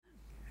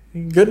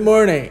Good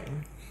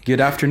morning.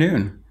 Good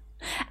afternoon.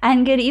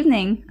 And good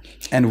evening.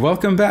 And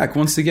welcome back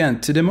once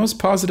again to the most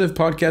positive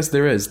podcast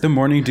there is, the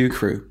Morning Dew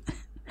Crew.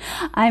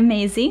 I'm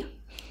Maisie.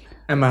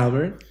 I'm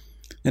Albert.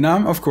 And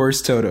I'm, of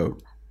course, Toto.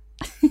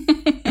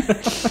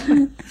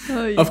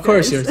 Of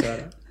course you're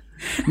Toto.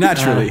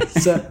 Naturally.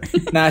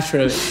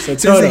 Naturally. So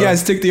Since you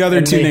guys took the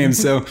other two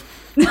names, so...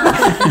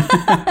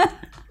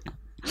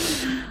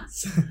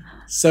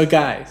 So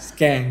guys,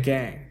 gang,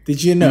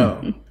 did you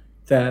know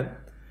that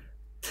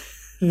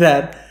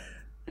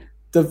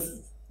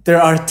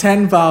there are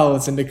 10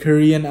 vowels in the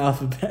Korean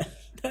alphabet?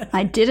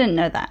 I didn't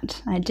know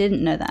that.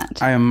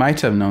 I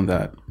might have known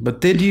that.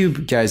 But did you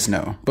guys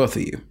know, both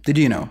of you, did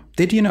you know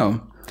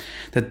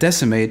that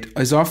decimate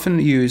is often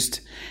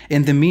used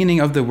in the meaning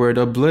of the word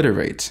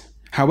obliterate?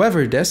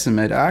 However,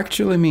 decimate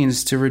actually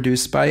means to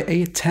reduce by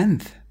a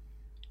tenth.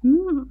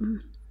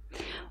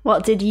 Well,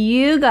 did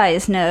you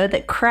guys know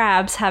that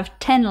crabs have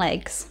 10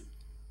 legs?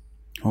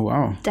 Oh,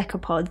 wow.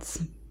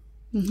 Decapods.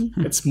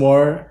 Mm-hmm. It's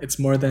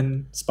more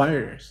than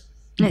spiders.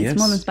 It's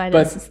more than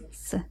spiders.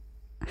 But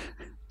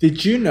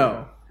did you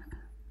know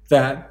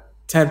that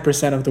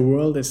 10% of the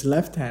world is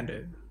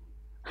left-handed?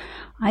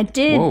 I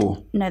did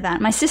know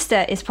that. My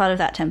sister is part of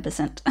that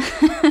 10%.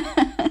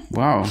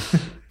 Wow.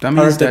 That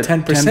means that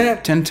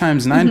 10%. 10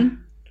 times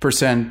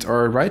 9%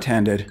 are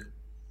right-handed.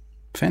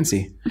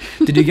 Fancy.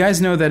 Did you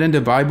guys know that in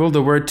the Bible,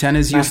 the word 10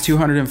 is used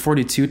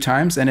 242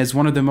 times and is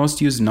one of the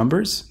most used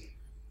numbers?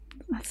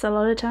 That's a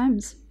lot of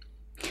times.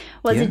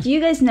 Well, did you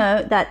guys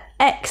know that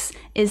X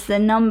is the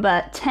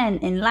number 10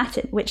 in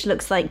Latin, which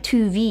looks like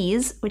two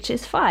V's, which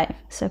is 5.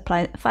 So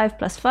 5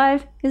 plus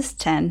 5 is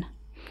 10.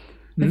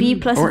 V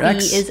plus or V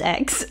X. is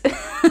X.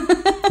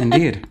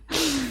 Indeed.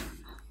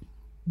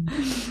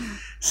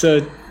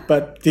 So,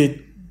 but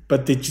did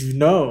you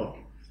know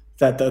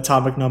that the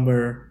atomic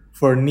number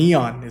for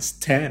neon is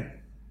 10?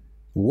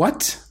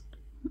 What?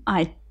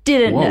 I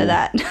didn't know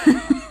that.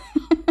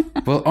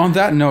 Well, on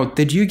that note,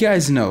 did you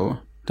guys know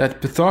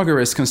that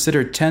Pythagoras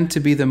considered 10 to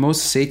be the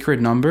most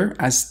sacred number,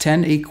 as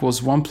 10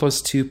 equals 1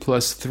 plus 2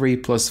 plus 3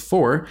 plus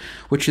 4,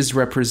 which is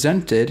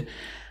represented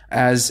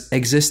as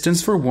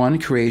existence for 1,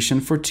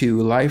 creation for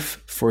 2,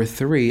 life for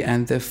 3,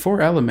 and the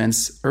 4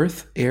 elements,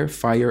 earth, air,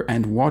 fire,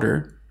 and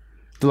water.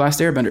 The last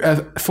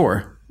airbender,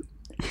 4.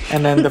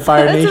 And then the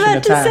Fire Nation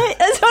attack.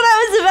 That's what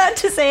I was about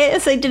to say.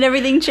 It's like, did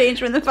everything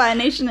change when the Fire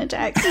Nation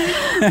attacked?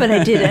 But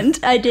I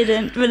didn't,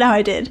 but now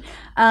I did.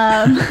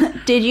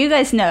 Did you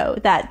guys know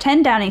that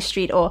 10 Downing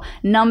Street, or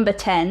number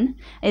 10,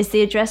 is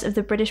the address of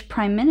the British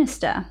Prime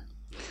Minister?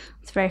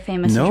 It's a very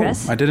famous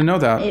address. No, I didn't know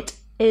that. It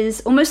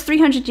is almost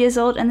 300 years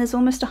old, and there's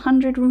almost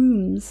 100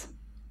 rooms.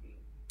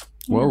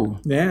 Whoa.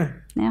 Yeah.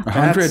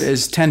 100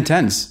 is 10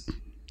 tens.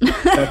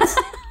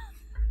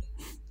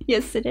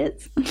 Yes, it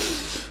is.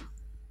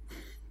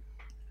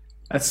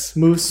 Let's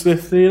move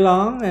swiftly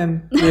along.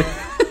 And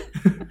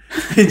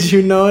did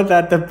you know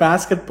that in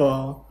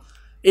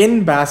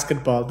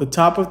basketball, the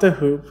top of the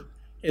hoop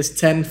is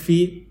 10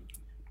 feet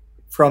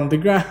from the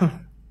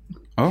ground?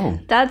 Oh.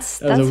 That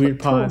was a weird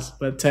pause,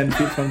 but 10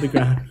 feet from the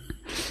ground.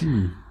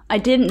 I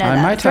didn't know that.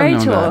 I might have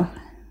known that.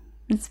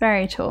 It's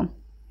very tall.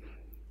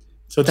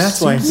 So that's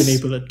why I've been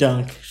able to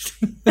dunk.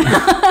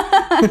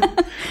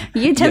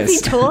 You 10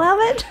 feet tall,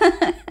 Albert?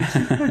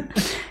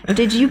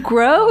 Did you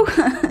grow?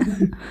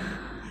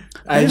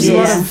 There's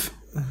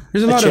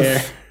a lot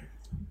of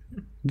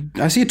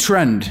I see a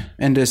trend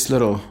in this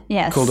little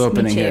cold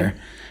opening here.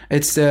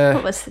 It's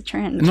what was the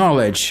trend?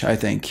 Knowledge, I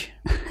think.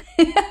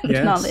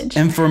 Knowledge.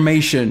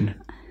 Information.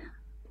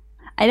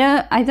 I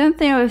don't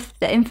think it was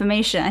the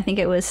information. I think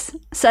it was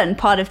a certain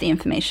part of the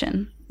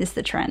information is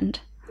the trend.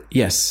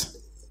 Yes.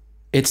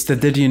 It's the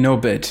did you know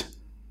bit.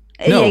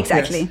 No, yeah,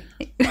 exactly.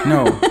 Yes.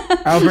 No.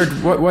 Albert,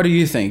 what do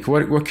you think?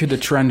 What could the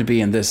trend be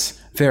in this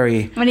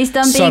very when he's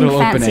done being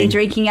fancy, opening?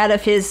 Drinking out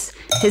of his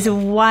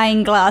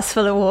wine glass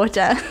full of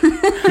water?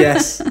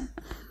 Yes.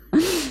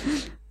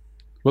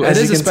 Well, it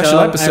is a special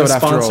episode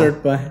after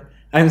all.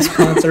 I'm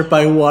sponsored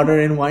by water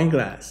in wine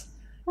glass.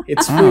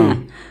 It's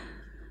food.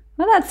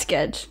 Well, that's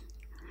good.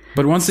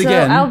 But once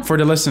again, for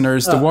the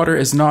listeners, the water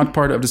is not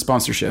part of the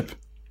sponsorship.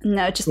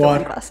 No, just the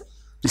wine glass.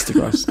 Just the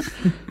glass.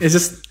 It's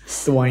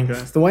just the wine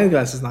glass. The wine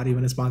glass is not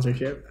even a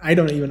sponsorship. I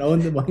don't even own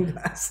the wine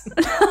glass.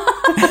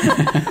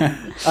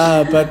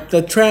 But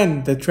the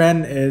trend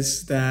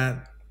is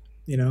that,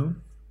 you know.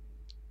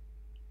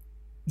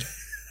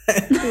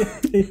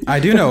 I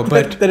do know,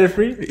 but that it's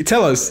free.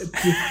 Tell us.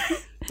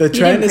 The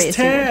trend is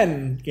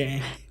 10.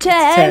 Gang.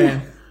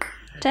 10.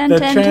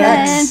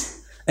 10.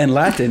 In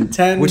Latin,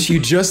 10. Which you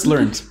just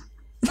learned.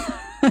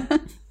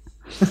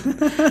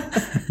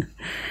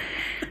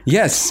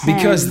 Yes,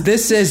 because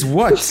this is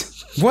what?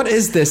 What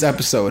is this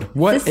episode?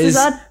 What is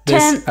our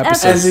 10th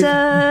episode?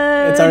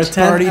 It's our 10th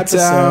Party episode.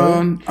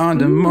 Town on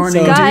the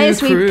Morning Dew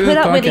Guys, we Crew put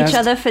up podcast. with each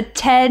other for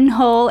 10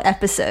 whole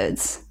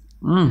episodes.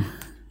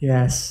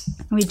 Yes.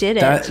 We did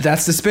it.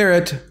 That's the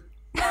spirit.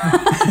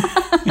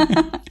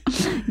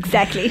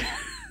 Exactly.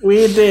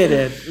 We did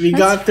it. We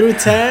got through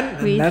 10.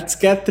 And let's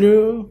get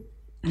through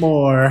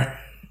more.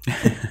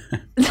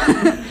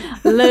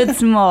 Look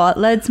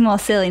loads more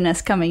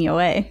silliness coming your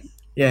way.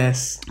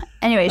 Yes.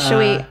 Anyway,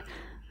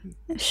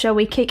 shall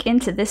we kick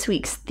into this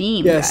week's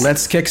theme? Yes. guys?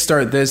 Let's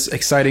kickstart this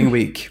exciting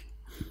week.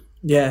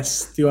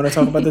 Yes. Do you want to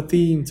talk about the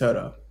theme,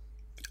 Toto?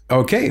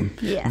 Okay.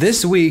 Yes.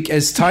 This week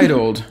is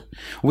titled,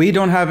 We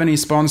Don't Have Any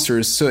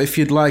Sponsors, so if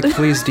you'd like,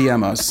 please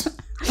DM us.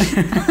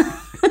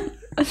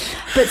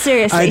 But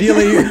seriously.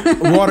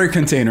 Ideally, water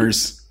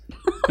containers.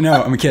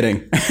 No, I'm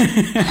kidding.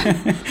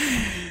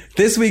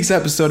 This week's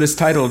episode is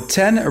titled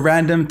 10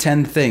 Random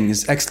 10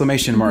 Things!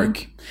 Exclamation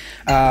mark.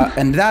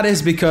 And that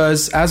is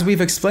because, as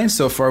we've explained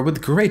so far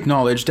with great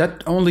knowledge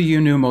that only you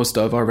knew most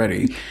of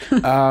already,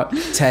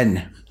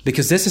 10.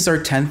 Because this is our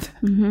 10th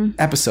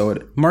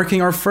episode,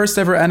 marking our first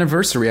ever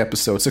anniversary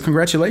episode. So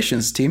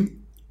congratulations, team.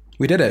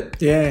 We did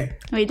it. Yay.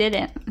 We did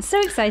it. It's so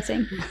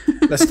exciting.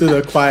 Let's do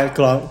the quiet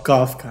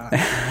golf cart.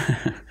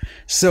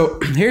 So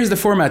here's the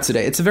format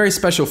today. It's a very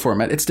special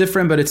format. It's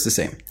different, but it's the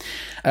same.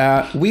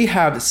 We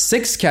have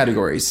 6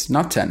 categories,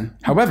 not 10.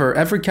 However,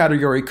 every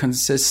category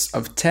consists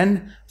of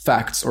 10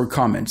 facts or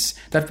comments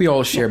that we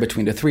all share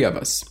between the 3 of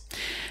us.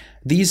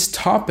 These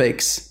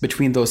topics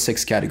between those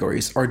 6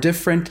 categories are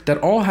different that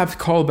all have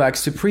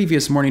callbacks to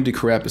previous Morning Dew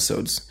Crew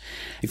episodes.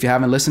 If you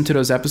haven't listened to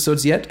those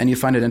episodes yet and you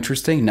find it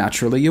interesting,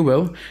 naturally you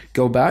will.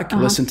 Go back,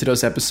 listen to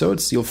those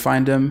episodes. You'll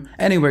find them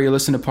anywhere you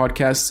listen to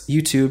podcasts,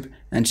 YouTube,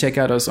 and check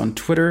out us on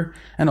Twitter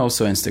and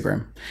also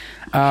Instagram.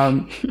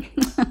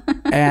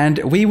 And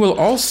we will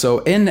also,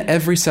 in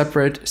every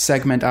separate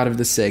segment out of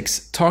the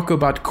 6, talk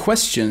about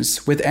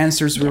questions with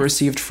answers we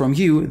received from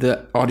you,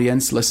 the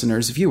audience,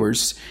 listeners,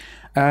 viewers,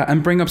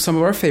 and bring up some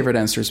of our favorite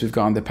answers we've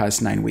gotten the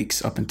past 9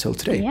 weeks up until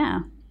today.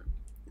 Yeah.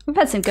 We've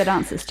had some good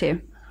answers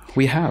too.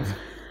 We have.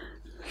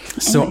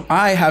 So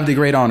I have the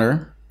great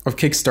honor of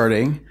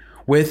kickstarting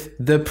with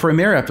the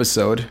premiere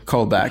episode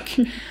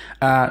callback.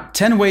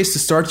 10 ways to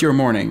start your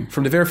morning.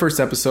 From the very first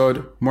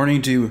episode, Morning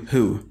Dew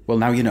Who? Well,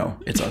 now you know.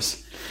 It's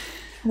us.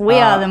 We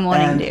are the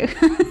Morning Dew.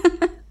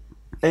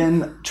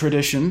 In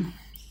tradition,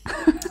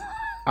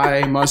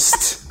 I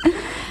must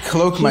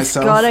cloak He's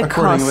myself got a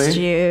accordingly.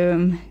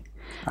 costume.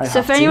 I So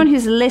have for to. anyone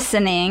who's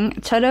listening,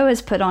 Toto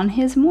has put on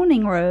his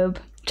morning robe,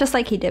 just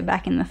like he did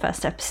back in the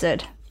first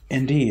episode.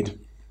 Indeed.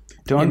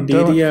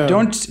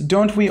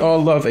 Don't we all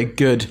love a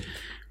good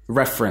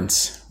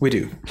reference? We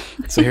do.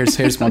 So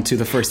here's one to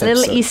the first A episode.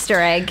 little Easter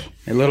egg.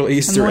 A little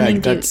Easter Morning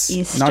egg Dew that's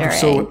Easter not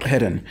so egg.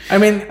 hidden. I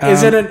mean,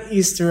 is it an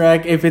Easter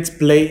egg if it's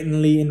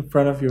blatantly in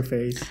front of your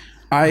face?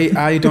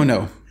 I don't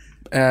know.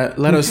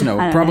 Let us know.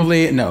 don't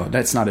Probably no.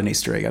 That's not an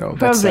Easter egg at all.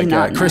 That's Probably like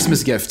not, a no.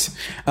 Christmas gift.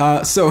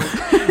 So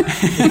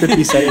It could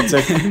be said it's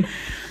a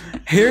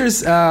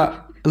here's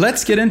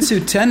let's get into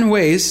 10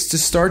 ways to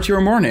start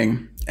your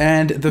morning.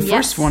 And the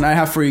first one I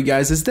have for you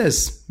guys is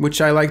this,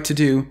 which I like to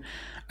do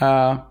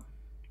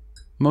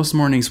most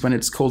mornings when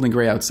it's cold and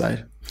gray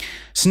outside.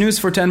 Snooze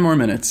for 10 more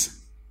minutes.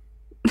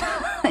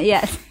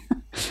 Yes.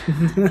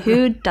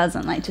 Who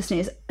doesn't like to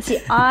snooze? See,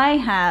 I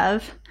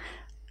have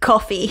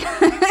coffee.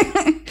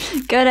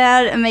 Go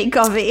down and make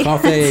coffee.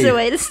 Coffee. It's the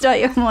way to start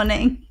your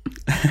morning.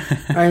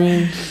 I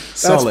mean, that's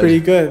Solid. pretty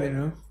good, you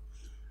know.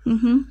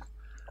 Mm-hmm.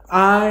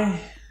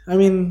 I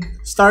mean,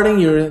 starting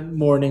your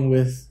morning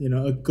with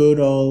a good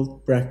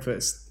old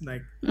breakfast,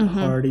 like a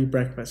hearty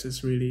breakfast,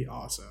 is really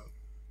awesome.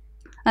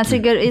 That's a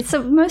good. It's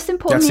the most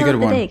important That's a meal good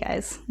of the one. day,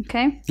 guys.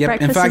 Okay. Yep.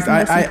 Breakfast In fact, is the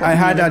most I important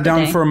had meal of that the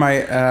down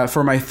day.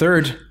 for my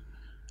third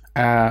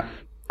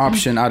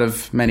option out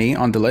of many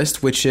on the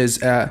list, which is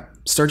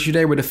start your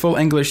day with a full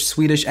English,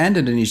 Swedish, and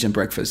Indonesian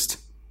breakfast.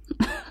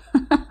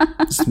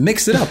 Just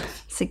mix it up,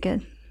 It's a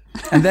good.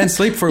 and then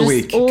sleep for a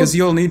week all- because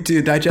you'll need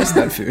to digest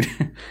that food.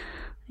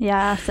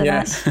 Yeah. So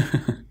Yes.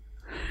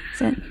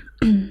 So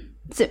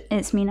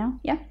it's me now.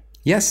 Yeah.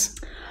 Yes,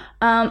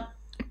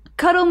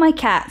 Cuddle my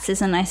cats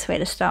is a nice way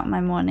to start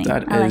my morning.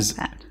 That I is-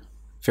 like that.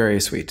 very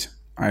sweet.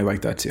 I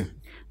like that too.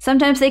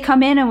 Sometimes they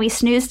come in and we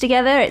snooze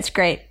together. It's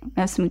great. We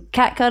have some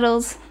cat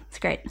cuddles. It's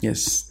great.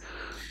 Yes.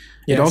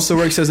 Yes. It also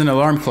works as an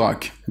alarm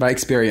clock by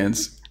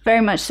experience.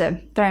 Very much so.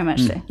 Very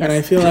much so. Yes. And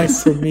I feel like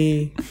for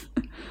me,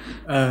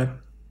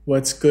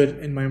 what's good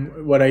in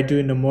what I do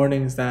in the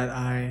morning is that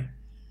I,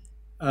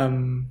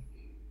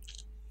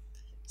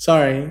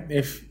 sorry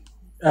if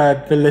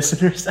the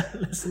listeners are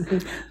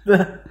listening,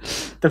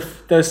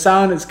 the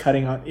sound is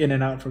cutting out in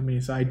and out for me,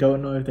 so I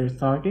don't know if they're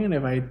talking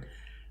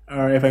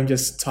or if I'm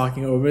just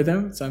talking over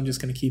them. So I'm just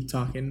gonna keep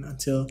talking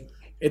until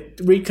it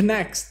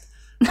reconnects.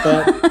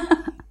 But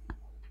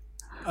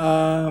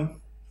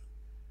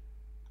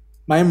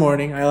my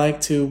morning, I like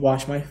to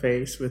wash my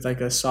face with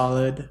like a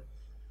solid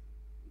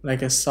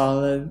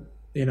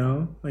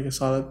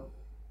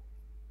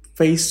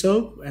face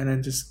soap, and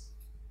then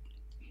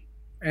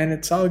and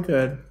it's all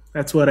good.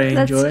 That's what I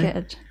That's enjoy.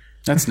 good.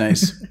 That's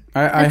nice.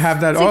 I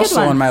have that it's a good also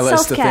one. on my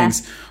list of Self-care.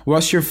 things.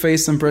 Wash your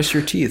face and brush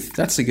your teeth.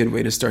 That's a good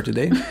way to start the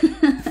day.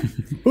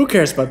 Who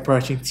cares about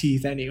brushing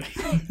teeth anyway?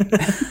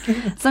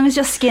 As long as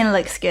your skin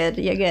looks good,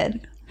 you're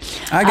good.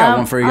 I got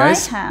one for you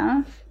guys. I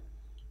have.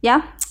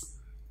 Yeah.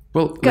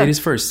 Well, ladies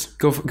first.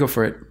 Go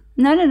for it.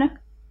 No.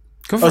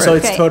 Go for Oh, so it.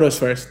 it's Okay. Toto's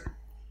first.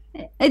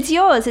 It's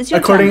yours. It's your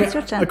According turn. It's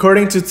your turn.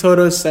 according to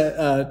Toto's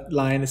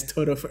line, is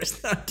Toto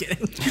first. No, I'm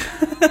kidding.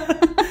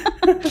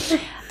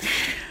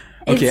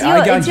 Okay, It's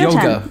I got it's your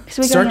yoga. turn, 'cause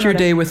we're going Start in your order.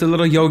 day with a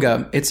little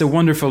yoga. It's a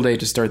wonderful day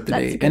to start the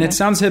That's day. a good And one. it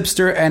sounds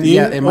hipster, and Do you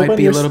yeah, it might open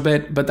be a your- little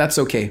bit, but that's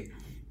okay.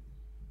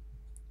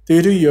 Do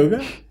you do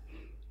yoga?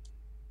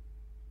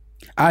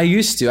 I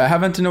used to. I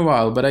haven't in a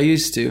while, but I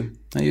used to.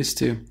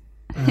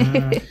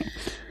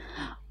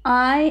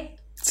 I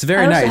It's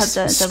very I also nice.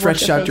 have the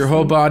Stretch water out your whole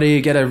facing.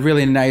 body, get a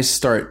really nice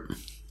start.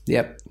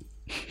 Yep.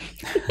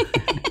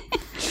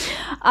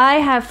 I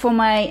have for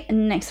my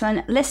next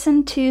one,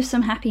 listen to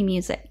some happy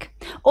music.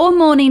 Or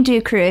Morning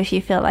Dew Crew if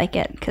you feel like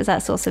it, because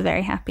that's also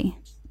very happy.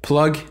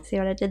 Plug, See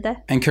what I did there?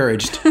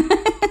 encouraged.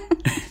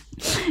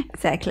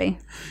 Exactly.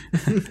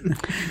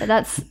 But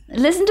that's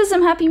listen to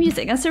some happy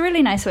music. That's a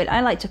really nice way.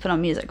 I like to put on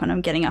music when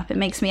I'm getting up. It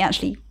makes me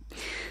actually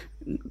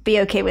be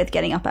okay with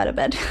getting up out of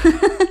bed.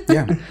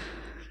 Yeah.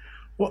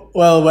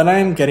 Well, when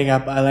I'm getting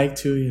up, I like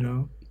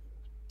to,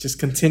 just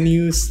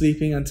continue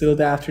sleeping until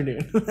the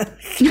afternoon.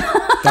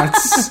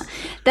 That's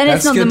Then That's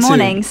it's not the good too.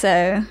 morning,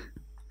 so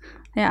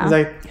yeah. It's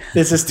like,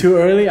 this is too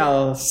early.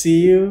 I'll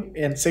see you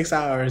in 6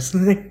 hours.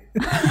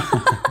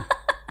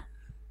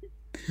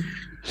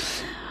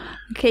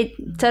 Okay,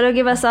 Toto,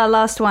 give us our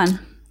last one.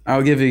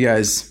 I'll give you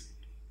guys.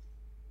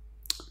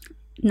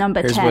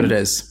 Number Here's 10. what it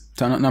is.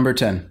 Number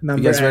 10.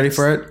 Number You guys ready X.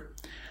 for it?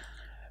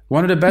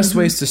 One of the best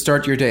ways to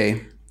start your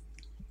day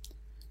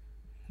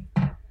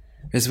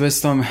is with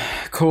some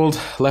cold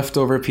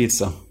leftover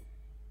pizza.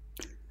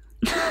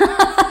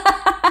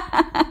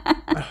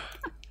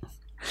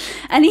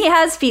 And he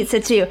has pizza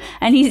too,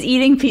 and he's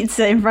eating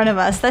pizza in front of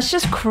us. That's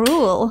just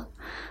cruel.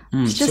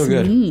 It's just so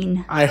good.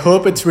 mean. I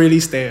hope it's really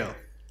stale.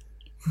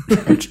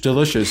 It's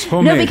delicious. No,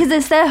 Homemade. because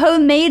it's their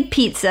homemade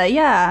pizza.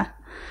 Yeah.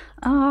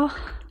 Oh,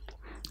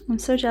 I'm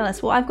so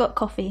jealous. Well, I've got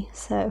coffee,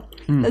 so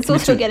it's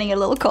also getting a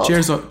little cold.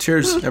 Cheers,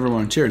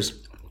 everyone.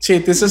 Cheers. See,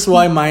 this is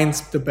why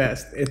mine's the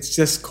best. It's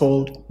just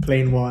cold,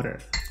 plain water.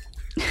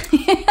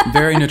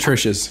 Very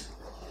nutritious.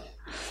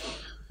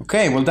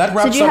 Okay, well that So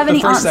wraps do you up have the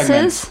any first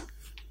answers? segment.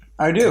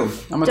 I do.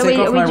 I'm gonna Do take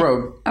we- off we my ju-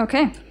 robe.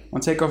 Okay. I'll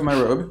take off my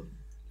robe.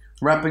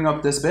 Wrapping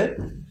up this bit.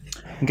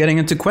 And getting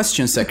into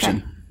question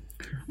section.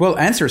 Well,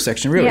 answer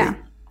section, really. Yeah.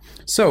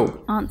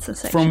 So, Answer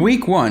section. from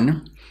week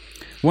one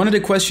of the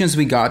questions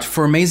we got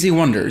for Maisie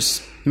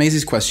Wonders,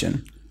 Maisie's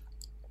question,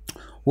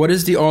 what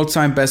is the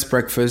all-time best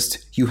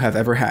breakfast you have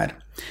ever had?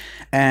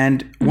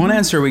 And one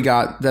answer we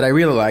got that I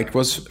really liked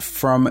was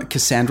from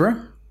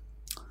Cassandra,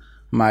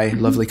 my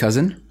lovely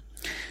cousin.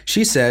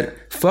 She said,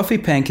 fluffy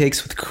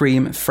pancakes with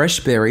cream,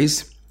 fresh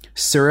berries,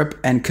 syrup,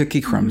 and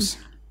cookie crumbs.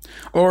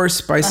 Or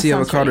spicy That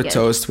sounds avocado really good.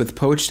 toast with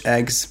poached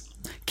eggs.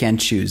 Can't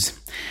choose.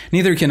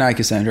 Neither can I,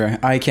 Cassandra.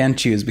 I can't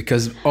choose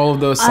because all of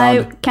those I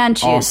sound can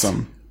choose.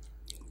 awesome.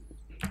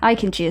 I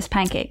can choose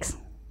pancakes.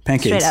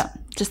 Pancakes. Straight up.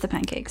 Just the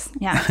pancakes.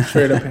 Yeah.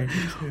 Straight up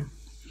pancakes. Yeah.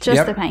 Just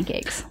Yep. the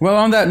pancakes. Well,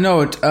 on that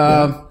note,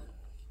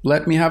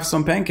 let me have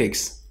some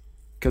pancakes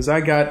because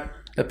I got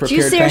a prepared Do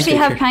you seriously pancake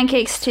have here.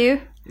 pancakes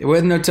too?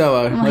 With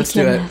Nutella. my Let's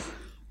do it.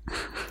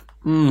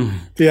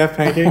 goodness. Do you have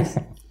pancakes?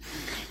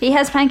 He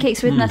has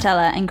pancakes with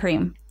Nutella and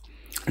cream.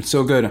 It's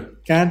so good.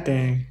 God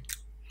dang.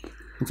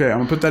 Okay, I'm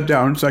gonna put that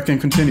down so I can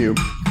continue.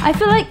 I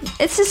feel like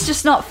this is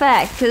just not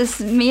fair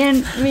because me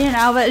and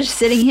Albert are just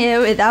sitting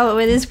here with Albert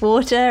with his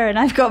water, and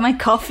I've got my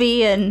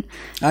coffee, and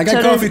I got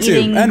Toto's coffee too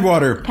eating and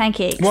water.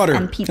 pancakes, Water.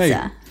 and pizza,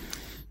 Hey.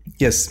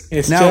 Yes.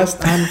 It's now,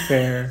 just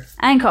unfair.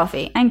 and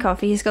coffee, and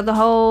coffee. He's got the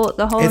whole.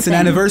 it's an thing.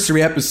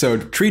 anniversary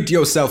episode. Treat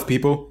yourself,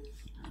 people.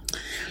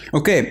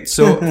 Okay,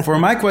 so for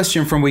my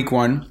question from week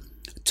one,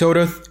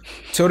 Toto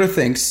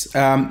thinks.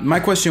 My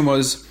question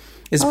was: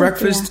 is Oh,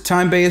 breakfast dear.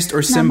 time-based or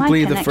my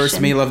simply the first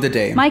connection. meal of the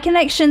day? My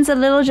connection's a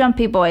little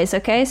jumpy, boys.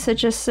 Okay, so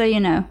just so you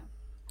know.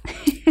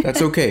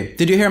 That's okay.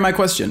 Did you hear my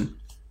question?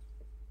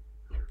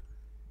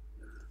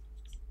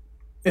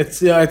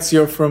 It's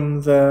your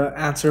from the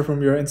answer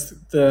from your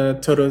the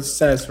Toto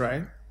says,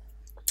 right?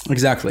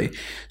 Exactly.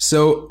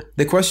 So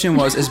the question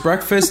was, is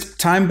breakfast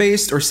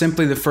time-based or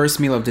simply the first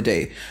meal of the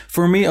day?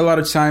 For me, a lot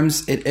of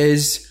times it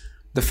is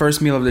the first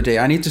meal of the day.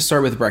 I need to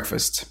start with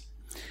breakfast.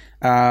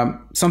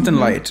 Something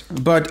light.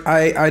 But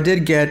I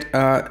did get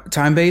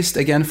time-based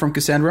again from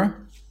Cassandra.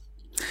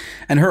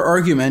 And her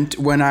argument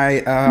when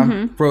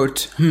I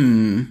wrote,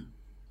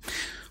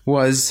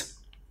 was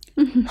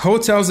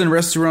hotels and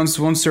restaurants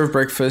won't serve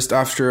breakfast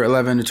after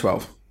 11 to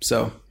 12.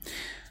 So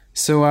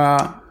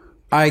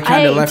I kind I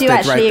of left do it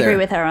actually right agree there.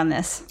 with her on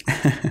this.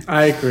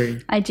 I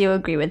agree. I do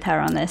agree with her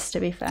on this. To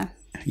be fair,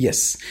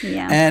 Yes.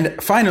 Yeah.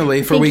 And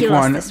finally, for I think week you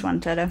lost one, this one,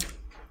 Toto.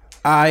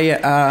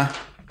 I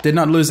did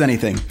not lose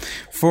anything.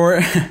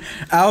 For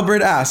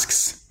Albert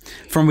asks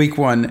from week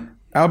one,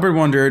 Albert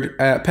wondered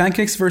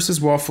pancakes versus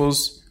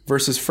waffles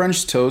versus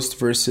French toast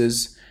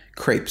versus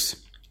crepes.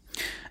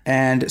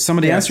 And some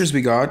of the answers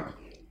we got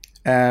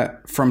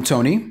from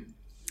Tony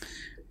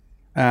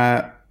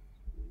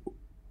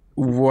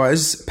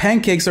was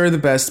pancakes are the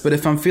best, but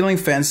if I'm feeling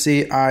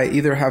fancy, I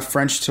either have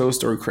French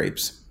toast or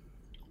crepes.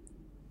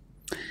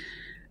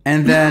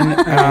 And then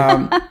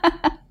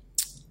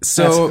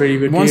So pretty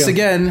good once deal.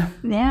 again,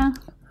 Yeah.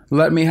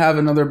 let me have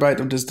another bite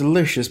of this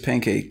delicious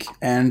pancake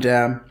and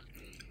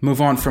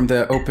move on from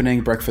the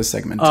opening breakfast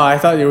segment. Oh, I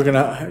thought you're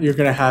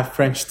gonna have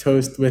French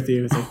toast with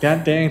you. It's like,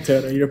 God dang,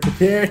 Toto, you're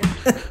prepared.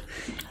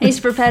 He's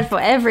prepared for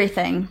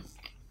everything.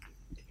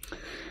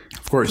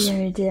 Of course.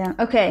 Dear, dear.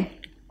 Okay.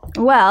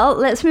 Well,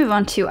 let's move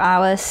on to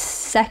our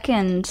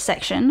second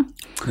section,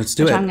 Let's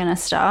do which it. I'm going to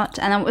start.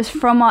 And that was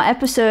from our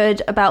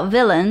episode about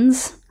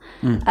villains.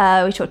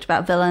 We talked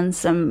about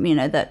villains,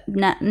 that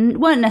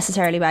weren't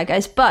necessarily bad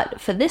guys.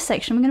 But for this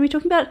section, we're going to be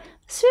talking about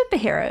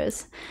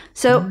superheroes.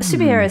 So,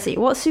 superheroes.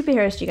 What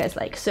superheroes do you guys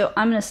like? So,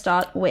 I'm going to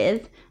start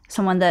with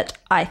someone that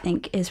I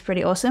think is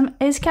pretty awesome,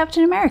 is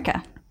Captain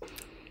America.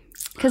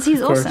 Because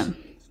he's course.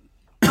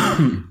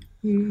 awesome.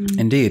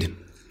 Indeed.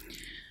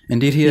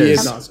 Indeed, he He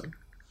is. is awesome.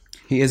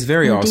 He is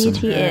very awesome.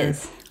 Indeed, he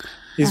is.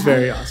 He's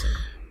very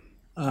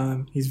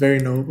awesome. He's very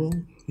noble.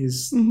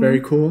 He's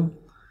very cool.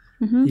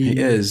 He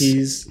is.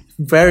 He's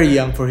very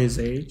young for his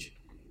age.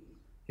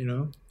 You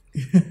know.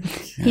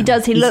 He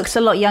does. He looks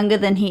a lot younger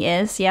than he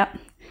is. Yep.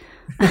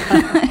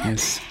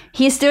 Yes.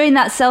 He's doing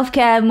that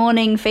self-care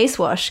morning face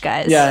wash,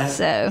 guys. Yeah.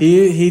 So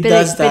he bit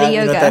does of- bit of that.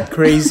 yoga. That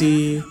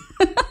crazy.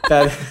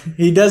 that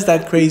he does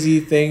that crazy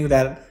thing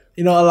that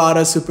a lot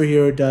of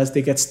superhero does.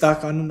 They get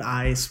stuck on an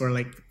ice for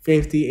like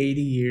 50,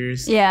 80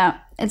 years. yeah,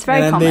 it's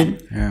very and common.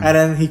 then and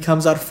then he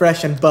comes out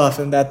fresh and buff,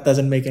 and that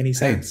doesn't make any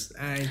sense.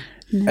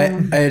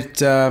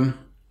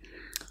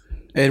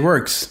 It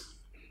works.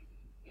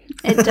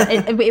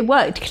 It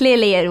worked.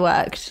 Clearly, it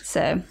worked.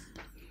 So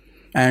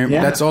And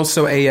Yeah. that's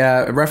also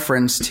a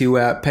reference to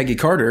Peggy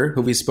Carter,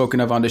 who we've spoken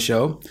of on the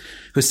show,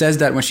 who says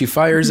that when she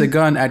fires a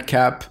gun at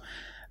Cap,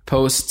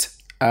 post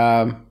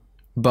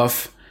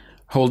Buff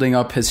holding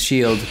up his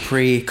shield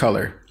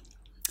pre-color,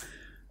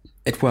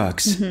 it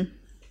works.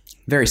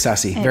 Very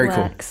sassy. it Very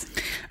works.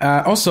 cool.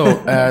 Also,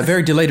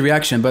 very delayed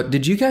reaction, but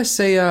did you guys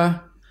say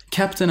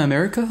Captain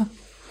America?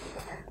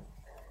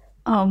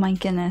 Oh my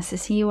goodness,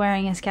 is he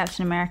wearing his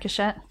Captain America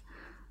shirt?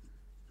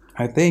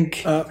 I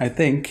think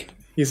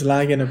He's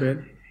lagging a bit.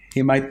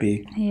 he might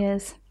be. He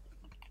is.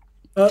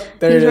 Oh,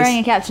 there He's it wearing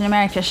is. a Captain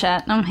America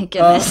shirt. Oh my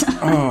goodness.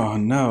 Oh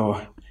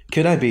no.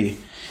 Could I be?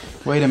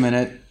 Wait a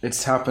minute.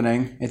 It's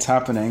happening. It's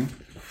happening.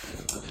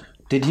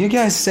 Did you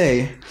guys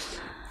say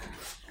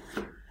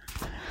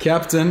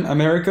Captain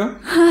America?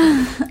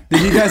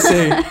 Did you guys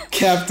say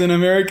Captain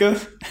America?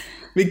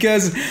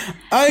 Because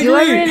I agree. You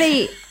are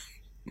really.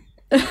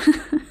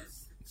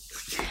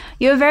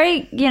 You're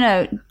very,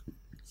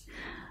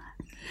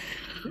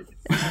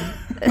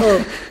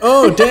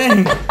 Oh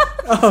dang!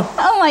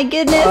 Oh my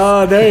goodness.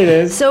 Oh, there it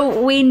is.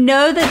 So we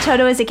know that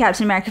Toto is a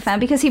Captain America fan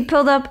because he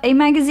pulled up a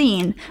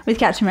magazine with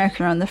Captain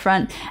America on the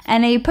front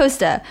and a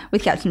poster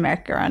with Captain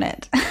America on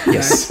it.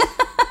 Yes.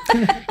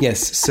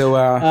 Yes. So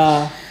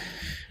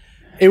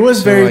It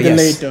was very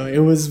yes. delayed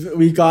though.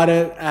 We got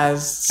it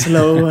as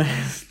slow.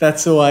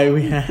 That's why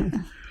we had.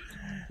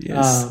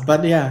 yes.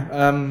 But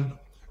yeah,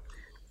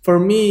 for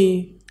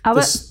me,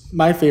 Albert?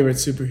 my favorite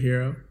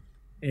superhero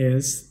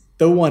is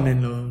the one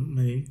and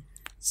only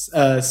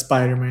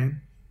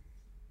Spider-Man.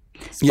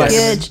 Yes.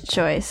 Good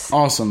choice.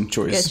 Awesome Good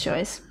choice.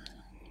 choice.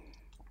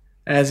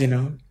 As you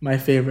know, my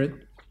favorite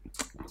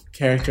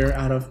character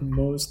out of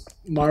most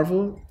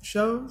Marvel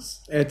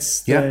shows.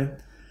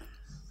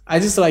 I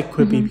just like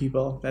quippy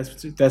people.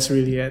 That's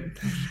really it.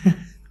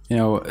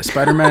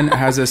 Spider-Man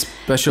has a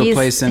special He's-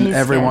 place in he's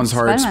everyone's good.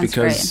 hearts Spider-Man's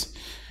because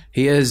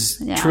he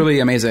is Yeah. truly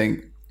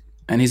amazing.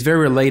 And he's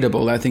very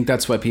relatable. I think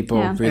that's why people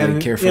Yeah. really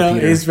And care for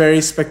Peter. he's very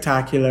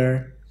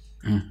spectacular.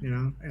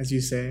 As they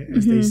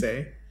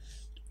say.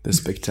 The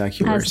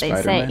spectacular As they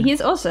Spider-Man. say. He's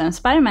awesome.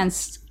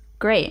 Spider-Man's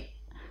great.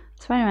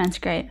 Spider-Man's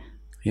great.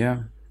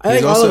 Yeah. I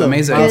He's like all also of them.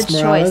 amazing. Miles Good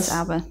choice, Morales,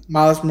 Albert.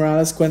 Miles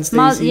Morales, Gwen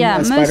Stacy,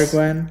 yeah,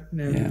 Spider-Gwen,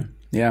 Yeah.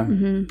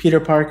 Yeah. Peter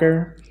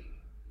Parker,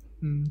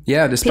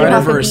 Yeah, the Peter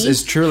Parker Spider-Verse B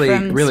is truly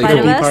from really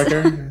Tobey cool.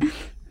 Spider-Verse. Parker.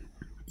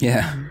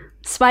 Yeah.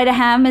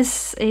 Spider-Ham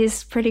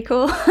is pretty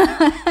cool.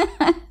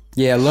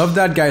 Yeah, I love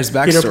that guy's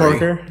backstory. Peter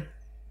Parker.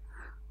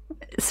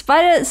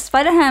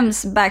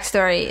 Spider-Ham's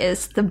backstory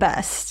is the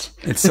best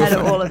It's so out of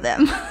funny. all of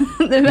them.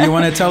 Do you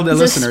want to tell the He's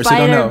a listeners who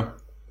don't spider- know?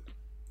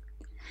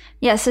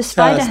 Yeah, so Tell us.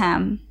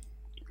 Spider-Ham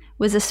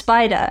was a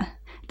spider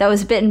that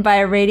was bitten by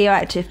a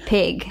radioactive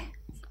pig.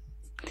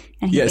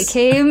 And he Yes.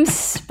 became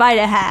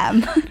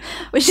Spider-Ham,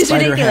 which is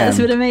Spider-Ham. ridiculous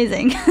but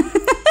amazing.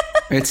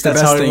 It's the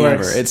That's how best it thing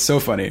works. ever. It's so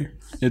funny.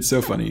 It's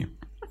so funny.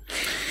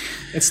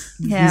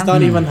 Yeah. He's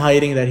not even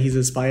hiding that he's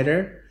a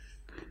spider.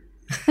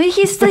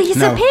 he's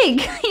No. a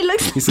pig. He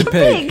looks He's like a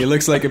pig. He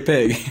looks like a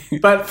pig.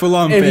 But Full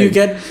on if pig. you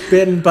get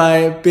bitten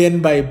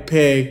by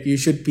pig, you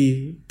should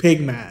be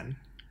Pigman.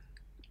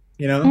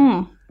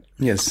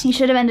 Yes. He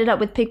should have ended up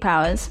with pig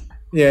powers.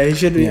 Yeah, he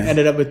should Yeah.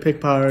 ended up with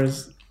pig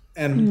powers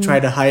and try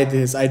to hide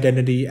his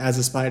identity as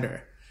a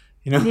spider.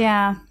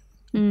 Yeah.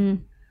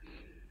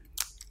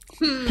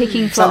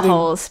 Picking plot Something-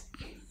 holes.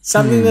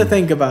 Something to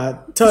think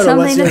about. Toto, Something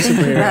what's to your think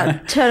superhero?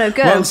 about. Toto,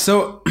 go. Well,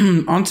 so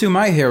onto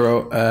my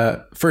hero,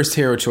 first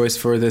hero choice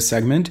for this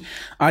segment.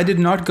 I did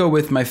not go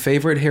with my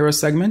favorite hero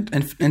segment,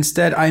 and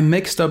instead I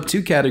mixed up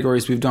two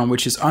categories we've done,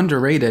 which is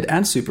underrated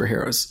and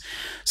superheroes.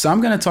 So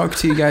I'm going to talk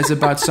to you guys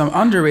about some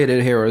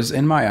underrated heroes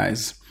in my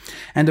eyes.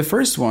 And the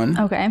first one,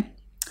 Okay.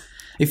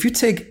 if you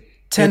take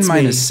 10 It's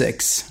minus me.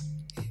 6,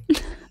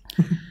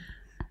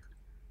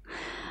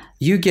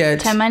 you get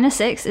 10 minus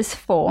 6 is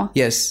 4.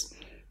 yes,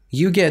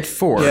 you get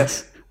 4.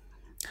 Yes.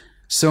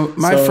 So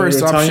my So first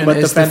you're talking option about the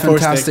is the Fan4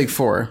 Fantastic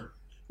Four.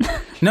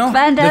 No,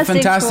 Fantastic the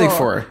Fantastic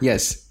Four. Four.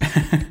 Yes,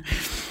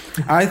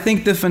 I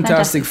think the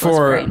Fantastic Fantastic Four's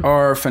Four great.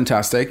 are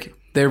fantastic.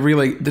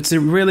 It's a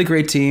really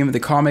great team. The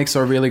comics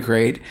are really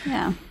great,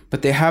 Yeah.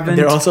 but they haven't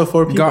They're also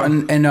 4 people.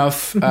 gotten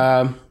enough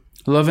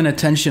love and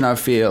attention, I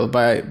feel,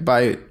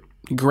 by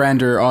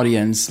grander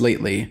audience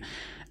lately.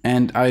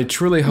 And I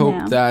truly hope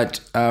Yeah. that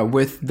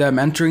with them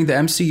entering the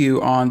MCU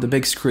on the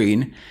big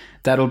screen,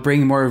 that'll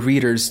bring more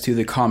readers to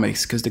the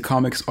comics, because the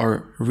comics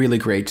are really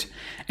great.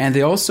 And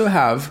they also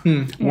have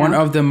one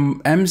of the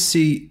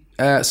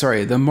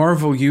the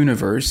Marvel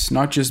Universe,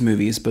 not just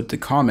movies, but the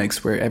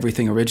comics where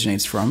everything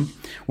originates from,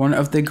 one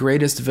of the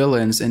greatest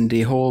villains in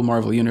the whole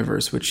Marvel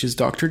Universe, which is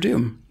Doctor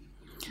Doom.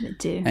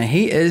 Do. And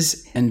he is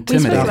spoke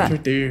intimidating. about- Doctor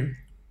Doom.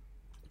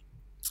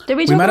 Did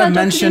we We talk might about have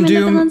Doctor mentioned Doom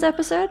in the Doom. villains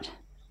episode?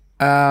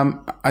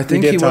 I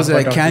think did he talk was a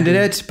about Dr.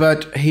 candidate,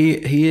 but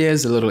he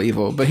is a little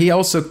evil. But he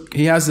has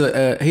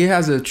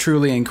a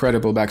truly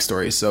incredible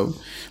backstory. So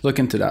look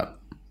into that.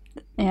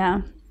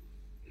 Yeah.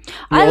 He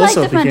I like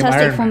also the became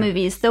Fantastic Iron Four Man.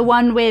 movies. The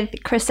one with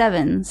Chris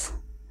Evans.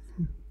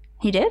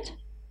 He did?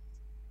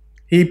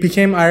 He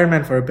became Iron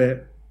Man for a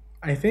bit,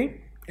 I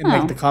think, in Oh.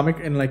 like the comic,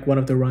 in like one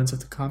of the runs of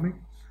the comic.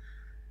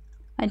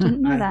 I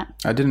didn't know that.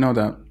 I didn't know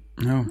that.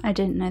 No. I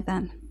didn't know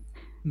that.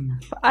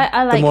 But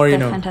I like more the you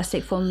know.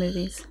 Fantastic Four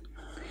movies.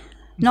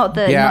 Not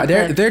the Yeah, not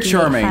they're the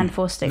charming.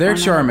 Fan-Four-stick They're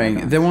one, I charming.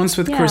 like The those. ones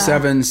with Chris Yeah.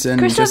 Evans and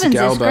Chris Jessica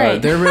Evans is Alba,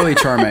 great. they're really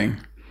charming.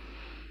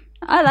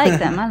 I like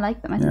them. I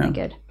like them. I think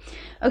they're good.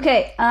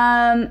 Okay,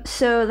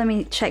 so let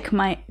me check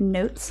my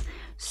notes.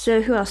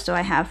 So who else do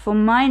I have? For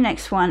my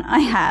next one, I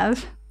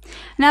have...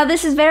 Now,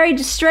 this is very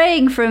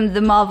straying from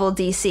the Marvel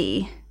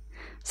DC.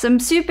 Some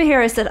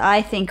superheroes that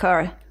I think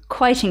are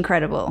quite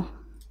incredible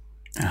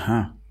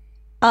Uh-huh.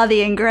 are the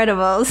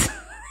Incredibles.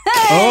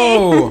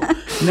 Oh,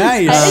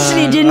 nice. I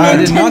actually didn't I did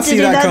intend not to see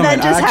do that that. coming.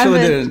 That just I actually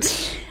happened.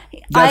 didn't.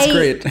 That's I-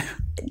 great.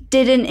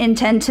 Didn't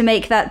intend to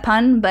make that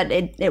pun, but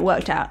it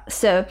worked out.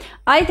 So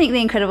I think The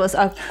Incredibles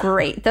are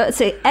great.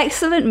 It's an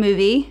excellent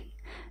movie.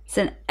 It's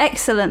an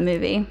excellent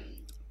movie.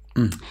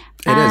 It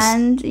is.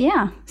 And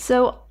yeah,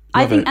 so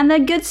I Love think, it. and they're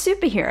good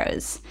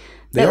superheroes.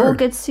 They They're all are.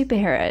 good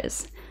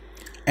superheroes.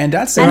 And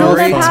that's And a all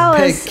their great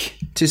powers. pick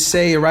to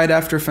say right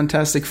after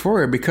Fantastic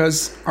Four,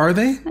 because are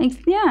they?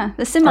 Like, yeah,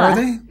 they're similar. Are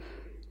they?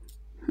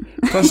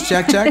 Plus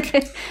Jack Jack?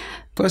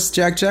 Plus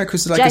Jack Jack,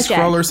 who's like Jack a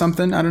scroll Jack. or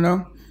something? I don't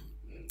know.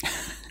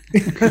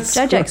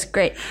 Jack-Jack's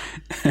great.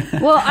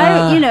 Well,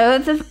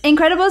 the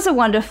Incredibles are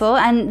wonderful,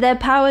 and their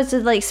powers are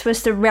like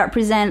supposed to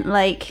represent,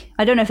 like,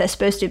 I don't know if they're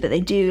supposed to, but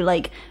they do,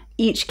 like,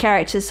 each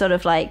character's sort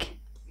of like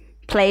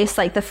place.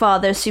 Like the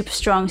father's super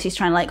strong, so he's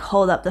trying to like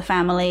hold up the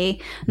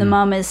family. The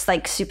mom is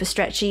like super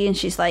stretchy, and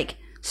she's like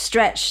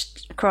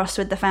stretched across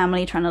with the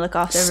family, trying to look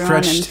after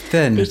everyone. Stretched And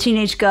thin. the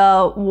teenage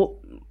girl,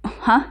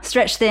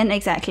 stretched thin,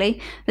 exactly.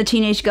 The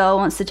teenage girl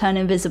wants to turn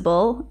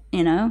invisible,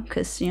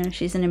 because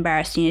she's an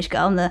embarrassed teenage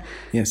girl, and the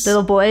Yes.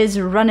 little boy is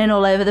running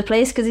all over the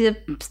place because he's a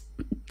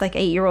like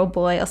 8-year-old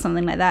boy or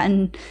something like that,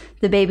 and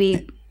the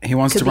baby He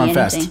wants could to be run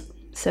anything. fast.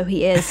 So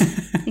he is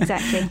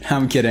exactly.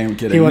 I'm kidding.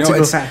 He wants to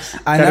go it's- fast.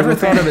 I Gotta never go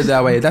thought of fast. it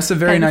that way. That's a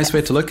very Gotta go nice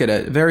way to look at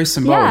it. Very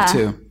symbolic Yeah.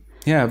 too.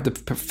 Yeah, the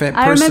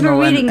I remember personal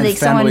reading, and like,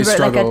 someone family wrote, like, a-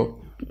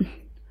 struggle.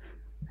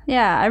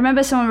 Yeah, I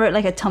remember someone wrote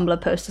like a Tumblr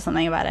post or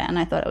something about it, and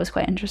I thought it was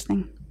quite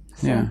interesting.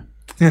 Yeah.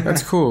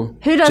 That's cool.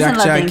 Who doesn't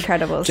love The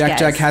Incredibles, Jack guys?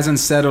 Jack hasn't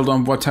settled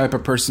on what type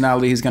of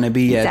personality he's going to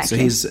be yet, so Exactly.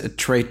 he's a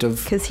trait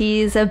of Because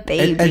he's a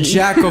baby. a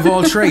jack of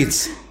all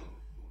trades.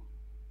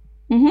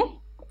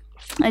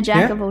 A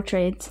jack Yeah. of all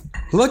trades.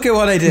 Look at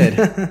what I did.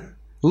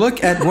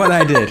 Look at what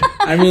I did.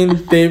 I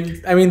mean,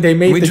 they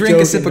made We the drink a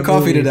joke sip in of the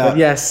coffee movie, to that. but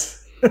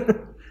yes.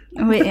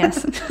 Wait,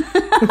 yes.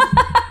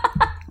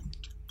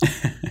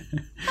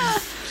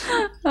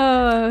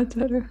 Oh,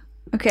 Toto.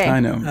 Okay. I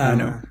know. I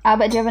know.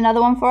 Albert, do you have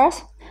another one for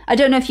us? I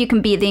don't know if you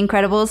can beat The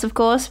Incredibles, of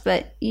course,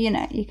 but you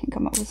can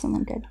come up with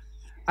something good.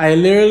 I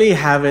literally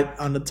have it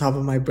on the top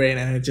of my brain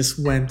and it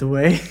just went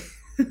away.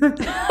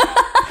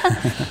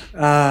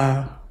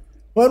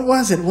 What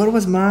was it? What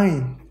was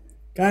mine?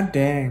 God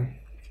dang.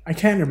 I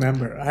can't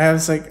remember. I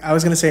was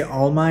going to say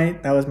All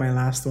Might. That was my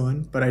last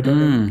one, but I don't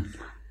know.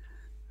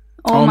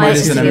 All Might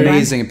is a an good one.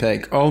 amazing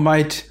pick. All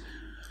Might.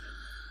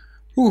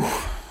 Whew.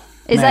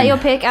 Is Man, that your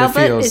pick, the Albert?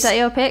 feels. Is that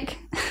your pick?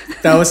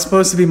 That was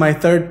supposed to be my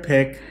third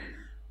pick,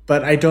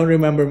 but I don't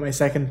remember my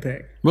second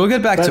pick. We'll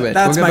get back But to it.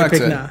 that's We'll get my back pick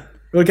to it. now.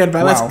 We'll get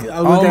back. Wow.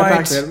 We'll All get Might-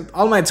 back to it.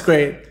 All Might's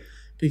great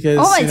because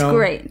Oh, it's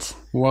great.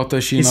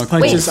 Watashi His no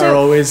punches so- are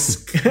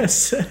always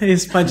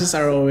his punches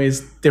are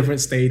always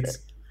different states.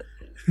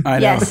 I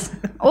know. Yes,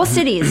 or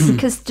cities,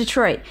 because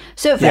Detroit.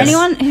 So for Yes.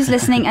 anyone who's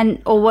listening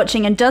and or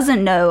watching and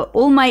doesn't know,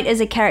 All Might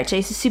is a character.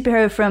 He's a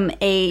superhero from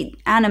a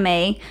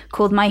anime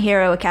called My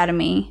Hero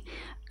Academy,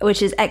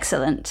 which is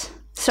excellent.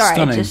 Sorry,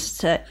 Stunning. just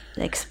to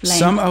explain.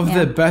 Some of Yeah.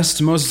 the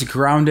best, most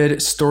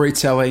grounded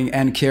storytelling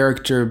and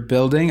character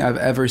building I've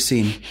ever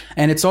seen.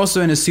 And it's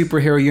also in a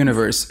superhero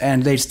universe,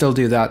 and they still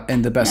do that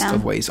in the best Yeah.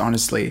 of ways,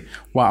 honestly.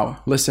 Wow.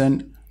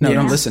 Listen. No, Yeah.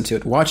 don't listen to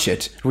it. Watch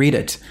it. Read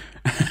it.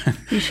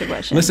 You should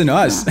watch it. Listen to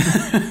us.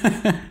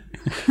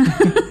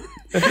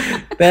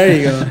 There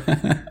you go.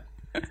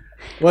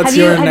 What's Have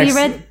you- your have you next?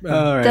 read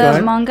All right. go The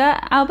ahead.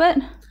 manga, Albert?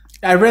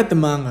 I read the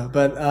manga,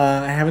 but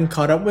I haven't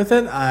caught up with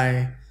it.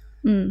 I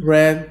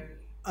read.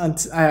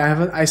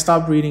 I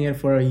stopped reading it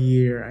for a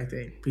year, I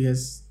think,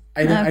 because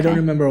I don't Okay.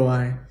 remember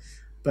why,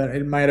 but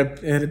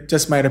it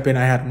just might have been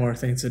I had more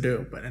things to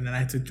do, but and then I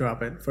had to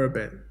drop it for a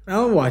bit.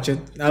 I'll watch it.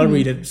 I'll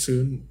read it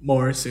soon.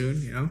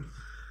 You know.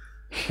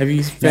 Have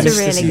you finished It's a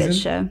the really season? good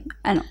show.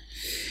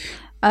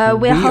 And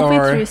we're halfway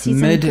through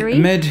season 3.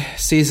 mid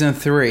season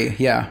 3.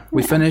 Yeah,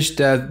 we finished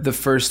the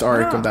first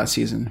arc of that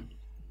season.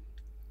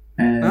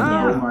 And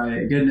oh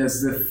my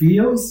goodness, the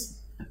feels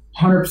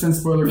 100%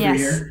 spoiler free Yes.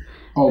 here.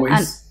 Always.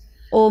 And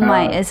All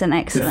Might is an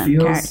excellent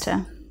feels-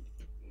 character.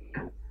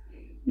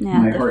 Yeah,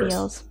 My the heart.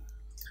 feels.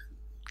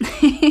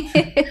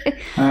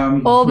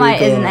 Um, All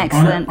Might is an on-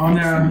 excellent, on a-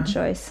 excellent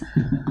choice.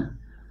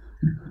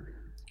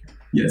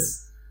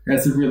 yes,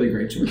 that's a really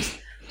great choice.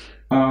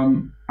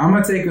 I'm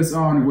gonna take us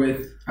on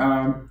with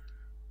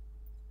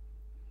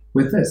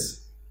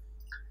this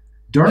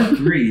dark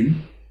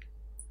green.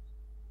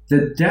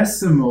 The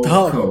decimal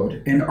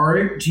code in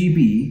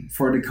RGB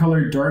for the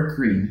color dark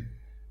green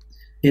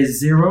is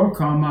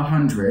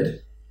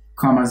 0,100,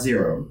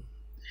 0,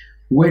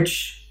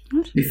 which,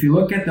 if you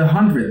look at the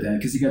 100 then,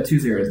 because you got 2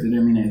 zeros, they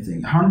don't mean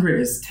anything. 100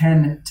 is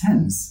 10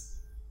 tens.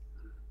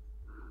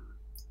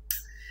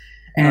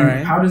 And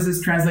Alright. how does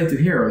this translate to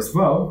heroes?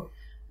 Well,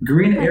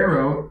 Green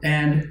Arrow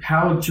and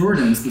Hal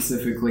Jordan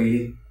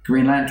specifically,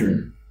 Green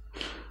Lantern.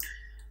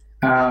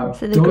 So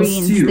the those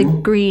greens, two,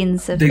 the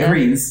greens of the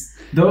greens,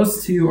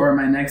 those two are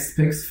my next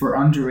picks for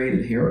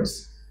underrated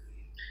heroes,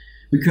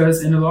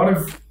 because in a lot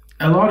of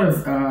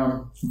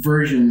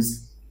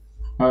versions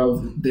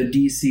of the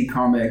DC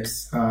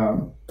comics,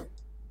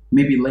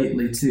 maybe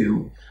lately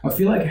too, I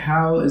feel like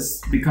Hal is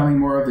becoming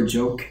more of a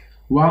joke,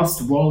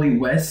 whilst Wally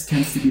West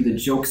tends to be the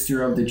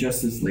jokester of the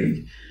Justice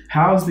League.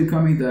 Hal's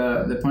becoming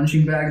the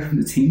punching bag of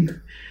the team,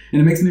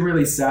 and it makes me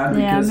really sad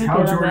because maybe a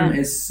Hal little Jordan bit.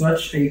 is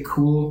such a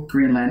cool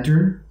Green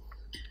Lantern.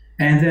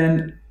 And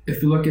then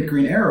if you look at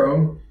Green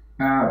Arrow,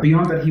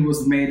 beyond that he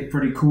was made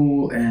pretty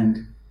cool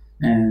and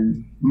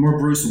more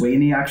Bruce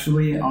Wayne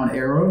actually on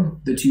Arrow,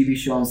 the TV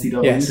show on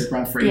CW Yes. that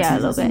ran for Yeah, 8 a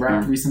seasons little and bit,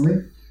 wrapped yeah. recently.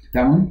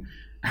 That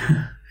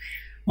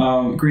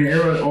one. Green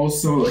Arrow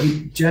also,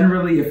 he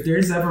generally, if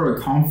there's ever a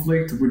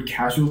conflict with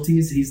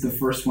casualties, he's the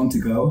first one to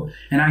go.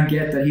 And I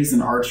get that he's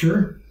an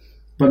archer,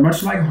 but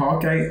much like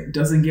Hawkeye,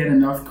 doesn't get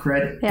enough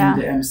credit Yeah. in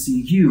the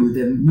MCU,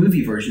 the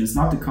movie versions,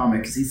 not the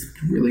comic, because he's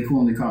really cool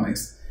in the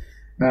comics.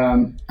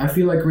 I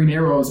feel like Green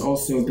Arrow is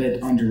also a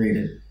bit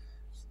underrated.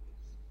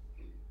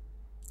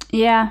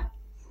 Yeah,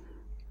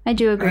 I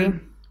do agree.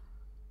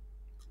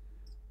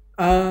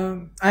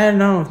 I don't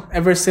know.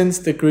 Ever since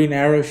the Green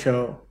Arrow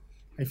show,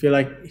 I feel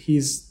like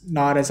he's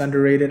not as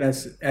underrated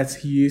as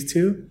he used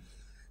to.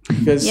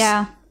 Because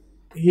Yeah,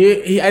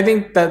 he I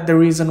think that the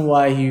reason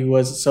why he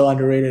was so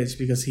underrated is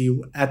because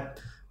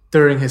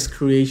during his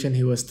creation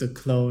he was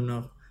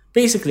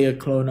basically a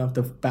clone of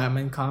the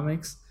Batman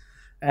comics.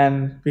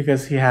 And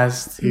because he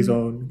has his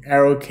own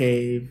Arrow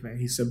Cave, and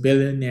he's a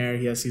billionaire,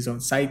 he has his own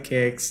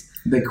sidekicks.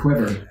 The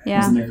Quiver, Yeah.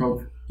 isn't it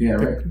called? Yeah,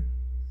 right.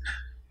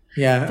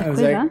 Yeah, I was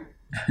like, Quiver.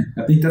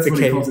 I think that's The what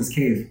cave. he calls his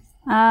cave.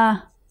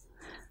 Ah,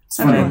 It's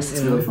funny. Okay.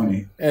 It's really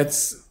funny.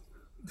 it's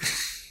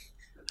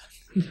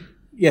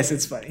yes,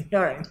 it's funny.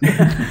 All right.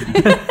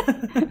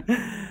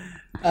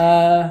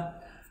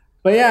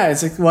 But yeah,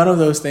 it's like one of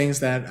those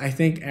things that I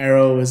think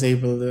Arrow was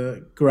able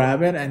to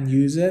grab it and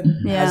use it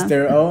Yeah. as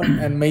their own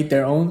and make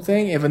their own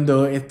thing, even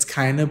though it's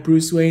kind of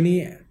Bruce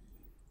Wayne.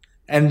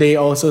 And they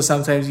also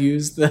sometimes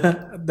use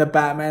the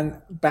Batman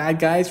bad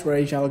guys,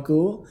 Ra's al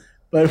Ghul.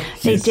 But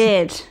they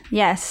did.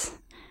 Yes,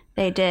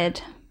 they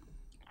did.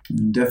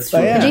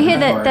 Deathstroke. yeah. Did you hear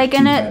that they're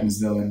gonna- Titans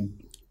villain.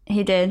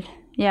 He did.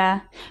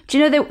 Yeah. Do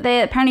you know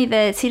they apparently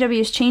the CW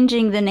is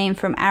changing the name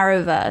from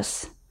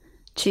Arrowverse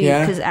to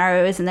Yeah. because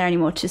Arrow isn't there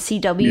anymore to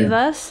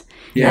CWverse.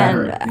 Yeah, I and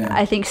heard, yeah.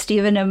 I think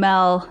Stephen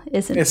Amell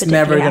isn't It's particularly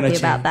never happy gonna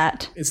about change.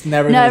 that. it's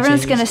never No, gonna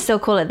everyone's change. going to still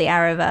call it the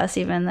Arrowverse,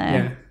 even though.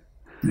 Yeah.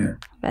 Yeah.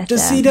 But, The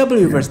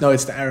CW verse. No,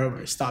 it's the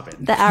Arrowverse. Stop it.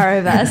 the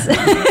Arrowverse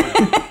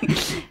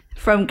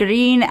from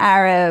Green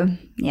Arrow.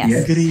 Yes.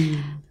 Yes.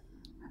 Green.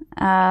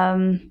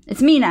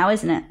 It's me now,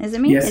 isn't it? Is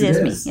it me? Yes, it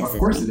is. me. Of Yes,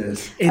 course it's me. it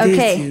is. It is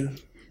Okay. you.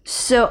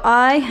 So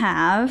I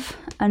have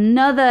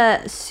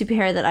another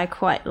superhero that I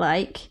quite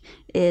like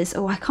is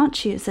I can't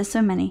choose. There's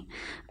so many.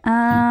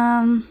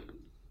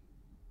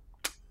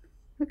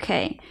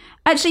 Okay.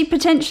 Actually,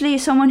 potentially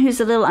someone who's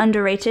a little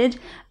underrated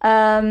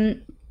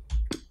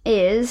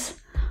is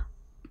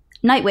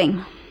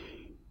Nightwing.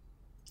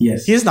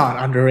 Yes. He's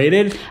not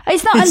underrated.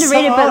 It's not He's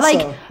underrated, so but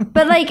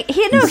awesome. like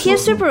He's he's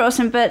so super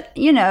awesome. But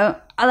you know,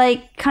 I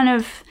like kind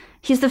of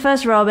he's the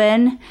first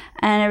Robin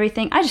and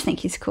everything. I just think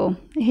he's cool.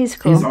 He's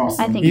cool. He's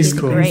awesome. I think He's he's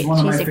cool. great. He's one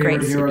of my a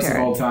great favorite heroes of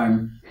superhero. all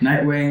time.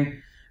 Nightwing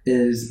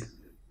is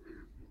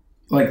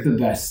like the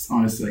best,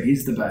 honestly.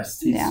 He's the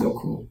best. He's so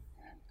cool.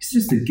 He's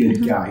just a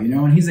good guy, you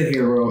know, and he's a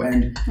hero,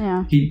 and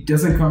Yeah. he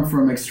doesn't come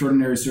from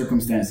extraordinary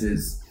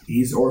circumstances.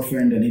 He's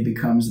orphaned and he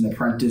becomes an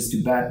apprentice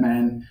to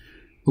Batman,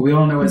 who we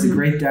all know is a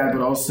great dad,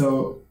 but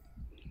also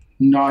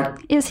not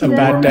Is he A the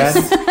bad dad?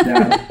 warmest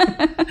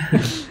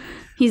dad.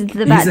 He's the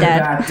He's bad a dad.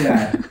 bad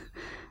dad.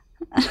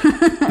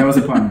 That was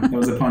a pun. That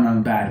was a pun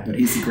on bad, but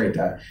he's a great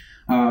dad.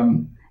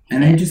 And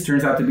then he just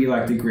turns out to be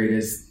like the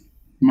greatest,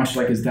 much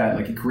like his dad,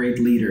 like a great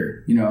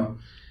leader, you know.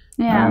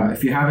 Yeah.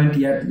 If you haven't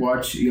yet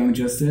watched Young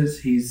Justice,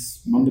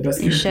 he's one of the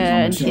best You characters on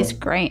the should. show. He's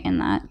great in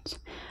that.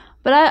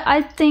 But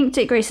I think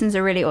Dick Grayson's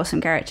a really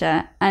awesome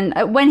character, and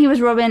when he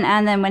was Robin,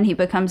 and then when he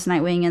becomes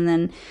Nightwing,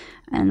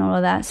 and all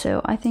of that.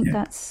 So I think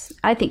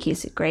I think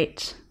he's a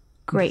great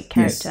Yes,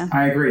 character.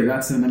 I agree.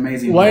 That's an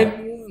amazing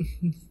one.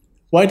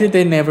 Why did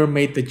they never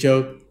make the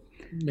joke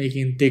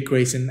making Dick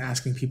Grayson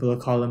asking people to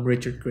call him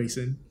Richard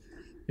Grayson?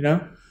 You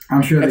know?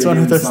 I'm sure That's they one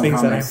do of in those some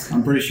things that comics.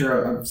 I'm pretty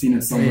sure I've seen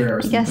it somewhere or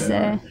I something. guess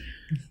so.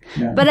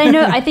 Yeah. But I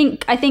know I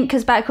think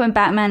because back when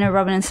Batman and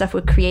Robin and stuff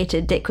were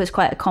created, Dick was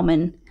quite a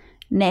common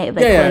name.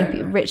 Like calling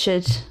people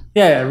Richard.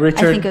 Yeah,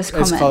 Richard. I think it was is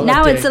common. called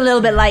Now Dick. it's a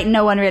little bit like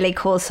no one really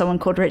calls someone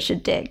called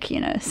Richard Dick, you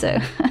know. So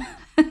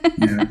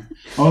Yeah.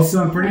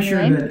 Also, I'm pretty sure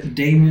Anyway. that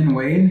Damian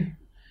Wayne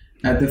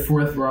at the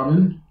fourth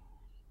Robin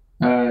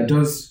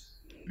does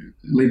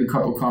leave a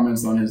couple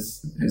comments on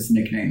his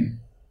nickname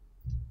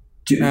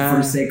for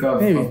the sake of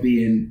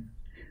being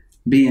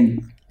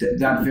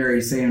that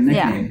very same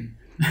nickname.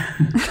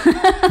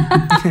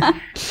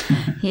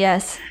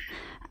 yes.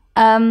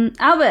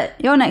 Albert,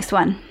 your next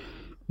one.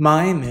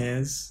 Mine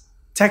is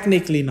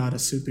technically not a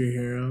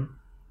superhero,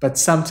 but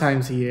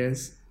sometimes he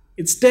is.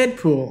 It's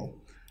Deadpool.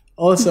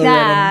 Also,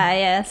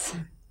 Yes.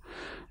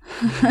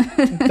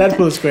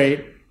 Deadpool's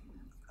great.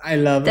 I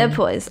love him.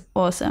 Deadpool is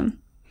awesome.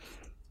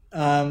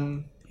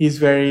 He's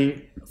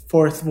very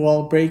fourth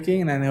wall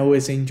breaking, and I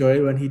always enjoy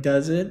it when he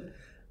does it.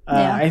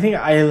 Yeah. I think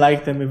I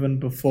liked him even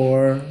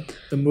before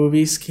the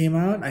movies came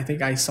out. I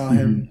think I saw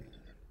him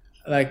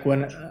like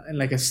when in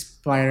like a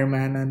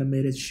Spider-Man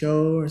animated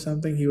show or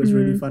something. He was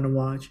really fun to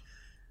watch.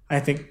 I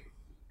think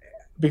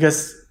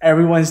because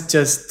everyone's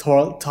just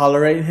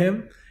tolerate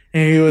him,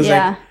 and he was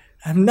like,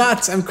 "I'm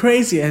nuts, I'm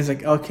crazy," and it's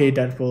like, "Okay,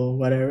 Deadpool,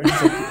 whatever."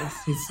 It's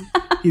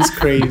like, he's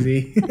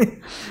crazy.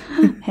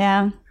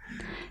 Yeah.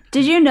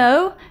 Did you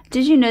know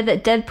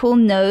that Deadpool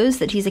knows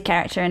that he's a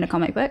character in a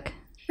comic book?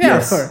 Yeah,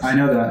 Yes, of course. I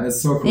know that.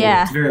 It's so cool.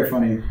 Yeah. It's very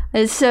funny.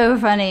 It's so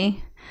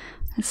funny.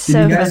 It's Did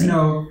so you guys funny.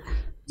 know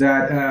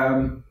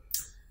that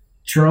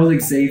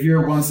Charles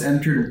Xavier once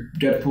entered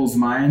Deadpool's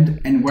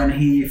mind, and when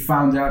he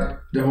found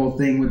out the whole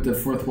thing with the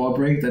fourth wall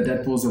break, that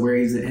Deadpool's aware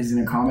he's in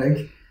a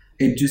comic,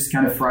 it just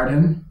kind of fried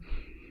him.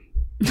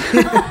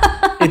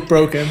 It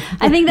broke him.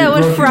 I think that It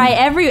would broke fry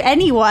him.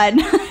 anyone.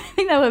 I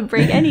think that would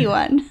break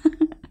anyone.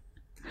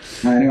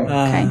 I know.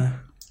 Okay.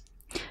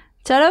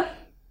 Toto?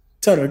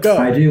 Toto, go.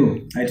 I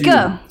do.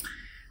 Go.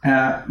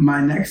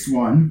 My next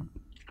one.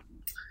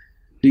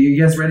 Do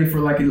you guys ready for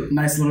like a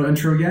nice little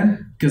intro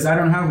again? Because I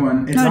don't have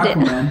one. It's No, I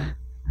didn't. Aquaman.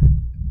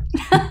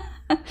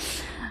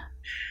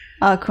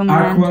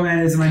 Aquaman.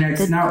 Aquaman is my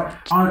next. Now,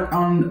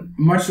 on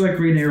much like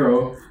Green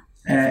Arrow,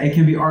 it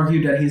can be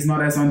argued that he's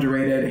not as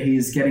underrated.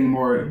 He's getting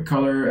more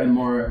color and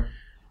more,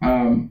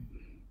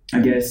 I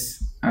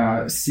guess,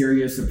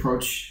 serious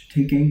approach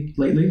taking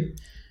lately.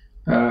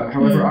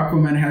 However,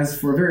 Aquaman has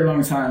for a very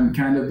long time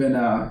kind of been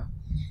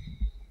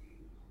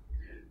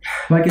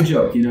like a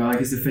joke, you know, like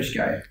he's a fish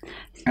guy.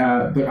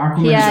 But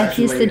Aquaman is Yeah,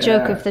 actually he's the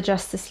joke of the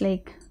Justice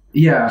League.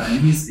 Yeah,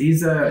 and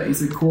he's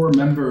a core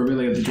member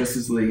really of the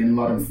Justice League in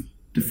a lot of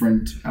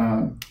different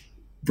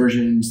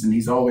versions, and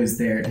he's always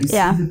there. He's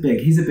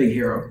a big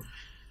hero.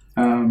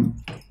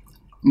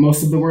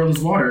 Most of the world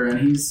is water, and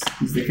he's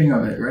the king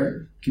of it, right?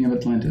 King of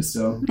Atlantis.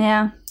 So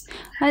Yeah.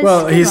 That's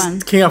Well, a good he's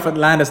one. king of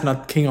Atlantis,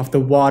 not king of the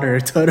water,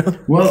 Toto.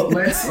 well,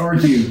 let's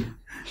argue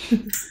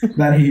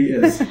that he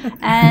is.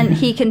 And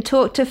he can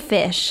talk to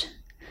fish.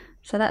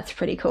 So that's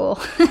pretty cool.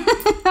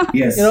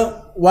 Yes. You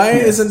know, why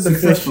Yes, isn't the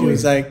fish successfully. he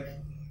was like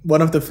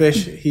one of the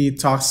fish he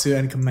talks to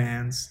and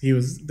commands? He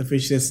was the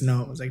fish says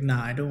no. It was like,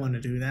 nah, I don't want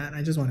to do that.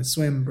 I just want to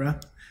swim, bro.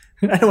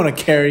 I don't want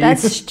to carry you.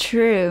 That's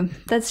true.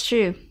 That's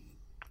true.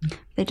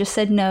 They just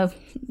said no.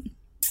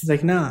 It's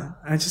like, nah,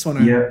 I just want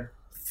to Yeah.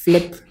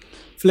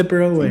 flip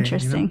her away. You know?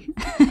 Interesting.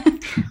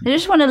 They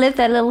just want to live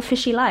their little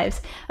fishy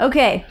lives.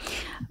 Okay.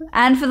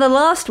 And for the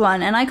last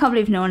one, and I can't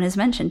believe no one has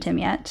mentioned him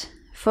yet.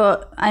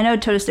 I know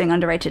Toto's doing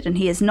underrated, and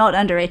he is not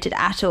underrated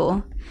at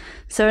all.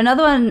 So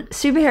another one,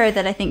 superhero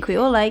that I think we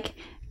all like,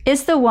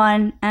 is the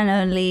one and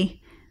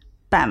only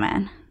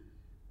Batman.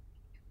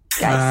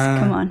 Guys,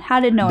 come on. How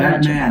did no one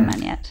mention Batman.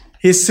 Batman yet?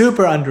 He's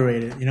super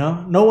underrated, you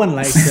know? No one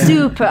likes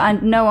him.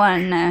 No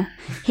one.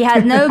 He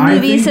had no I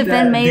movies think have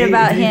been that made they-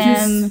 about they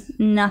him. just-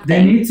 They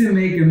Nothing. need to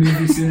make a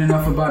movie soon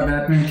enough about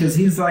Batman because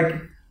he's like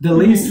the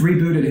least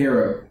rebooted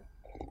hero.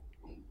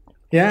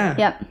 Yeah.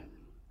 Yep.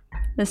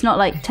 There's not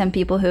like 10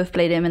 people who have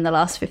played him in the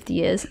last 50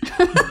 years.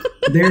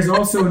 There's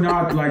also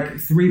not like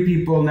 3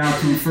 people now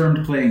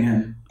confirmed playing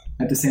him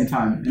at the same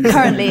time.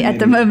 Currently, at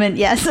the moment,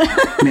 yes.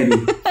 Maybe.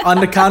 On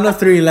the count of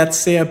 3, let's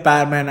say a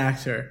Batman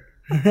actor.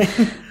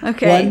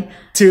 Okay. 1,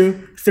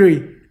 2,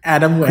 3.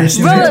 Adam West.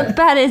 Robert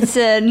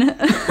Pattinson.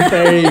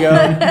 There you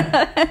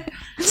go.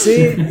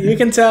 See, you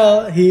can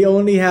tell he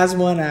only has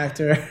one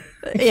actor.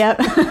 Yep.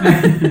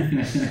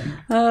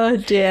 Oh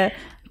dear.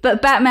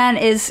 But Batman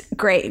is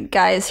great,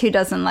 guys. Who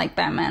doesn't like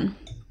Batman?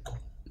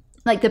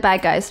 Like the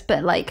bad guys,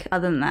 but like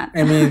other than that.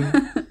 I mean,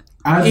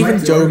 I'd Even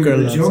like to argue Joker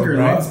the loves Joker him,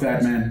 right? loves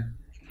Batman.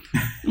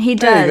 He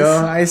there you go.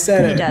 does. I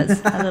said He it.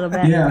 does a little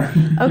bit. Yeah.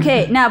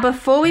 Okay, now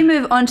before we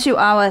move on to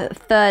our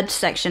third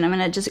section, I'm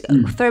going to just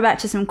throw back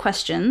to some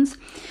questions.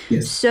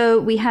 Yes. So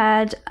we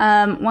had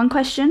one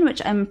question,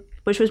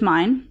 which was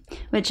mine,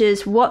 which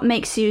is what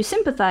makes you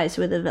sympathize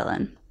with a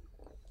villain?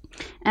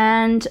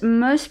 And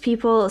most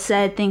people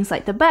said things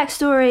like the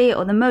backstory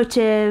or the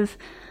motive,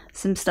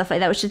 some stuff like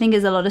that, which I think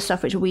is a lot of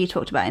stuff which we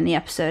talked about in the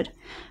episode.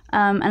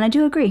 And I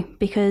do agree,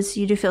 because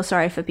you do feel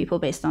sorry for people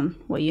based on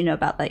what you know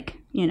about, like,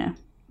 you know,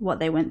 what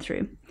they went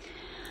through.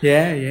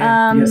 Yeah,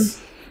 yeah.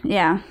 Yes.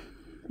 Yeah.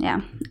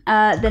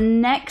 The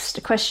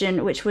next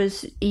question, which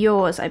was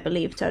yours, I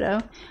believe,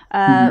 Toto,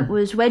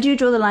 was where do you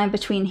draw the line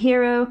between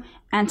hero,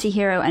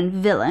 anti-hero, and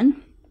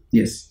villain?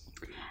 Yes.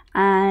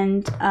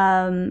 And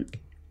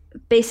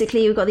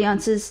basically, we got the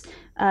answers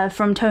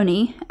from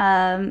Tony.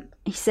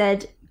 He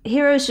said,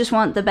 heroes just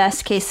want the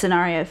best case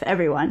scenario for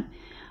everyone.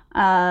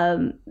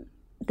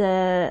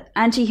 The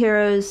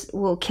anti-heroes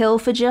will kill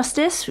for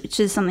justice, which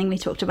is something we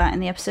talked about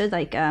in the episode,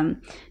 like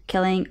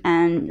killing.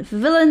 And for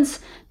villains,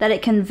 that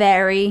it can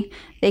vary.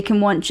 They can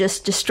want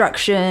just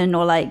destruction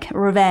or like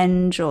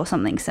revenge or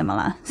something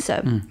similar.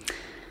 So,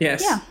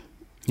 Yes. yeah.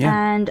 Yeah.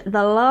 And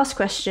the last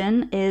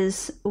question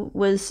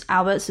was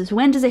Albert's, is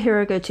when does a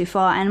hero go too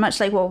far? And much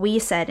like what we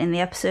said in the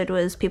episode,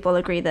 was people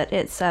agree that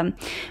it's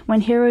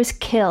when heroes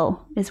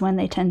kill is when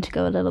they tend to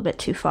go a little bit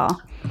too far.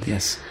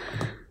 Yes.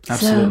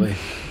 Absolutely.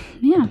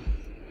 Yeah,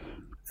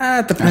 It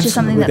which depends is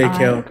on something who that they I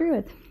kill. agree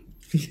with.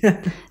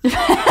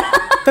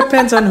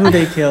 Depends on who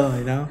they kill,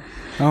 you know?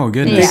 Oh, They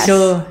goodness. Yes.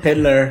 kill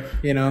Hitler,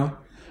 you know?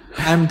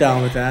 I'm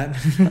down with that.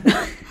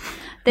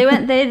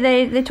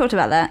 They talked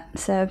about that,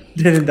 so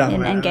Didn't down in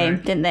with that, Endgame,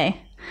 right? didn't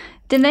they?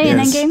 Didn't they in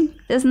Yes. Endgame?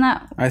 Isn't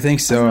that I think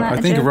so. Wasn't that I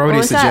a think joke? Or Rhodey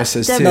was that suggests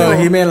this too. Deadpool? No,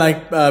 he meant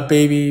like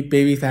baby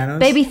Thanos.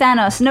 Baby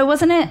Thanos? No,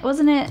 wasn't it?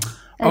 Wasn't it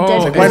a Oh,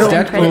 Deadpool because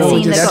end credit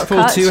scene that got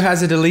Deadpool cut? 2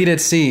 has a deleted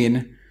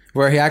scene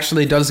where he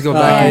actually does go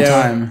back in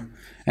yeah. time.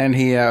 And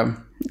he,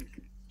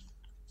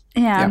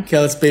 Yeah.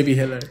 Kills baby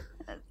Hitler.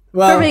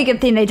 Well, Probably a good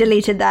thing they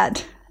deleted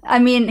that. I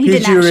mean, he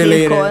didn't PG actually, of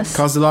related. course.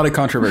 caused a lot of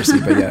controversy,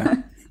 but yeah.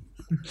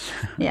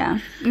 Yeah.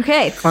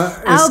 Okay. is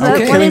Albert, what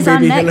killing is our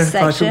baby next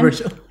Hitler section?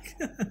 controversial?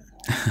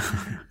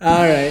 All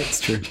right. It's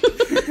true.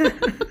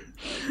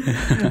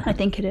 I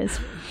think it is.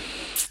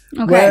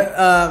 Okay.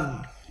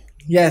 Well,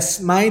 yes,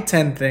 my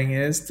 10 thing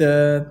is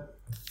the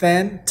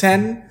 10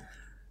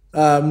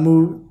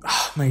 move.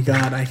 Oh my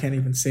god, I can't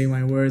even say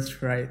my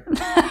words right.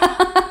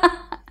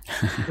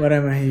 What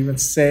am I even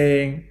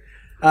saying?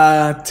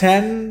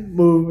 10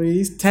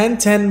 movies,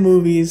 10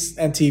 movies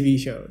and TV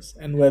shows,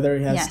 and whether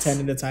it has Yes. 10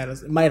 in the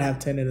titles. It might have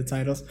 10 in the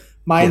titles.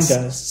 Mine Yes.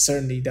 does,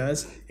 certainly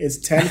does. It's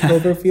 10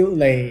 Cloverfield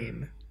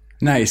Lane.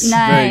 Nice.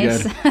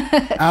 Nice. Very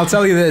good. I'll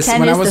tell you this. 10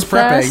 when I is was the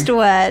first prepping,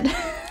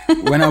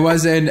 word. when I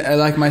was in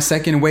like my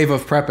second wave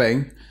of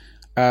prepping,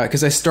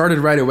 because I started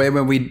right away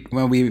when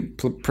we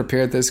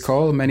prepared this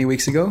call many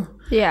weeks ago.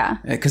 Yeah.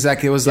 Because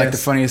it was like the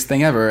Yes. funniest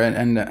thing ever,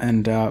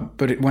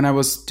 but when I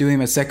was doing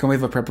my second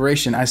wave of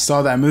preparation, I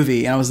saw that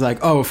movie and I was like,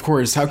 oh, of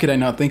course, how could I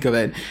not think of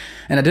it?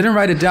 And I didn't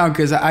write it down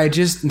because I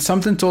just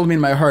something told me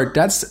in my heart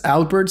that's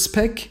Albert's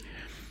pick,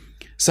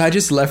 so I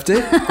just left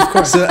it. Of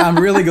course, so I'm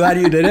really glad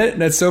you did it.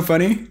 That's so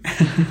funny.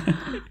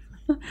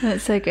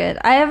 That's so good.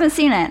 I haven't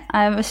seen it.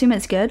 I assume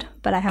it's good,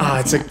 but I haven't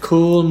It's seen a it.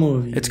 cool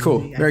movie. It's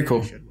cool. I Very think cool.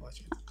 you should watch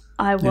it.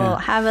 I will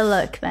have a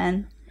look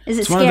then. Is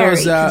it It's one of scary?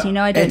 those, Because you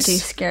know I don't it's- do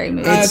scary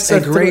movies. It's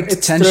a great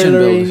tension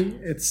thrillery. build.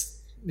 It's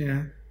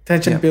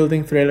tension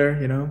building thriller.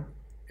 You know,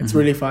 it's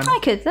really fun. I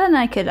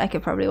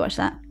could probably watch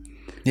that.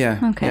 Yeah.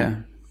 Okay. Yeah.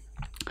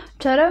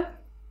 Toto?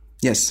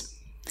 Yes.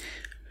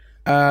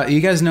 You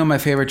guys know my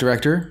favorite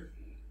director,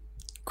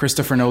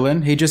 Christopher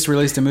Nolan. He just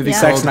released a movie Yeah.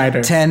 Zack called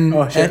Snyder. 10.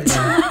 Oh shit!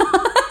 no.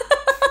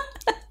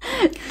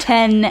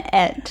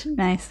 10-et.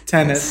 Nice.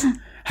 Tennis.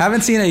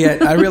 Haven't seen it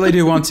yet. I really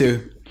do want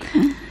to.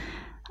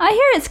 I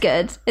hear it's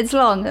good. It's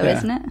long though, Yeah.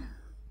 isn't it?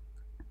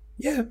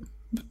 Yeah.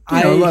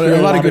 I know, hear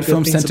a lot of good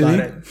films things tend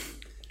to about be. it.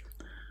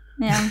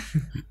 Yeah.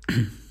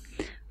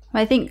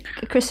 I think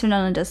Christopher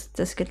Nolan does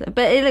good,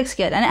 but it looks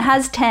good, and it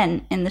has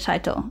 10 in the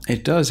title.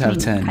 It does have I mean,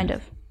 10. kind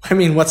of. I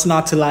mean, what's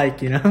not to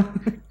like, you know?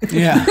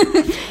 Yeah.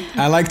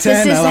 I like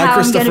 10. This is I like how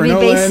I'm going Christopher to be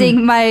Nolan.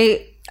 basing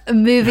my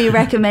movie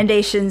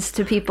recommendations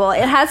to people.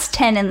 It has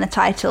 10 in the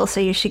title, so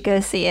you should go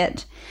see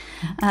it.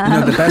 You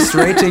know, the best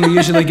rating you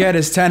usually get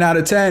is 10 out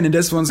of 10, and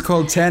this one's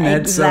called 10.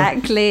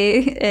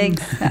 Exactly.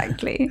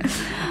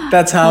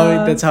 That's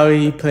how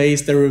he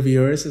plays the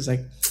reviewers. It's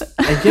like,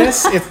 I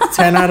guess it's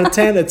 10 out of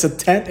 10. It's a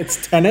 10.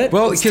 It's 10.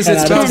 Well, because it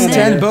spells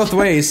 10 both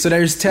ways, so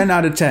there's 10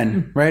 out of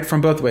 10, right? From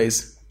both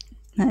ways.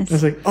 Nice.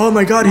 It's like, oh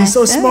my god, he's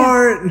so Nice.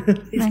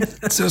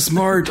 smart. So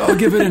smart. I'll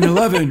give it an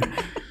 11.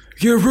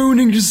 You're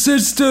ruining the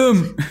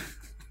system.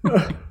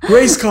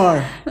 Race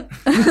car.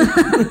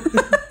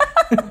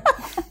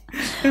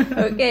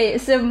 Okay,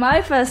 so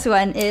my first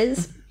one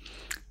is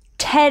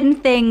 10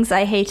 Things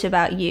I Hate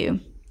About You,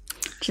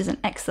 which is an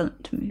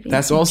excellent movie.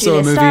 That's With also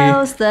a Julia movie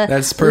Stiles, the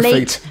that's perfect.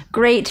 late,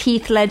 great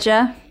Heath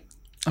Ledger.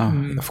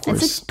 Oh, of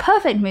course. It's a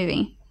perfect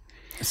movie.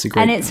 It's a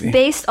great And it's movie.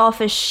 based off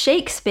a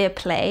Shakespeare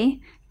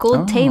play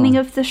called Taming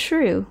of the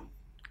Shrew.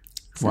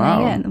 So there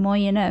you Wow. go, the more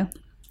you know.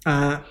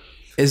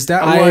 Is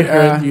that I what...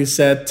 heard you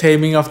said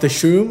taming of the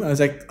shroom. I was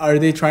like, are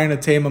they trying to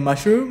tame a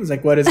mushroom? I was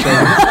like, what is going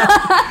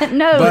on?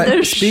 No, But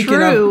the speaking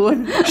shrew.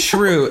 of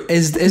shrew,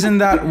 isn't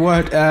that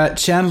what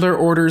Chandler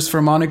orders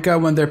for Monica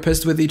when they're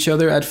pissed with each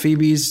other at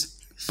Phoebe's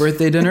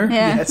birthday dinner?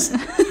 Yeah. Yes.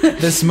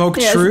 The smoked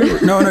Yes. shrew?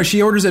 No,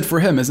 she orders it for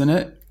him, isn't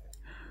it?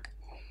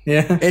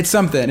 Yeah. It's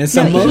something. It's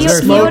No, something. he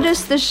Smoke-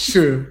 orders the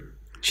True.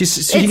 She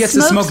it gets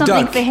the smoked smoked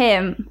something duck. for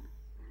him.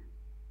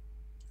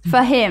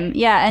 For him,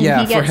 yeah, and Yeah,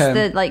 he for gets him.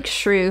 the like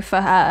shrew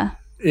for her.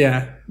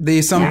 Yeah.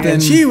 The something.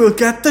 And she will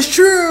get the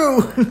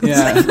shrew.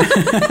 Yeah.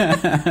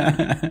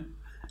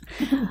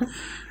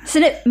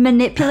 Isn't it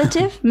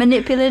manipulative?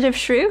 Manipulative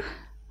shrew?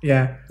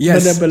 Yeah.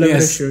 Yes. Manipulative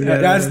Yes. shrew.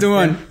 That's the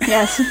one.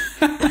 Yes.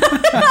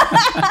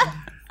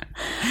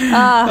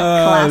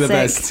 Oh, the classic.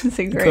 best. It's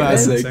a great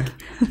Classic. one.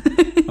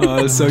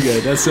 Oh, that's so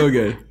good. That's so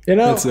good. You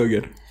know, That's so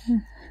good.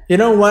 you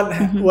know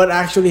what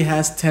actually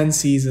has 10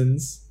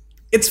 seasons?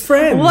 It's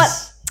Friends. What?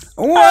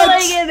 What? Oh my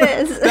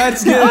goodness.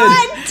 That's good.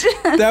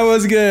 What? That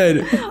was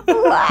good.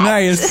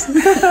 Nice.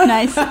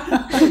 Nice.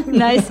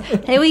 Nice.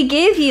 Hey, we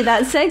gave you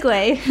that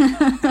segue.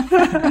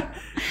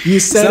 You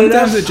set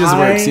Sometimes it, it just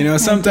works, you know.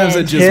 Sometimes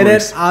it did. just hit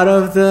works. it out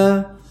of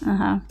the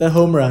Uh-huh.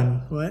 home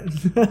run. What?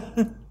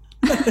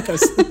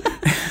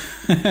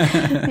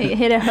 You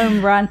hit a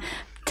home run.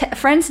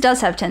 Friends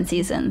does have 10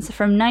 seasons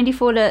from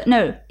 94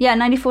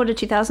 to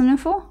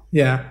 2004.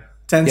 Yeah.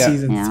 10 Yeah.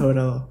 seasons Yeah.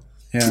 total.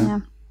 Yeah.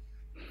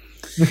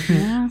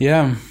 Yeah.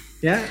 Yeah.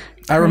 Yeah.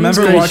 I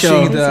remember Great watching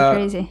show. the.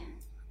 Crazy.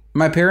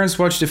 My parents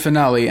watched the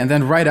finale, and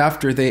then right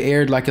after they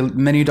aired like a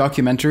mini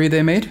documentary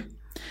they made.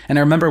 And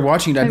I remember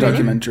watching that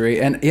documentary,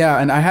 and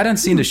I hadn't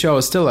seen the show. I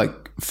was still like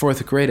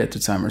fourth grade at the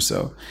time or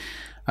so.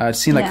 I'd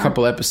seen like a Yeah.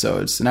 couple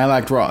episodes, and I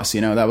liked Ross.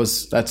 You know,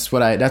 that's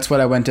what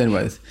I went in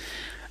with,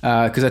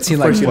 because I'd seen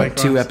like course you what like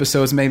 2 Ross.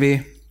 episodes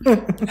maybe,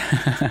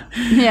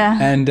 Yeah.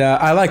 and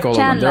I like all of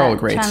them. They're all Chandler-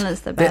 great. Chandler's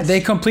the They, best. they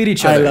complete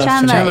each I other. love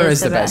Chandler is is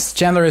the the best. best.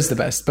 Chandler is the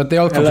best, but they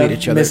all I complete love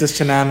each other. Mrs.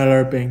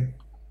 Chenandler Bing.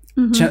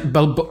 Miss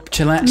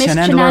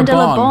Chenandler Chenandler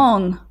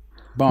Bong.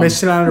 Bong.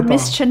 Miss Chenandler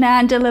Miss Bong.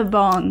 Chenandler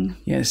Bong.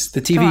 Yes, the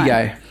TV Come on.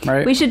 guy,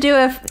 right? We should do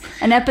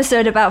an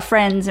episode about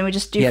Friends, and we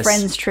just do Yes.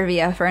 Friends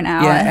trivia for an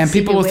hour. Yeah, and see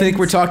people who will think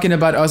we're wins. talking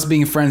about us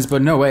being friends,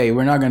 but no way,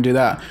 we're not going to do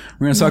that.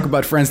 We're going to talk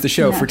about Friends, the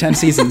show, for 10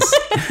 seasons.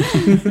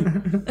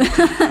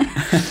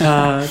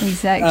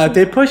 Exactly.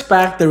 They pushed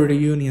back the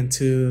reunion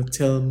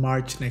till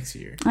March next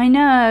year. I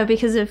know,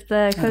 because of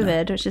the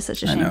COVID, which is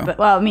such a shame. know. But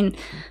well, I mean,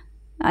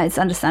 it's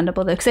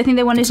understandable though, because I think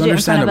they wanted to do it in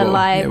front of a understandable.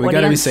 live Yeah, we gotta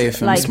be audience, safe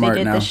and like smart they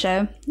did now. the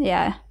show.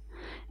 Yeah,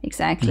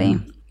 exactly.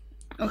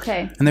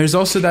 Okay. And there's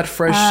also that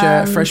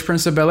Fresh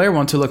Prince of Bel-Air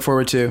one to look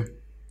forward to.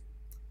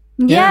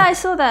 Yeah, I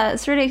saw that.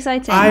 It's really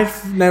exciting.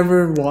 I've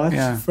never watched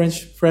Yeah.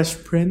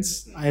 Fresh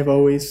Prince. I've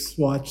always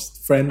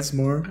watched Friends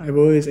more. I've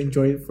always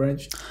enjoyed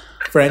French.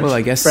 Well,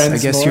 I guess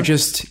Friends more.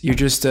 you're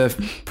just a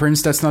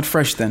prince that's not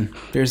fresh then.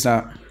 There's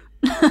that.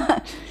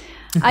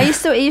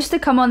 it used to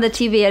come on the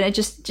TV, and we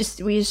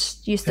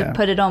just used to Yeah.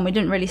 put it on. We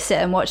didn't really sit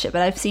and watch it,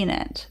 but I've seen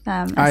it.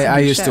 I've seen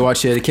I the used to show.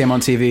 watch it. It came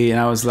on TV, and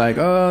I was like,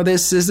 "Oh,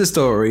 this is the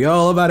story,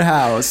 all about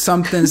how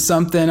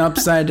something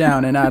upside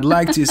down, and I'd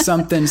like to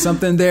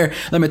something there."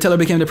 Let me tell her,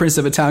 became the prince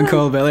of a town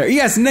called Bel Air.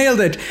 Yes, nailed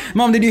it,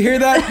 Mom. Did you hear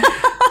that?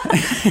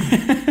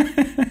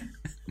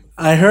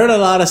 I heard a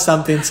lot of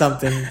something.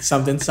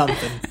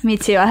 Me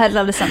too. I had a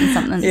lot of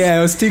something. Yeah,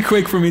 it was too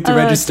quick for me to Oh,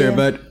 register,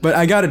 dear. but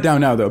I got it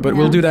down now though. But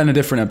we'll do that in a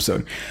different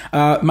episode.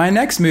 My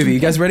next movie, you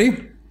guys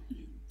ready?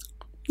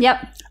 Yep.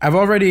 I've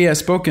already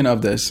spoken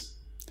of this.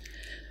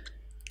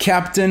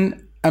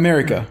 Captain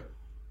America.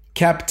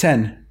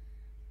 Captain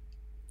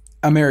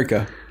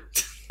America.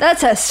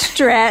 That's a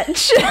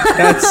stretch.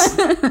 That's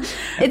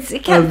It's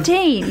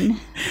Captain.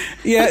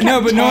 Yeah,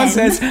 no, but no one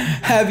Captain. says,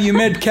 "Have you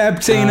met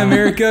Captain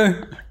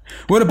America?"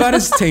 What about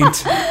his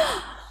taint?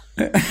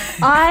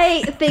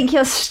 I think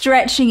you're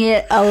stretching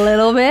it a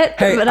little bit,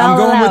 Hey, but I'm I'll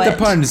going allow with it.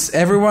 the puns.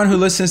 Everyone who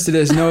listens to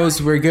this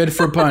knows we're good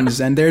for puns,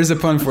 and there's a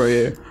pun for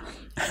you.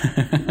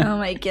 Oh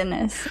my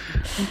goodness.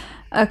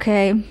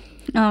 Okay.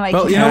 Oh my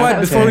Well, god. you know what? Yeah,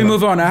 Before we okay.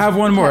 move on, I have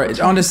one more.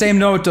 On the same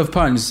note of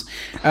puns.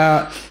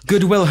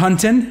 Goodwill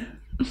Hunting.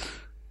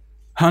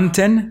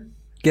 Hunting.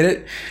 Get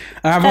it?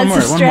 I have That's one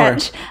a more.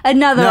 stretch.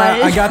 Another No,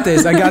 one. I got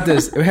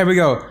this. Here we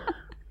go.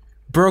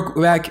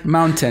 Brokeback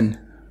Mountain.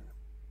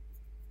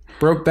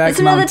 Brokeback It's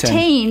another Mountain.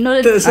 teen, not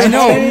a This-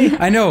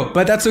 I know,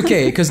 but that's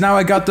okay because now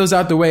I got those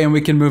out the way and we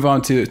can move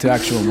on to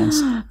actual ones.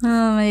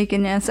 Oh my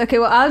goodness. Okay,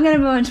 well, I'm going to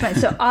move on to mine.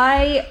 So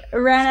I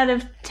ran out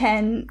of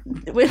 10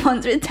 with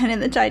ones with 10 in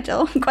the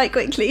title quite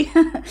quickly.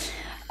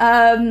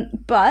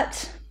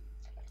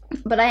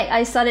 But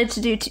I started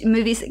to do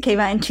movies that came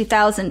out in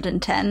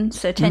 2010,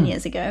 so 10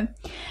 years ago.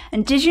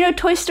 And did you know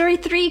Toy Story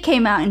 3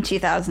 came out in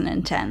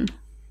 2010?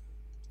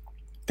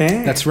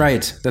 Dang. That's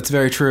right. That's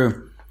very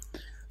true.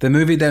 The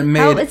movie that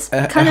made it's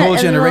a kinda whole a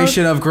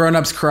generation of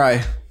grown-ups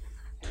cry.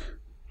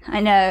 I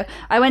know.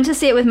 I went to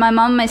see it with my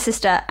mum and my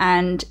sister,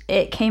 and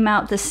it came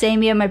out the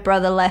same year my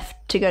brother left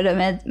to go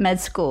to med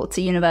school,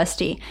 to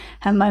university.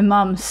 And my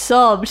mum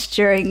sobbed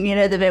during,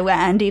 the bit where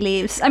Andy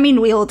leaves. I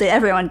mean, we all did.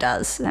 Everyone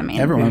does. I mean,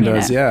 Everyone you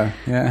does, know.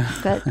 yeah.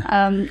 But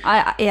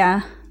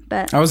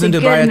But I was it's in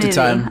a Dubai good at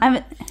the movie.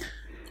 time.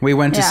 We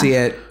went to Yeah. see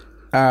it.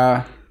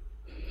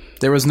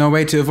 There was no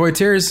way to avoid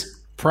tears.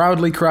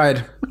 Proudly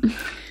cried.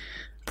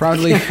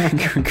 Proudly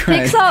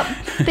cried.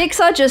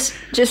 Pixar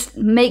just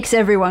makes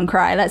everyone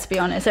cry. Let's be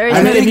honest. There is I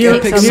no mean, if think you, the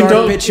if you Pixar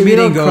don't, pitch if you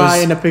don't meeting cry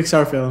goes- in a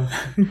Pixar film,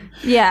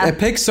 Yeah. A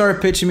Pixar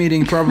pitch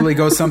meeting probably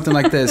goes something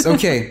like this.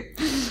 Okay.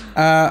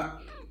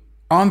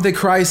 On the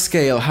cry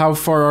scale, how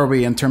far are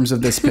we in terms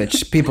of this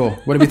pitch? People,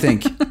 what do we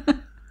think?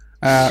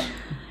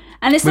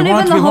 And it's not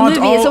even the whole movie.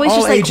 It's always all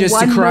just like ages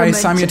one to cry moment.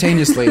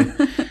 simultaneously.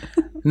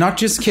 Not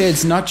just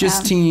kids, not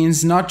just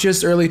teens, not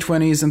just early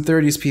 20s and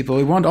 30s people.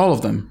 We want all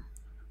of them.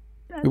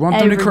 We want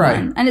them to cry.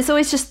 Everyone. And it's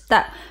always just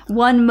that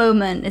one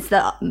moment. It's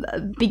the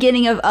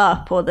beginning of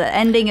Up or the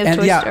ending of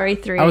Toy Story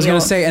 3. I was going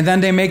or- to say, and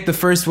then they make the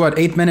first,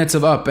 8 minutes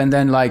of Up, and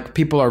then,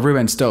 people are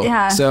ruined still.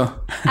 Yeah. So,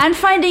 And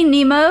Finding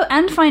Nemo.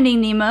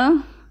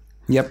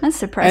 yep. That's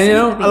surprising.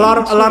 and a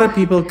lot of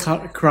people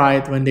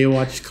cried when they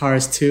watched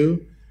Cars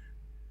 2.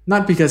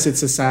 Not because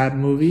it's a sad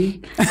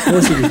movie,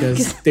 mostly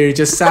because they're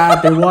just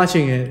sad. They're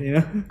watching it,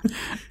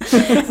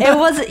 It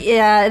wasn't.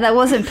 Yeah, that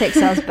wasn't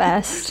Pixar's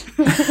best.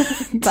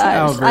 But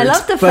Albert. I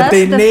love the first. But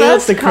they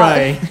nailed first the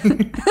cry.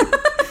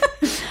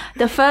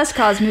 The first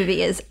Cars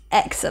movie is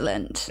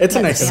excellent. It's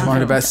an Let's be excellent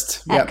One of the honest.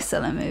 best. Yep.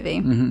 Excellent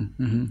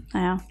movie.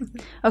 Yeah.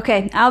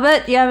 Okay,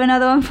 Albert, you have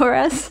another one for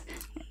us?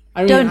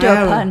 I mean, Don't do I a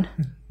have- pun.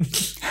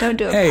 Don't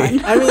do a Hey.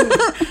 pun. I mean,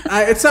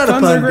 it's not a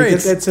Puns are pun great.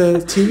 because it's a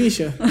TV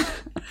show.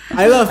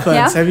 I love puns.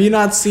 Yeah? Have you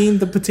not seen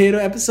the potato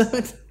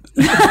episode?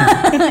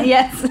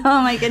 Yes.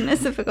 Oh my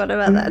goodness, I forgot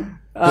about that.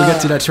 We'll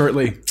get to that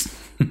shortly.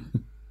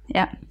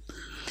 Yeah.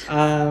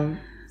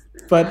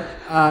 But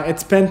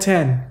it's Ben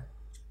 10.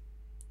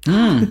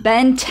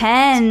 Ben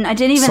 10. I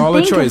didn't even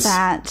Solid think choice. of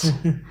that.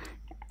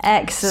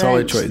 Excellent.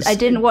 Solid choice. I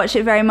didn't watch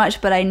it very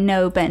much, but I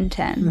know Ben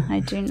 10. I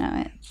do know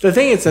it. The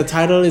thing is, the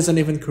title isn't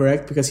even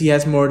correct because he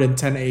has more than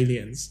 10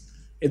 aliens.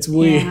 It's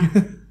weird.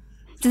 Yeah.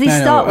 Does he I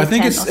know. start with I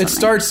think 10 or it something?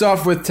 starts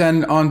off with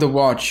 10 on the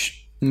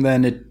watch, and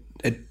then it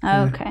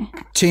Oh, okay.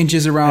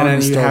 changes and around then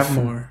and you stuff. have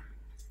more.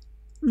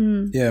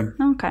 Yeah.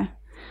 Okay.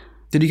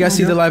 Did you guys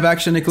see the live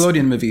action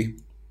Nickelodeon movie?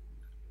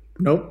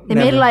 Nope. They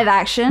never. made a live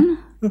action.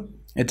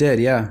 It did,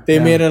 yeah. They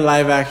yeah. made a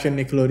live action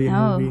Nickelodeon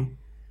Oh. movie.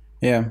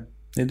 Yeah,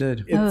 they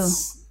did.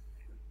 It's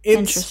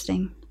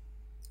Interesting.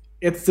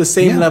 It's the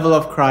same Yeah. level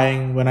of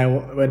crying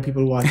when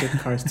people watch it in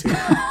Cars 2. You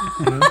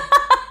know?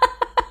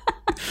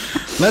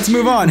 Let's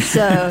move on.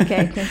 So,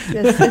 okay.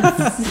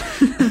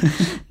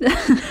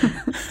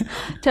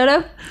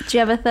 Toto, do you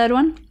have a third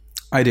one?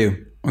 I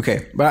do.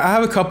 Okay, but I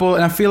have a couple,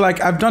 and I feel like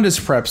I've done this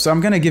prep, so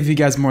I'm going to give you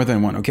guys more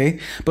than one, okay?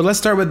 But let's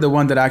start with the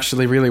one that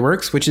actually really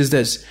works, which is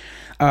this.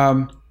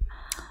 Where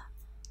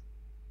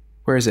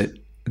is it?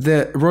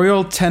 The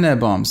Royal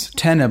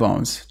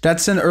Tenenbaums.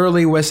 That's an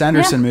early Wes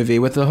Anderson movie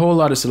with a whole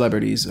lot of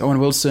celebrities. Owen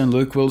Wilson,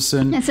 Luke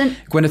Wilson, It's an-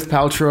 Gwyneth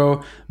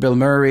Paltrow, Bill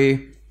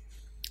Murray.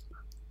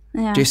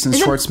 Yeah. Jason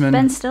Is it Schwartzman.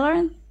 Ben Stiller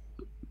in?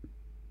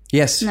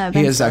 Yes, No, he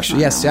Ben is Stiller's actually.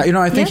 not Yes, that yeah. You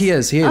know, I think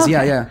Yes? he is.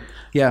 Okay.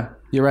 Yeah.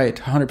 You're right.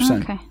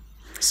 100%. Okay.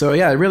 So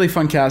yeah, really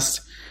fun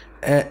cast.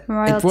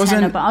 Royal it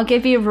wasn't. Tenenbaum. I'll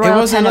give you Royal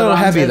was a little Tenenbaums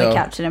heavy, over though.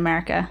 Captain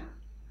America.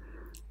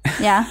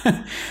 Yeah.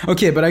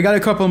 Okay, but I got a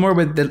couple more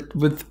with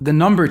the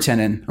number 10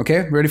 in.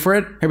 Okay, ready for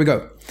it? Here we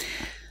go.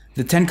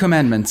 The 10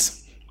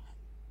 Commandments.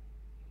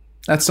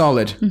 That's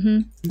solid,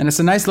 and it's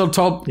a nice little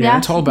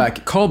callback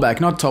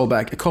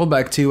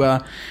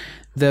to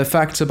the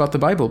facts about the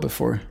Bible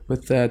before,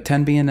 with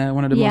 10 being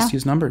one of the most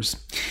used numbers.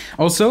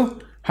 Also,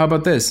 how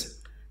about this?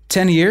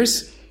 10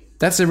 Years.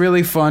 That's a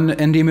really fun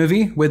indie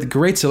movie with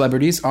great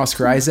celebrities: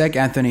 Oscar Isaac,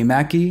 Anthony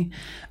Mackie.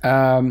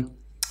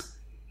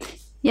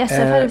 Yes, I've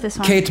heard of this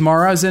one. Kate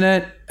Mara's in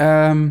it.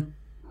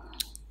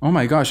 Oh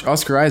my gosh,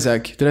 Oscar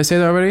Isaac. Did I say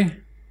that already?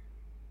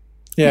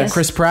 Yeah. Yes.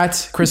 Chris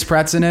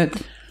Pratt's in it.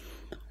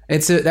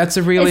 That's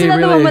a really Isn't that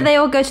really the one where they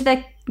all go to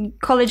their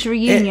college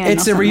reunion?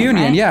 it's or a something,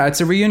 reunion. right? Yeah,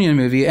 it's a reunion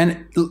movie,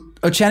 and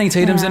Channing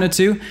Tatum's in it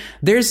too.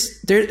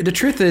 The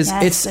truth is,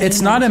 Yes,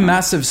 it's not a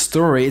massive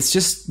story. It's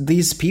just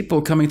these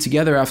people coming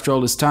together after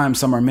all this time.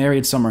 Some are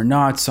married, some are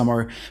not. Some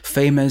are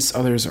famous,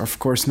 others are of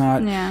course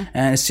not. Yeah.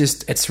 And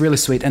it's really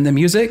sweet. And the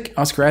music,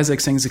 Oscar Isaac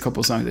sings a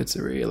couple songs. It's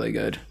really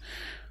good.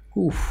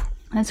 Oof.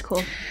 That's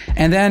cool.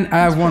 And then I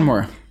have one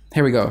more.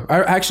 Here we go.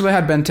 I actually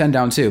had Ben 10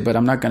 down too, but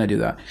I'm not going to do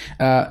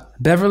that.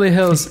 Beverly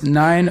Hills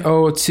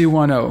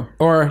 90210,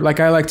 or like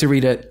I like to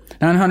read it,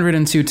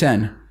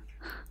 90210.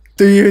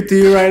 Do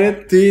you write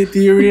it? Do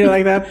you read it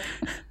like that?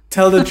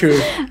 Tell the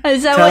truth.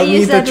 Is that Tell what you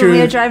me the said when we were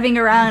truth. driving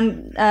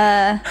around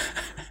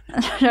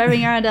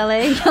driving around LA?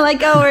 You're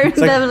like, oh, we're in It's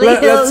like, Beverly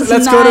Hills.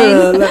 let's go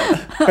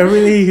to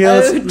Beverly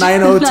Hills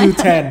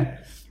 90210.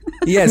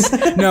 Yes,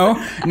 no,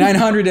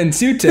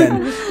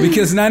 90210,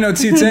 because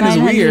 90210 is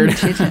weird.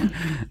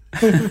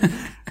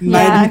 90210.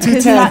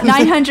 90210.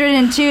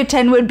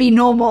 90210 would be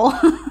normal.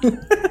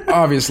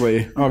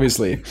 Obviously.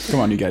 Come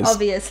on, you guys.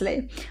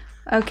 Obviously.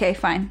 Okay,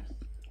 fine.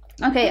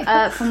 Okay,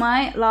 for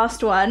my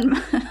last one,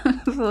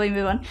 before we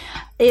move on,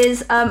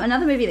 is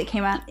another movie that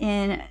came out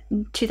in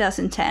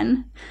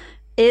 2010,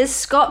 is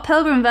Scott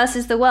Pilgrim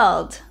vs. the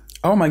World.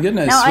 Oh my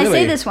goodness, Now, really? I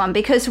say this one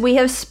because we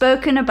have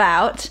spoken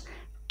about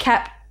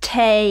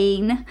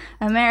Captain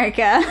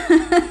America.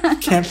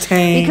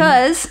 Captain.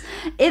 Because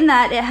in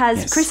that it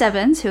has Chris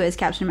Evans, who is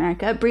Captain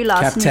America, Brie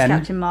Larson, who's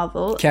Captain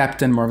Marvel,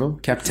 Captain Marvel,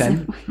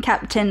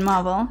 Captain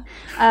Marvel,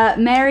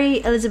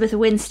 Mary Elizabeth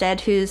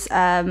Winstead, who's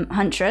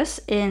Huntress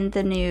in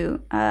the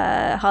new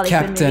Harley Quinn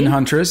Captain movie,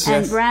 Huntress,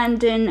 and yes.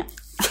 Brandon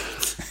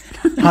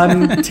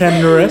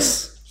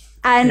Huntenrus.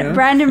 and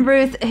Brandon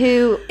Ruth,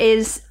 who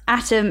is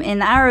Atom in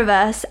the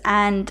Arrowverse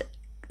and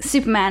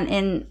Superman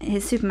in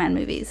his Superman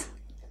movies.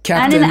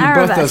 Captain, And in the both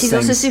Arrowverse, those he's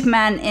things. also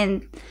Superman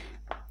in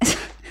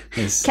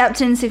Yes.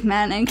 Captain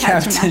Superman and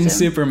Captain Atom.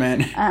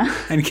 Superman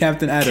and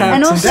Captain Atom.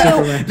 And also,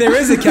 Superman. There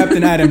is a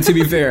Captain Atom, to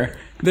be fair.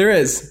 There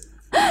is.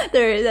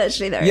 there is.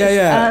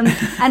 Yeah.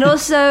 And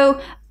also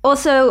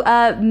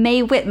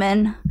Mae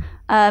Whitman,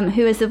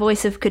 who is the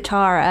voice of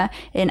Katara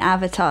in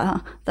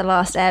Avatar: The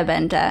Last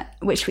Airbender,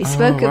 which we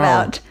spoke wow.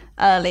 about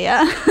earlier.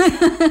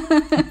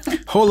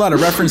 Whole lot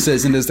of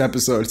references in this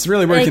episode. It's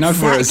really working out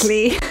for us.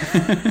 Exactly.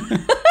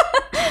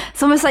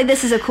 It's almost like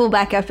this is a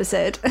callback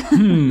episode.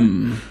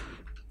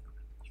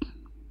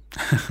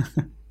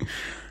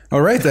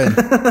 All right then.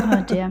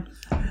 Oh dear.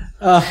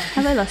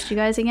 Have I lost you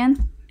guys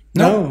again?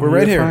 No, we're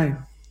right you're here.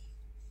 fine.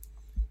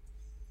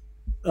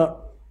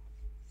 Oh,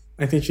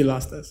 I think she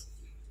lost us.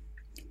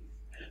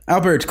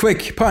 Albert,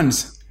 quick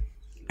puns.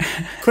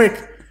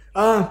 Quick.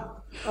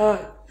 Are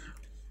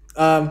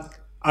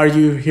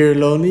you here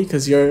lonely?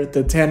 Because you're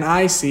the 10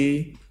 I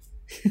see.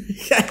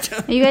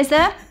 Are you guys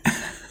there?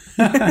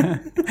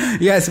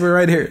 Yes, we're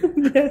right here.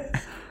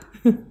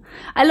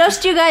 I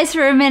lost you guys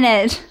for a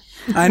minute.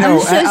 I know.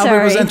 I'm so Albert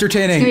sorry. was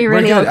entertaining. It's gonna be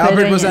really we're good. awkward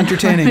Albert when was you-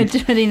 entertaining.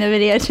 We're putting the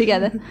video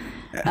together.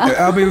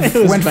 Albert was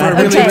went for a bad.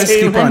 really Okay,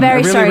 risky I'm pun.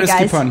 very a really sorry, risky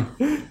guys.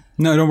 pun.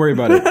 No, don't worry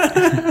about it.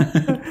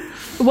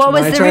 What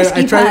was the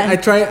risky pun? I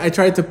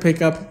tried to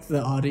pick up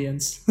the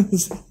audience.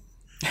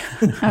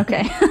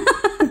 Okay.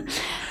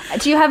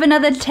 Do you have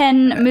another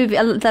 10 movie,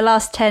 the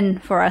last 10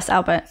 for us,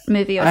 Albert?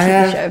 Movie or I TV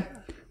have- show?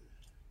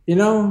 You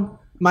know,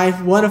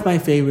 one of my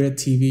favorite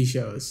TV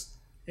shows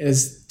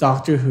is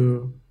Doctor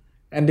Who,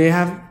 and they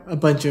have a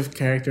bunch of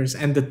characters,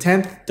 and the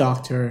 10th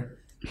Doctor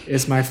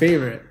is my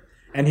favorite,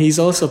 and he's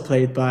also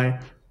played by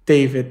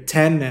David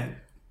Tennant.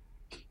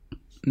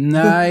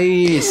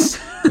 Nice.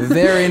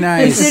 Very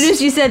nice. As soon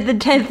as you said the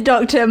 10th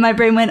Doctor, my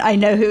brain went, I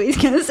know who he's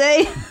going to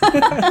say.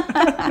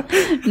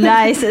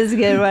 Nice. That's a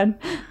good one.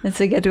 That's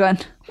a good one.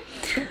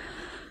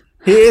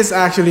 He is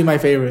actually my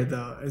favorite,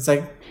 though. It's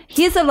like,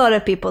 He's a lot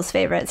of people's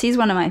favorites. He's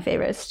one of my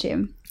favorites,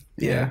 too.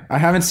 Yeah, I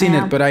haven't seen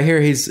Yeah. it, but I hear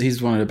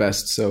he's one of the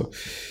best. So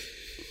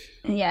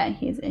Yeah,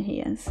 he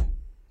is.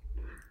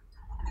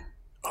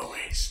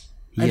 always.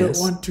 I don't Yes.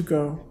 want to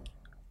go.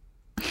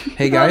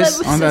 hey that guys,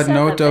 was on so that sad,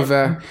 note that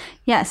of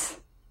Yes.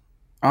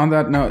 on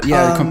that note,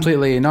 yeah,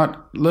 completely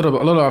not a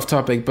little off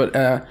topic, but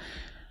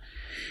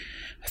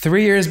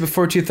 3 years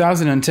before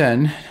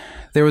 2010,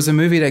 there was a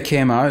movie that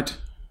came out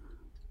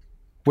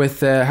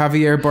with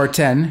Javier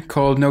Bardem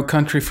called No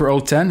Country for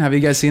Old 10. Have you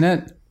guys seen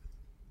it?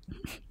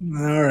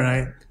 All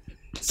right.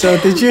 So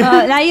did you?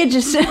 Now you're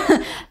just...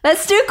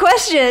 Let's do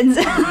questions.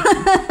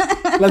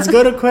 Let's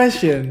go to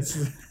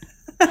questions.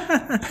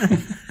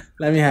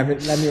 Let me have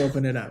it. Let me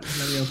open it up.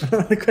 Let me open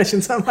up the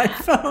questions on my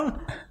phone.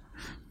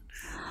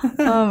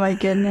 Oh, my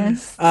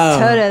goodness. Oh,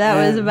 Toto, that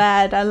man. was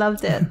bad. I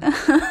loved it.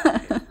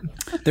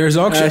 There's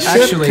Should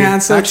actually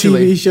cancelled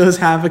TV shows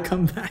have a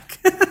comeback?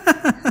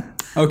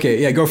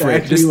 Okay, yeah, go for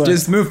it. Actually what?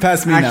 Just move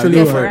past me Actually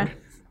now. what? Go for For it.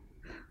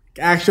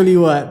 it. Actually,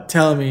 what?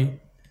 Tell me.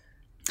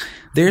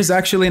 There's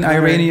actually an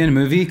Iranian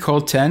movie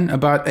called 10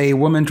 about a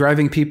woman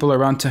driving people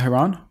around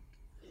Tehran.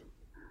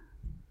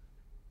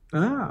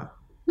 Ah,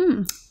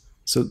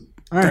 So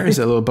All there's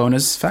right. a little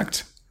bonus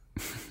fact.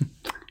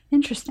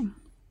 Interesting.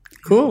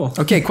 cool.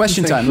 Okay,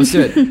 question time. Let's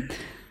do it.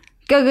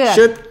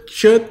 Go.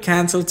 Should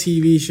cancel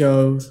TV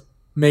shows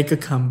make a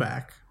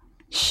comeback?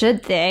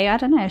 Should they? I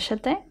don't know.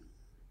 Should they?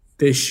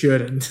 They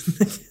shouldn't.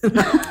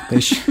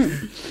 They sh-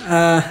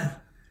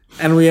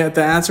 And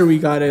the answer we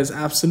got is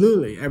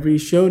absolutely. Every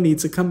show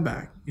needs a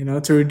comeback,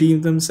 to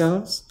redeem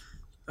themselves.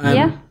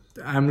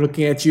 I'm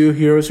looking at you,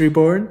 Heroes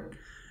Reborn.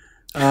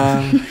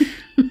 Why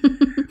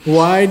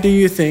do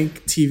you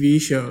think TV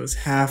shows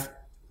have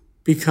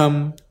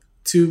become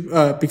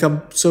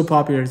so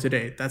popular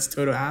today? That's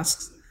Toto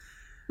asks.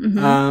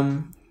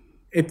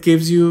 It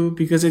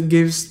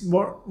gives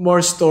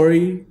more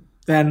story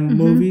than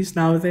movies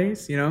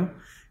nowadays. You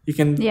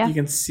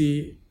can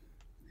see.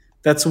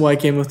 That's why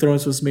Game of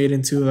Thrones was made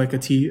into like a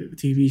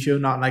TV show,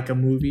 not like a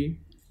movie.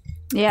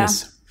 Yeah.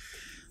 Yes.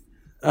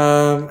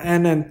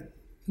 And then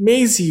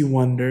Maisie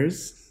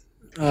wonders,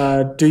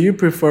 do you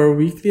prefer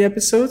weekly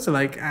episodes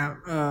like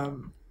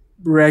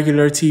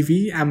regular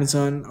TV,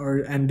 Amazon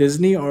and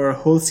Disney, or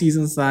whole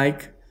seasons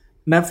like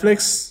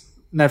Netflix?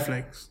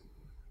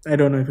 I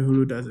don't know if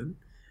Hulu does it.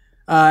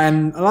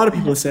 And a lot of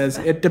people says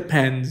it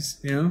depends,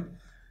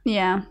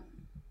 Yeah.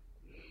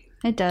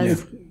 It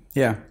does.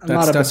 Yeah,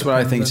 that's what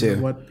I think too.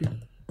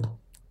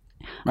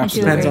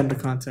 Depends on the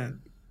content.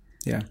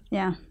 Yeah.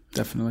 Yeah.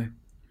 Definitely.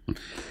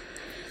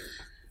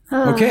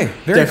 Okay,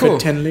 very cool.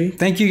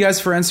 Thank you guys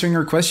for answering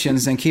our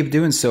questions, and keep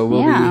doing so.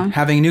 We'll be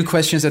having new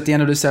questions at the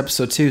end of this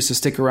episode too, so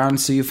stick around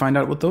so you find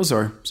out what those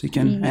are, so you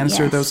can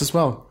answer those as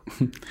well.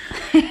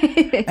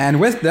 And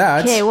with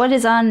that... Okay, what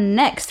is our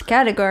next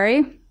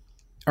category?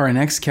 Our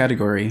next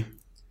category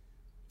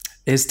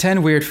is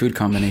 10 weird food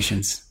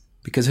combinations.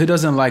 Because who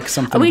doesn't like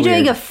something weird? Are we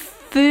doing a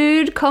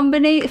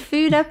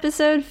food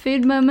episode?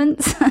 Food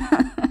moments?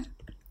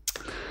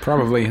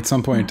 Probably at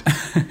some point.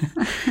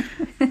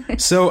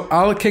 So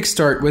I'll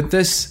kickstart with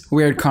this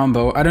weird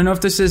combo. I don't know if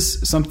this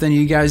is something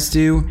you guys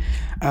do,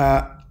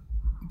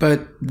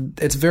 but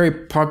it's a very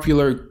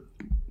popular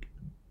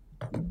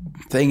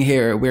thing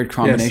here. A weird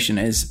combination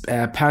is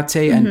pate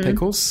and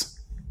pickles.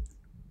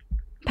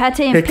 Pate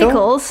and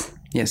pickles?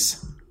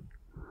 Yes.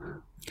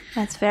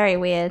 That's very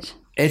weird.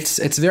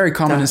 It's very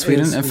common in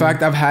Sweden. In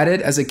fact, I've had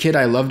it as a kid.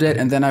 I loved it,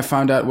 and then I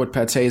found out what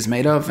pate is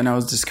made of, and I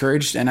was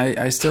discouraged. And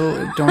I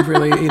still don't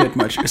really eat it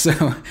much.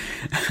 So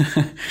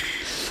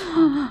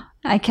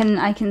I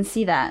can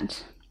see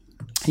that.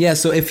 Yeah.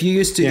 So if you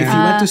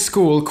went to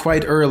school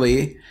quite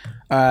early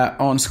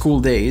on school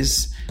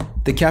days,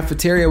 the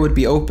cafeteria would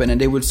be open, and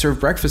they would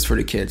serve breakfast for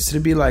the kids.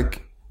 It'd be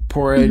like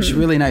porridge,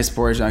 really nice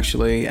porridge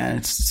actually, and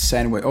it's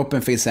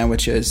open faced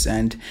sandwiches,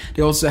 and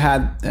they also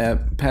had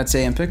pate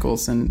and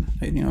pickles, and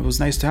it was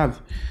nice to have.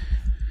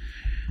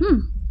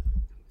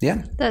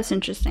 Yeah, that's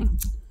interesting.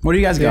 What do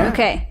you guys got?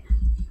 Okay,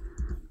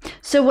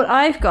 so what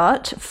I've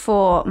got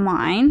for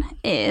mine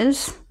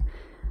is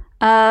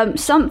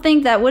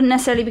something that wouldn't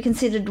necessarily be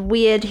considered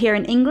weird here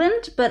in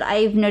England, but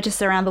I've noticed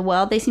around the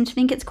world they seem to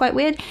think it's quite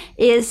weird,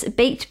 is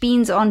baked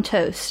beans on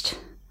toast.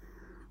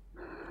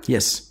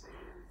 Yes.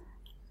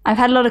 I've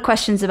had a lot of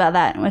questions about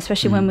that,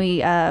 especially when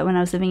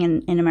I was living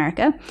in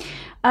America.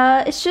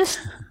 It's just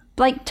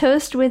like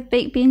toast with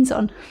baked beans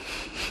on.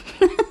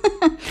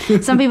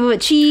 Some people put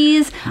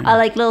cheese. I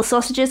like little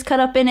sausages cut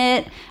up in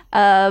it.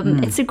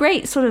 It's a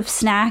great sort of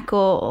snack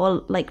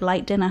or like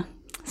light dinner.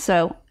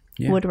 So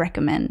would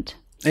recommend.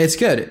 It's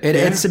good.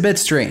 It's a bit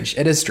strange.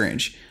 It is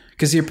strange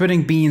because you're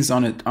putting beans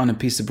on a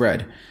piece of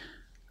bread.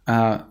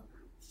 But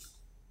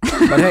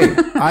hey,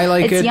 I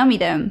like it. It's yummy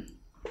though.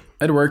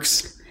 It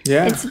works.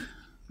 Yeah. It's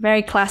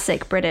very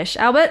classic British.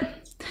 Albert,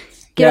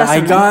 give us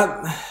something.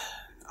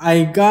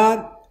 I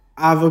got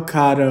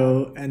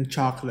avocado and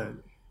chocolate.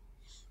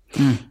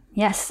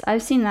 Yes,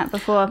 I've seen that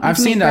before. I've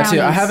seen that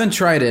too. I haven't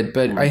tried it,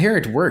 but I hear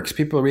it works.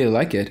 People really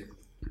like it.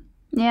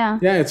 Yeah.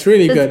 Yeah, it's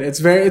really good.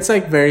 It's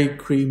like very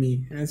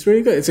creamy. And it's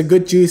really good. It's a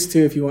good juice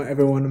too if you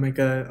ever want to make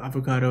a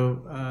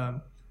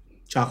avocado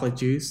chocolate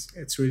juice.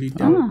 It's really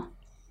dope. Oh,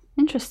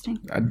 interesting.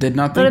 I did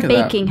not think of that. A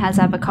lot of baking has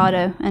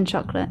avocado and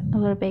chocolate. A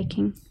lot of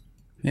baking.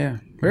 Yeah,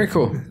 very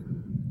cool.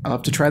 I'll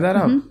have to try that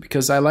out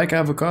because I like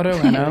avocado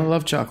and I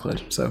love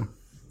chocolate. So,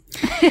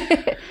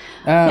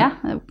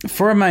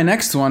 for my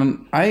next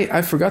one,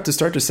 I forgot to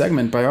start the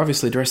segment by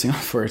obviously dressing up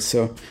for it.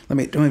 So let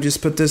me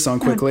just put this on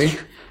quickly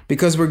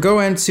because we're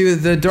going to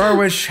the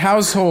Darwish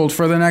household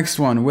for the next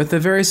one with a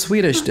very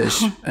Swedish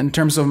dish in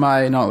terms of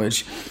my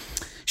knowledge.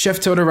 Chef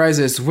Toto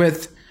rises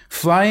with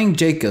Flying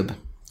Jacob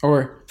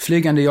or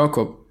Flygande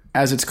Jakob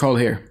as it's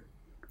called here.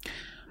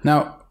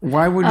 Now,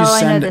 why would you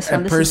send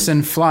a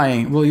person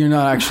flying? Well, you're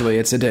not actually.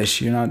 It's a dish.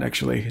 You're not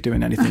actually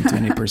doing anything to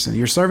any person.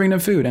 You're serving them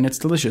food, and it's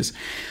delicious.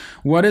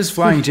 What is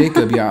Flying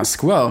Jacob, you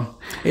ask? Well,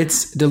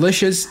 it's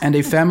delicious and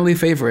a family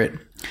favorite.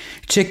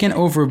 Chicken not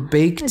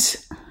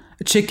overbaked.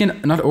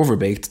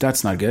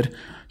 That's not good.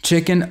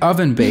 Chicken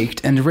oven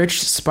baked and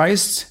rich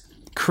spiced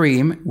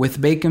cream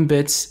with bacon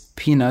bits,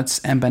 peanuts,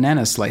 and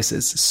banana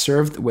slices,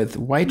 served with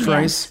white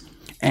rice,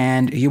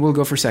 and you will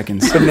go for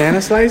seconds.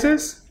 Banana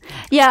slices?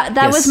 Yeah,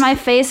 that was my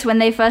face when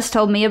they first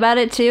told me about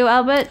it too,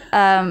 Albert.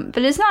 But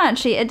it's not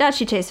actually. It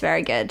actually tastes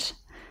very good.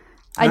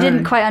 I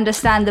didn't quite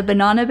understand the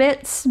banana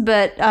bits,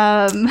 but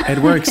it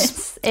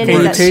works. Can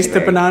you taste the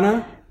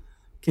banana?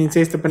 Can you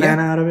taste the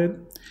banana out of it?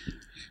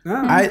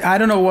 I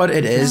don't know what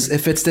it is.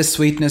 If it's the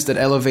sweetness that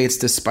elevates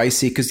the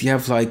spicy, because you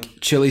have like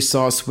chili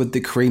sauce with the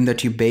cream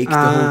that you bake the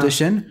whole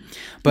dish in.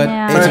 But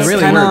Yeah. it But it's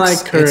really kind of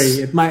works. like curry.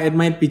 It's- It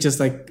might be just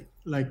like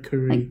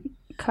curry.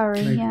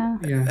 Curry, yeah.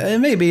 Yeah.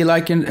 Maybe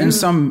like in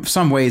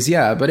some ways,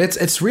 yeah. But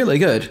it's really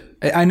good.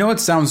 I know it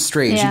sounds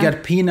strange. Yeah. You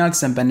get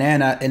peanuts and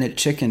banana in a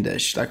chicken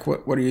dish. Like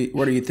what are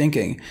you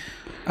thinking?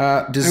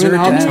 Dessert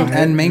I'll try it.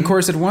 and main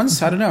course at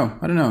once? I don't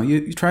know.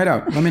 You try it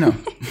out. Let me know.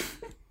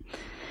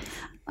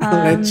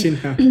 I'll let you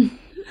know.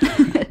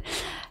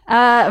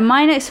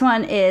 My next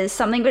one is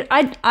something that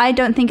I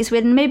don't think is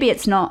weird, and maybe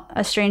it's not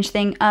a strange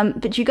thing.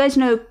 But you guys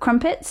know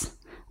crumpets?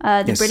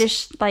 The Yes.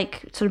 British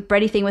like sort of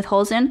bready thing with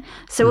holes in.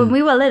 So when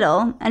we were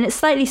little, and it's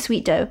slightly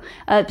sweet dough.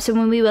 So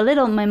when we were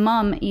little, my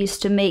mom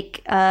used to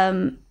make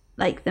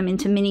like them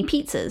into mini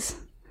pizzas.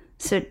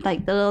 So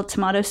like the little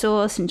tomato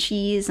sauce and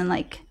cheese and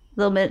like a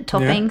little bit of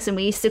toppings, and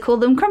we used to call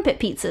them crumpet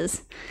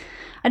pizzas.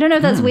 I don't know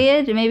if that's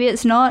weird. Maybe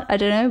it's not. I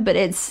don't know, but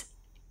it's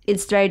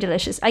very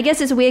delicious. I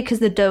guess it's weird because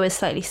the dough is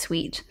slightly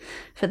sweet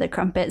for the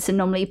crumpets, and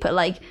normally you put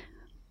like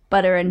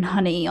butter and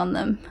honey on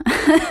them.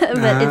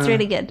 But it's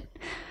really good.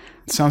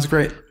 Sounds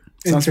great.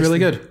 Sounds really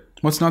good.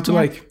 What's not to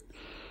like?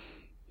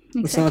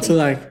 What's not to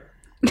like?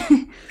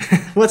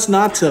 What's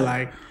not to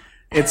like?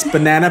 It's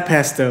banana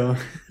pesto.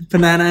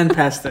 Banana and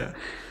pesto.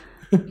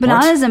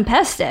 Bananas and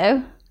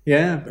pesto.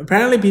 Yeah,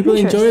 apparently people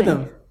enjoy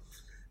Interesting. them.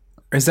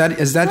 Is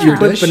that your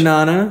Put dish?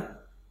 banana.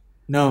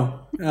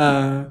 No.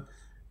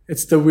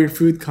 It's the weird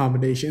food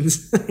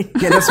combinations.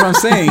 Yeah, that's what I'm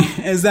saying.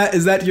 Is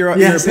that your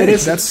Yes, pick? it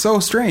is. That's so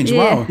strange.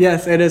 Yeah. Wow.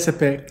 Yes, it is a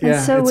pick. Yeah,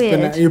 so it's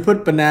weird. You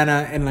put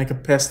banana in like a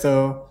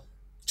pesto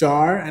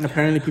jar, and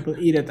apparently people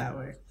eat it that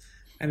way,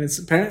 and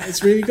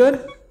it's really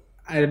good.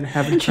 I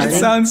haven't tried It it.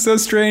 sounds so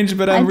strange,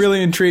 but I'm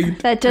really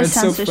intrigued. That does It's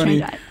sound so funny.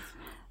 strange.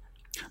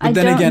 But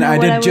then again, I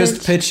did just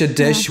would- pitch a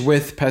dish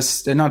with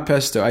pesto, not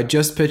pesto. I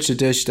just pitched a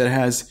dish that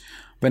has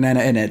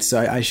banana in it, so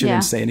I shouldn't Yeah.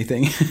 say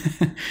anything.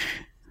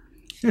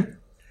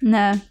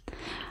 No.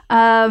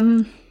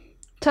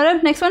 Toto,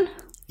 next one.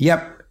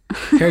 Yep.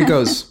 Here it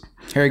goes.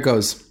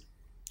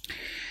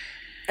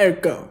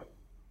 Ergo.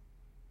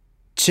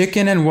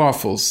 Chicken and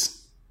waffles.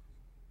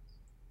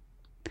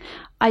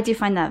 I do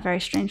find that a very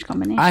strange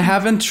combination. I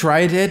haven't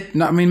tried it.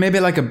 No, I mean, maybe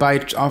like a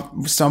bite of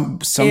sometime,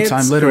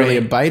 It's literally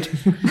great. a bite.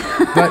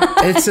 But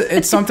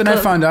it's something I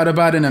found out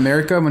about in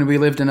America when we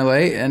lived in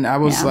LA, and I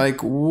was Yeah.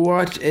 like,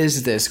 "What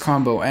is this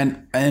combo?"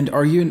 And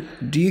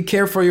do you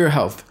care for your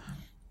health?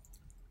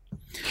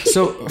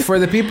 So for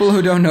the people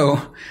who don't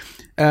know,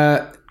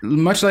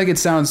 much like it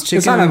sounds,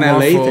 chicken not and an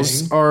LA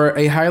waffles thing. are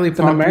a highly an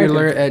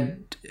popular American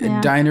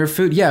diner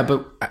food. Yeah,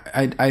 but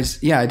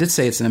I did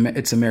say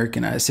it's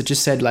Americanized. It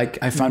just said like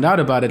I found out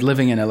about it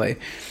living in LA.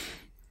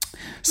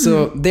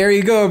 So there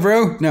you go,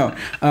 bro. No.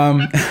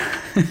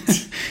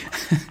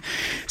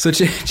 So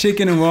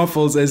chicken and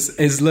waffles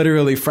is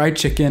literally fried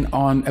chicken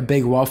on a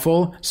big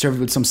waffle served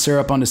with some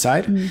syrup on the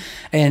side.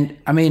 And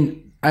I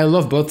mean, I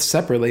love both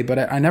separately, but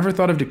I never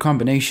thought of the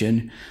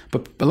combination.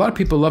 But a lot of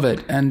people love it,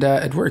 and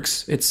it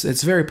works. It's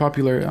very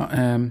popular.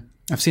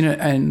 I've seen it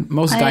in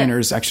most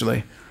diners,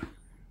 actually.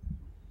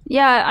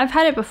 Yeah, I've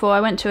had it before.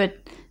 I went to a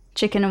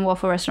chicken and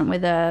waffle restaurant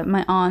with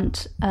my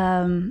aunt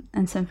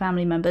and some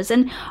family members,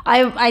 and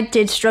I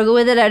did struggle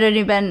with it. I'd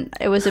only been,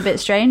 it was a bit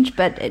strange,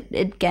 but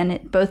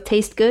it both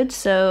taste good,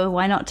 so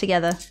why not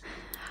together?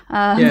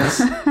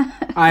 Yes,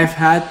 I've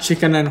had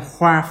chicken and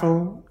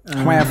waffle.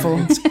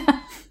 Waffle.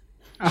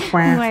 A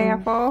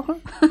waffle.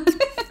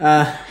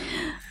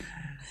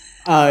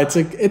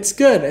 It's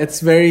good. It's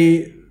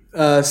very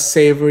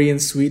savory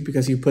and sweet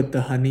because you put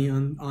the honey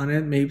on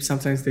it. Maybe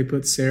sometimes they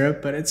put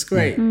syrup, but it's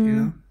great. You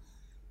know.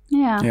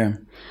 Yeah. Yeah.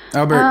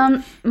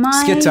 Albert,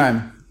 skit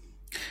time.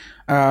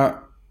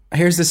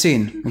 Here's the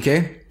scene,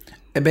 okay?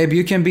 Babe,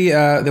 you can be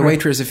the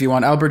waitress if you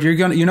want. Albert,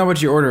 you know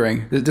what you're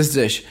ordering. This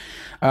dish.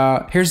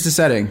 Here's the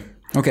setting.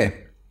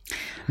 Okay.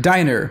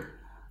 Diner.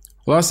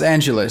 Los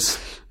Angeles.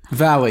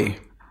 Valley.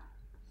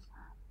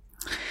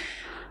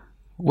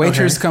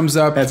 Waitress Okay. comes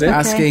up That's it?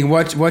 asking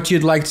what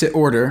you'd like to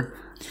order.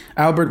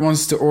 Albert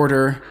wants to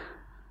order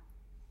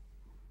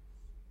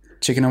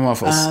chicken and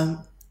waffles.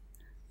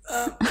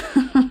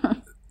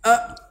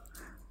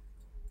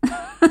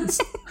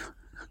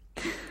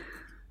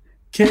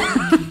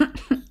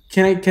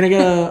 Can I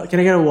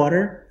get a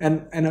water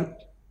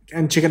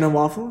and chicken and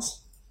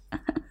waffles?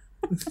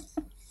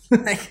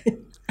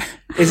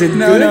 Is it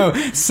No, good? no.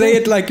 Say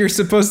it like you're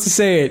supposed to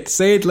say it.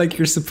 Say it like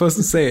you're supposed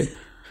to say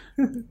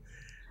it.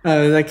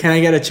 Like, can I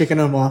get a chicken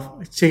and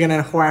waffle?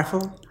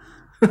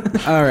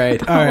 All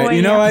right.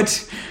 You know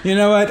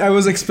what? I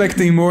was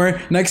expecting more.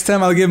 Next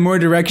time I'll give more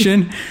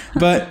direction.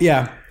 But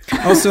yeah.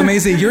 Also,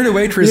 Maisie, you're the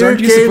waitress. You Aren't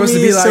you gave supposed to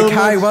me be like, so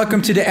 "Hi, much-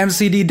 welcome to the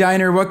MCD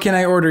diner. What can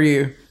I order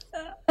you?"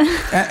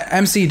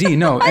 MCD,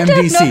 no,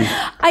 MDC.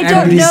 I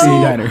don't MDC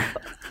know. diner.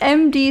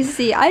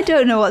 MDC. I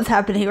don't know what's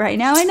happening right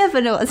now. I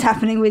never know what's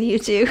happening with you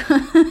two.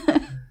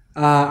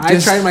 I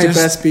tried my just-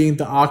 best being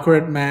the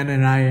awkward man,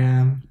 and I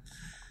am.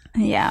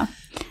 Yeah.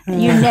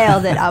 You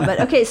nailed it, Albert.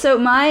 Okay, so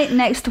my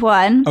next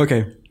one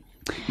Okay.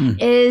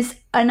 is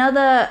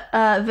another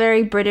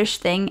very British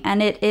thing,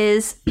 and it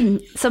is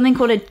something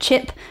called a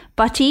chip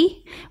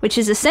butty, which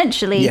is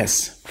essentially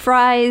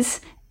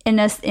fries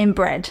in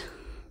bread,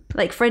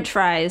 like French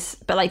fries,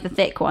 but like the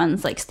thick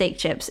ones, like steak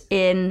chips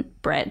in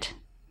bread.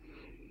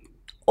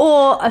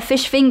 Or a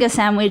fish finger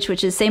sandwich,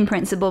 which is the same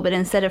principle, but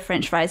instead of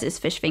French fries, it's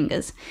fish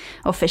fingers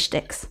or fish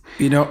sticks.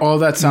 You know, all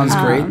that sounds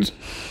great.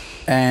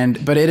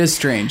 But it is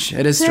strange.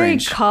 It is very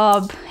strange.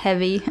 Carb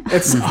heavy.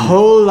 It's a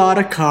whole lot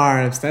of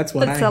carbs. That's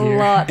what I hear. It's a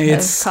lot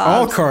It's of carbs.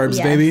 all carbs,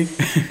 yes.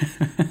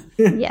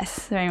 baby.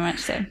 Yes, very much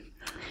so.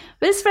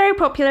 But it's very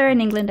popular in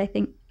England, I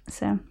think.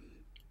 So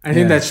I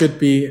think that should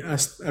be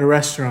a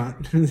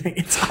restaurant.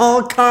 It's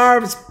all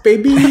carbs,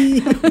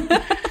 baby.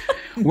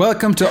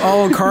 Welcome to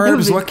All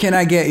Carbs. What can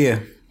I get you?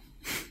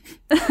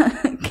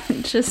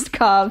 just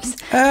carbs,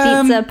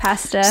 pizza,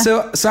 pasta.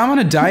 So I'm on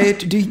a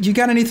diet. Do you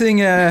got anything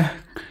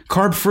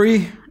carb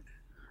free?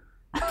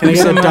 Can I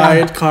get a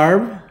diet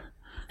carb?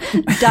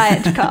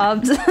 Diet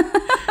carbs.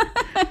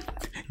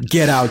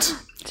 Get out.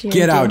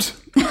 Get out.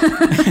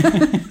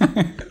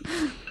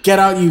 Get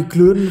out, you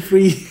gluten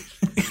free.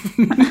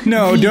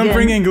 No, don't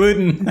bring in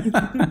gluten.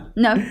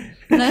 No.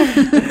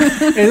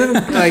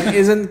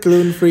 Isn't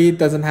gluten free?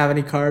 Doesn't have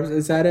any carbs.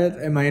 Is that it?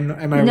 Am I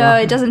wrong? No,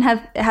 it doesn't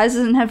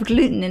have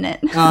gluten in it.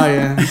 Oh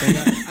yeah,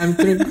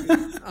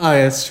 oh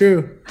yeah, it's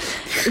true.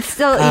 It's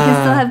still you can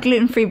still have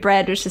gluten free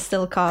bread, which is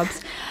still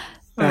carbs.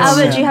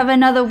 Albert, do you have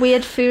another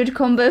weird food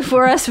combo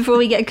for us before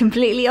we get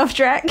completely off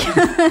track?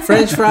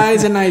 French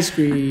fries and ice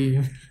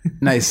cream.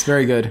 Nice,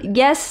 very good.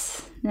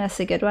 Yes, that's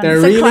a good one. They're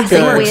it's really a classic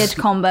good. weird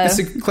combo. It's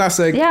a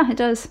classic. Yeah, it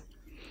does.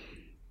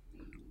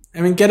 I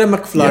mean, get a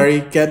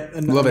McFlurry, get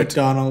a Love it.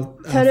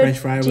 McDonald's Toto, French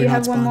fry. do We're you not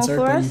have one more sponsored,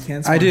 for but us? you can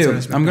I sponsor do.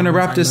 us, I'm going to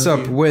McDonald's. wrap this I love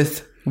up you.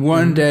 with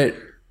one that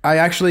I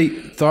actually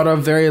thought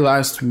of very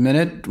last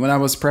minute when I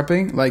was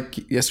prepping,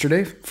 like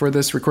yesterday for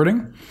this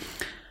recording.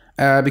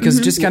 Because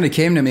it just kind of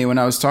came to me when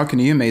I was talking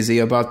to you, Maisie,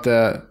 about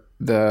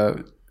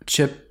the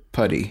chip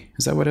putty.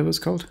 Is that what it was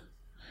called?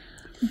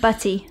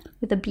 Butty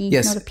with a B,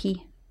 Yes. not a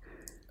P.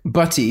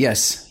 Butty,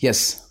 yes.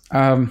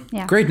 Yeah.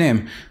 Great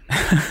name.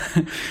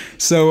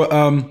 So,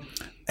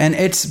 and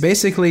it's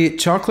basically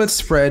chocolate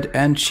spread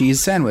and cheese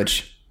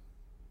sandwich.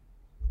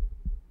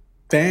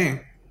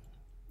 Dang.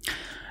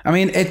 I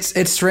mean,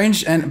 it's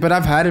strange, but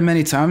I've had it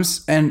many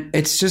times, and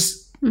it's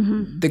just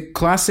the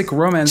classic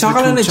romance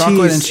between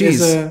chocolate and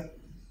cheese.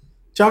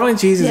 Chocolate and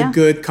cheese is Yeah. a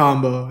good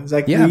combo. It's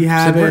like Yeah, we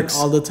have it it works.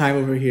 all the time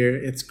over here.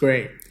 It's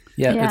great,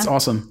 Yeah, Yeah. it's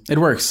awesome. It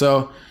works.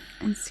 So,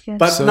 It's good.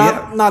 but So,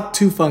 not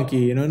too funky.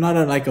 You know,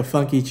 not like a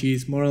funky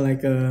cheese. More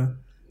like a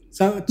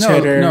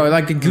cheddar. no,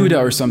 like a Gouda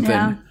or something.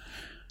 Yeah.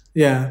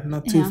 Yeah,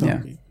 not too Yeah.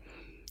 funky.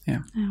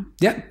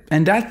 Yeah,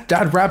 and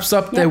that wraps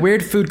up the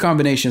weird food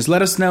combinations.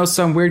 Let us know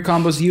some weird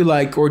combos you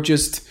like, or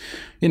just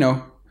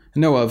know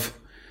of.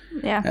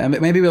 Yeah.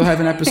 Maybe we'll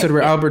have an episode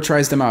where Albert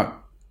tries them out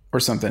or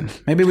something.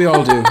 Maybe we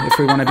all do if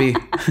we want to be.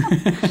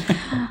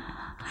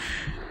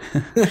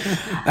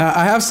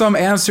 I have some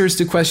answers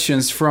to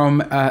questions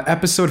from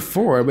episode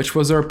 4, which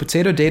was our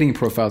potato dating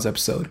profiles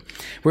episode,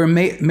 where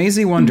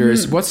Maisie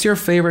wonders, what's your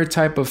favorite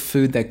type of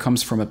food that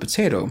comes from a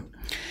potato?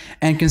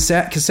 And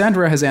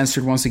Cassandra has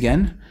answered once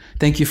again.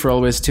 Thank you for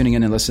always tuning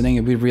in and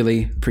listening. We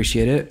really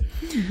appreciate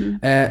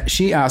it.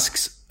 She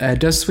asks,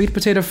 does sweet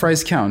potato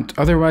fries count?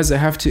 Otherwise, I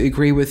have to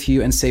agree with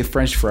you and say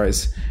French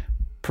fries,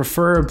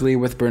 preferably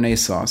with béarnaise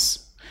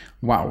sauce.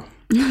 Wow.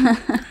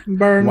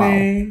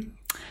 Bernie.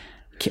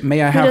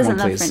 May I Who have doesn't one,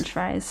 love please? French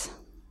fries?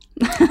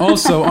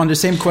 Also, on the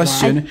same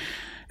question,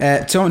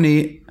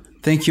 Tony,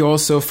 thank you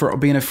also for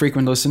being a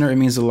frequent listener. It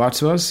means a lot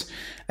to us.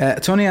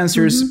 Tony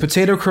answers,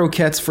 potato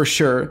croquettes for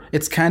sure.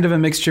 It's kind of a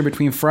mixture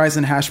between fries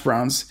and hash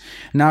browns.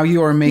 Now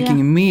you are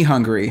making me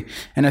hungry.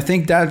 And I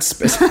think that's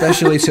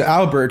especially to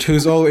Albert,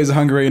 who's always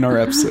hungry in our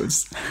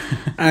episodes.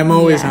 I'm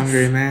always Yes.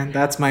 hungry, man.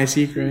 That's my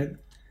secret.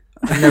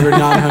 I'm never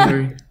not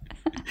hungry.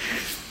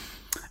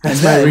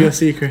 That's my real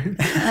secret.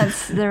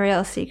 That's the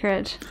real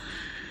secret.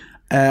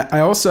 I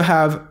also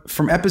have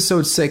from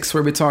episode 6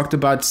 where we talked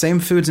about same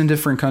foods in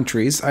different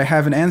countries. I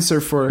have an answer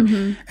for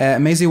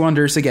Maisie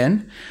wonders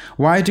again.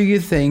 Why do you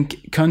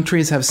think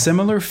countries have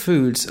similar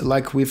foods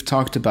like we've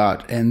talked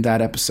about in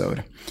that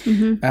episode?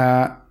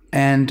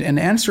 And an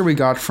answer we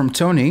got from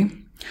Tony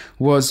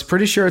was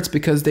pretty sure it's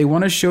because they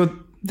want to show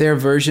their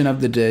version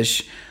of the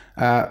dish,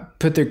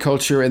 put their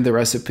culture in the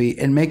recipe,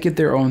 and make it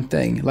their own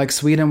thing, like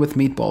Sweden with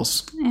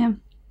meatballs. Yeah.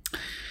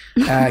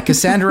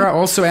 Cassandra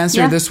also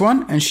answered this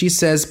one, and she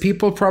says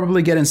people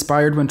probably get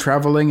inspired when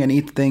traveling and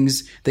eat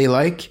things they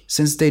like.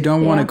 Since they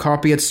don't want to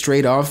copy it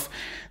straight off,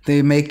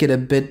 they make it a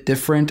bit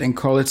different and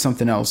call it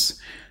something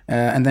else.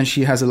 And then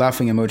she has a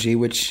laughing emoji,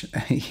 which,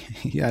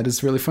 it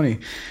is really funny.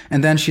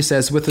 And then she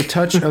says, with a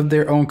touch of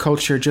their own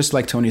culture, just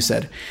like Tony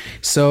said.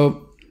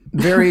 So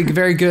very,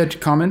 very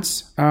good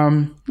comments.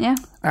 Yeah.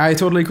 I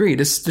totally agree.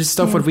 This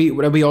stuff what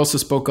we also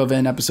spoke of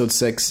in episode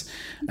 6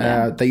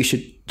 that you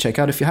should check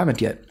out if you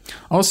haven't yet.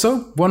 Also,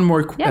 one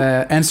more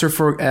answer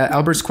for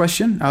Albert's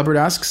question. Albert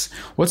asks,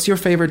 what's your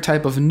favorite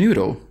type of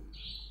noodle?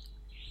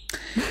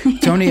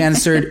 Tony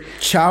answered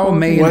chow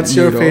mein What's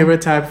your noodle.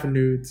 favorite type of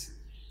nudes?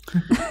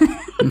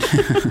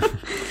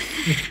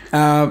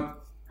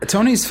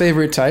 Tony's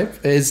favorite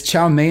type is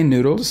chow mein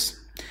noodles.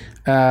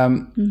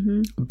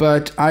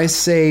 But I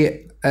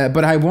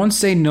won't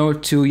say no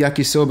to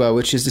yakisoba,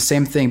 which is the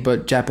same thing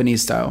but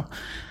Japanese style.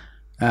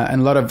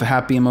 And a lot of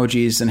happy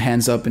emojis and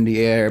hands up in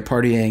the air,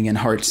 partying and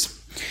hearts.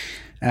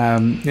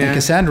 And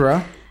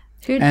Cassandra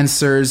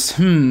answers,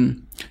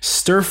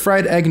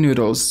 stir-fried egg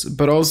noodles,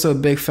 but also a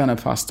big fan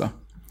of pasta.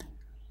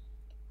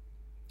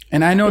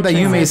 And I know that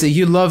you, Maisie,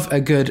 you love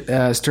a good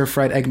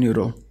stir-fried egg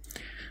noodle.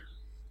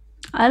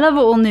 I love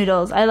all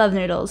noodles. I love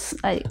noodles.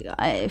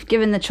 If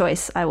given the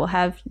choice, I will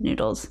have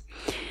noodles.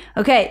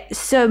 Okay,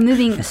 so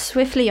moving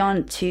swiftly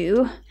on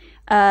to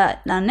our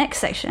next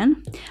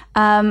section,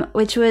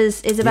 which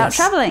is about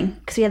traveling.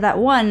 Because we had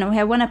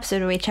one episode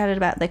where we chatted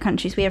about the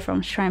countries we are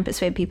from to try and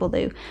persuade people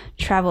to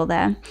travel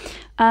there.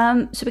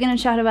 So we're going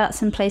to chat about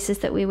some places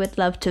that we would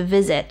love to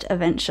visit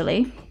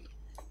eventually.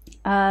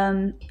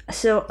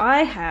 So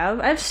I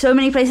have so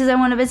many places I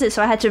want to visit,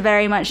 so I had to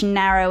very much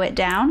narrow it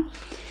down.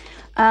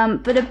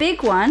 But a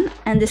big one,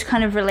 and this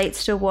kind of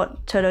relates to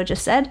what Toto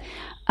just said,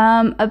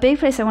 a big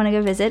place I want to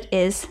go visit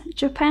is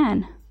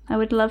Japan. I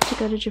would love to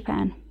go to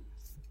Japan.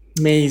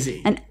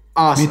 Amazing. And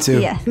awesome. Me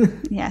too. Yeah.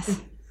 Yes.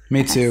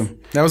 Me too.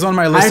 That was on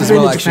my list I've as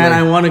been well, to Japan.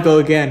 actually. I want to go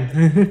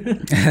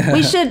again.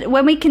 We should,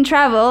 when we can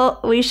travel,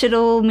 we should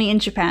all meet in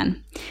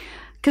Japan.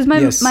 Because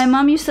my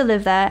mom used to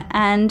live there,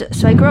 and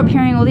so I grew up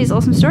hearing all these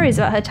awesome stories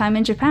about her time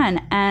in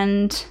Japan,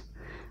 and so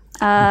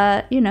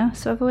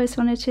I've always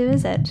wanted to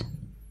visit.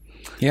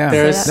 Yeah,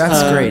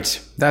 that's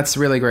great. That's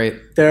really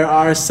great. There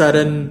are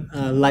sudden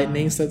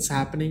lightnings that's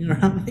happening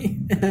around me.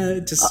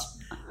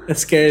 It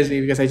scares me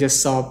because I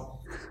just saw.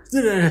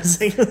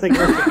 Like,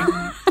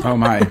 okay. Oh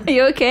my! Are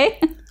you okay?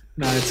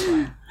 No, it's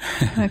fine.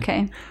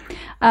 Okay,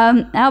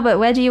 Albert,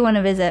 where do you want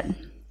to visit?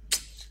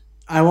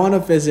 I want to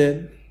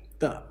visit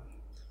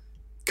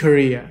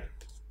Korea.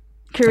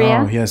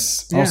 Korea. Oh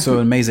yes, also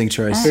an amazing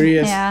choice.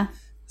 Korea. Yeah.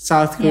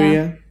 South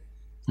Korea.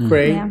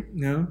 Great. Yeah.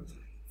 No,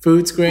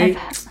 food's great.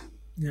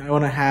 I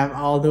want to have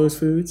all those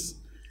foods.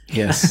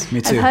 Yes,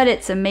 me too. I've heard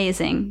it's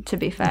amazing. To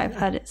be fair, I've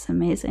heard it's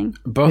amazing.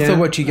 Both of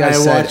what you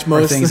guys said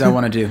are things I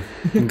want to do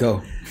and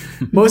go.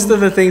 Most of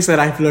the things that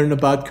I've learned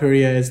about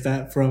Korea is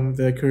that from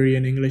the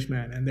Korean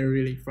Englishman, and they're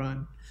really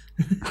fun.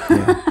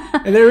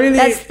 And they're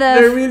really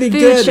they're really food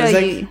good. show It's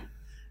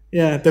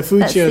like, the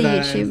food that's show the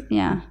that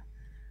YouTube,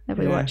 that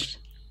we watched.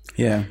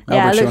 Yeah,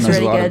 Yeah, it Albert looks shown us a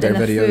really lot of good, their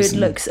and the videos. food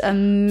looks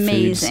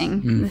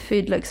amazing. The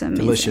food looks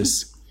amazing.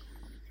 Delicious.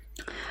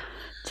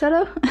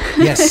 Toto?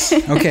 Yes.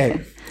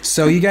 Okay.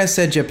 So you guys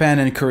said Japan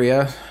and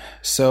Korea.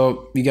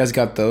 So you guys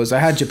got those. I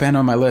had Japan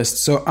on my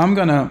list. So I'm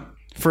going to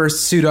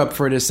first suit up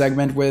for this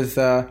segment with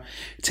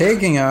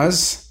taking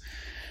us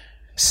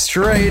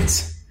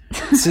straight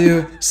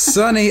to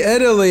sunny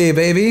Italy,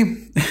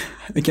 baby.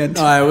 I can't.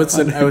 I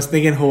was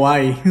thinking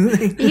Hawaii.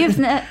 You've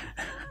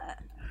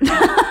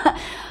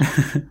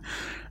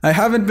I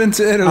haven't been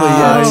to Italy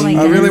Oh my yet.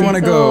 I really goodness. want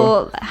to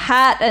go. Oh,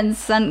 hat and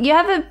sun. You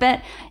haven't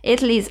been.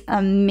 Italy's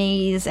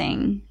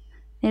amazing.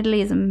 Italy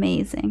is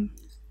amazing.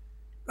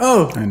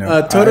 Oh, I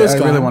know. Toto's I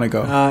gone. really want to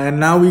go. And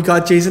now we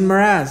got Jason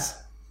Mraz.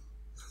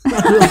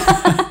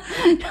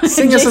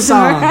 Sing us a Jason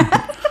song.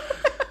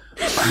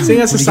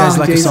 Sing us a Would you guys song,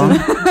 like Jason. a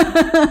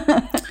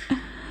song?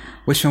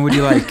 Which one would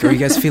you like? Are you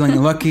guys feeling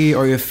lucky,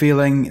 or are you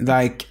feeling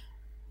like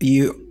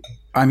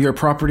I'm your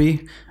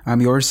property,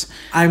 I'm yours?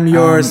 I'm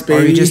yours, baby.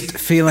 Or are you just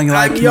feeling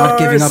like I'm not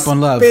giving yours, up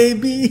on love?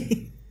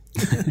 baby.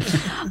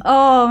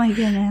 Oh my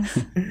goodness.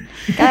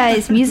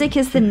 Guys, music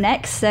is the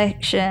next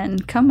section.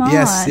 Come on.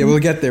 Yes, yeah, we'll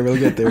get there.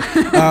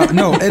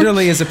 No,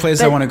 Italy is a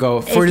place I want to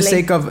go for the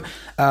sake of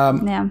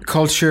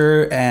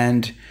culture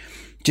and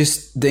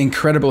just the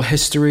incredible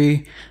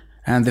history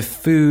and the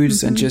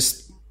foods and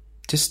just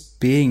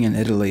being in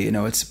Italy.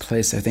 It's a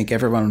place I think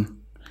everyone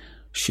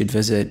should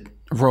visit.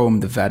 Rome,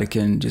 the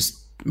Vatican, just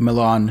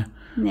Milan,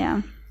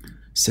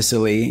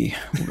 Sicily.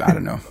 I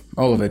don't know,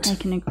 all of it. I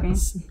can agree.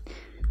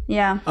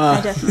 Yeah,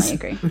 I definitely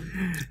agree.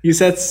 You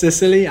said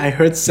Sicily. I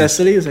heard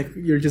Cecily. It's like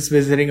you're just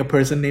visiting a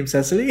person named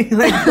Cecily.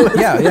 Like,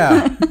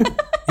 Yeah,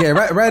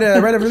 right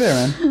over there,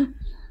 man.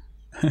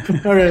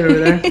 all right, over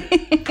there.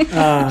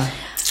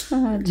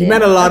 You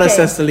met a lot of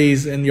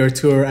Cecilys in your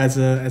tour as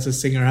a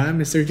singer, huh,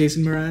 Mr.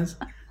 Jason Mraz?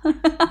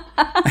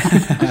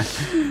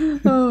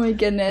 Oh my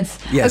goodness.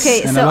 Yes,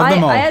 okay, and so I love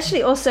them all. I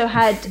actually also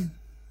had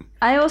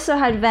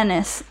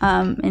Venice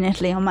in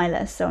Italy on my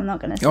list, so I'm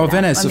not going to say that.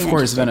 Venice, I mean, of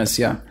course, Venice,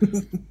 yeah.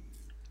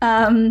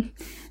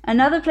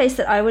 Another place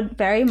that I would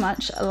very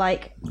much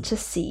like to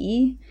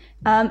see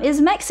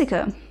is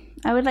Mexico.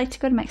 I would like to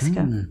go to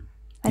Mexico.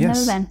 I've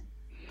yes. never been.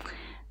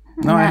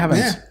 No, I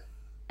haven't.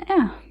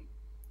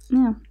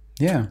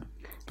 Yeah.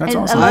 That's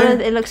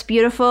awesome. It looks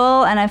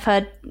beautiful, and I've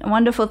heard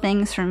wonderful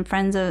things from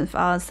friends of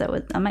ours that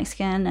are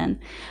Mexican and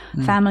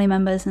family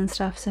members and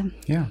stuff. So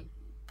yeah,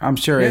 I'm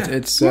sure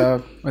it's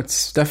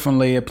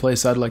definitely a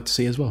place I'd like to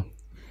see as well.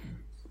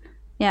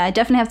 Yeah, I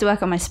definitely have to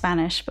work on my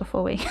Spanish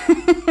before we.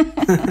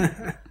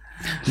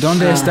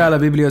 ¿Dónde está la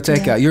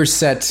biblioteca? You're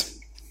set.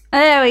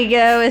 There we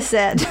go. We're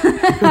set.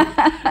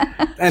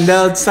 And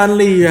they'll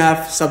suddenly you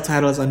have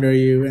subtitles under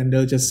you, and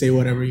they'll just say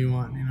whatever you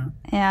want. You know.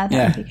 Yeah,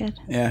 that would be good.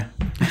 Yeah.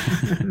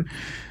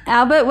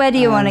 Albert, where do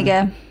you want to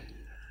go?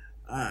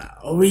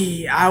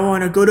 I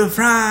want to go to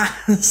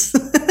France.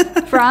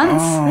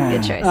 France? Oh.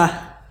 Good choice.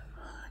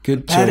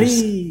 Good choice.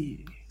 Paris.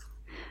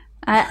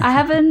 I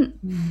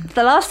haven't.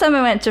 The last time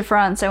I went to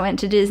France, I went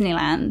to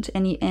Disneyland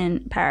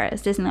in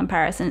Paris, Disneyland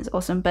Paris, and it's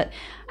awesome. But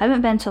I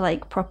haven't been to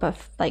like proper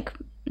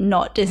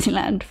not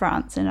Disneyland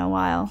France in a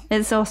while.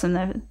 It's awesome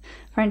though.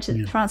 France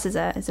is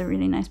a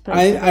really nice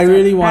place. I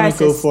really want Paris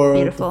to go is for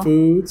beautiful. the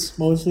foods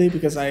mostly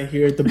because I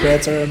hear the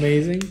breads are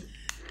amazing.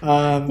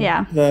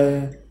 Yeah.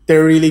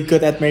 They're really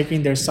good at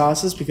making their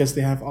sauces because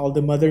they have all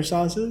the mother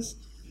sauces.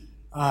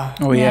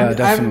 Oh yeah,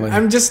 definitely.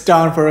 I'm just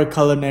down for a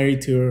culinary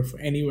tour for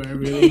anywhere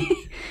really.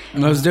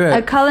 Let's do A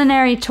it.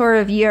 culinary tour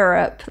of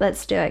Europe.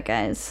 Let's do it,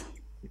 guys.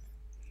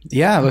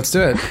 Yeah, let's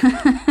do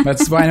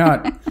it. Why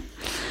not?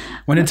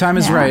 When the time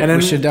is Yeah. right, And then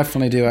we should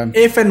definitely do it.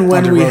 If and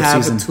when we on-the-road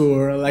have season. a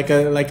tour, like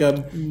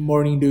a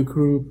Morning Dew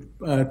Crew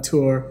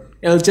tour,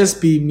 it'll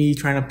just be me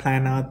trying to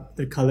plan out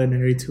the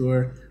culinary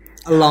tour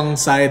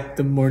alongside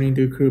the Morning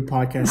Dew Crew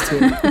podcast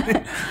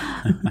tour.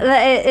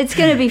 It's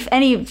going to be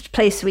any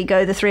place we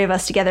go. The three of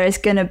us together is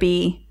going to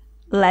be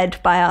led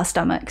by our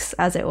stomachs,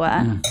 as it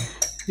were.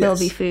 Will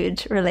be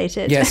food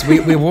related. Yes, we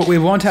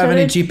won't have So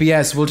any it-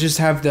 GPS. We'll just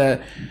have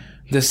the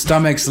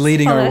stomachs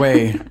leading our Follow.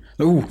 way.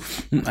 Ooh,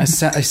 I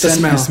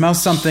smell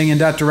something in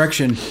that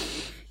direction.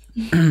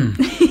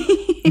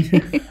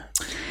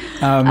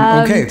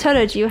 Okay.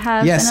 Toto, do you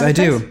have? Yes, another I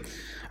do. place?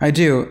 I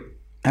do.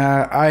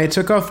 I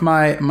took off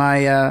my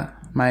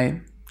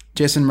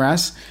Jason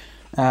Mraz,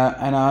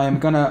 and I'm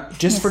gonna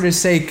just for the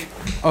sake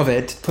of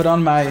it put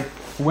on my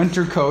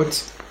winter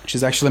coat, which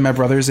is actually my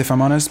brother's, if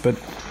I'm honest, but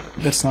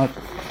let's not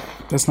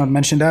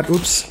mention that.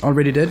 Oops,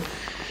 already did.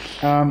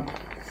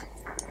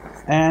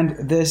 And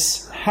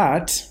this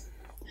hat,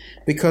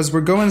 because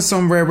we're going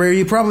somewhere where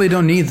you probably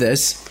don't need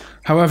this.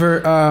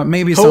 However,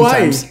 maybe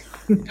Hawaii. sometimes.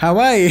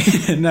 Hawaii,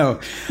 no.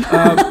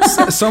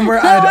 Somewhere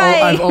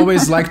Hawaii. I've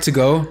always liked to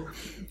go,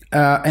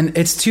 and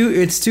it's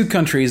two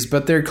countries,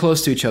 but they're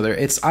close to each other.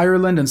 It's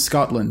Ireland and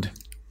Scotland.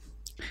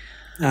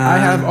 I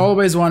have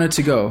always wanted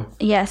to go.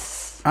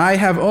 Yes, I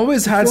have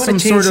always had you wanna some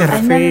sort change of. that-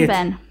 I've never Fate.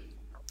 been.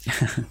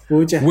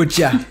 Would ya? Would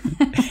ya?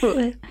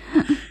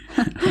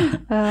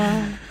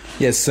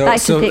 Yes. So Back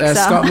to Pixar.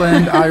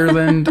 Scotland,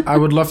 Ireland. I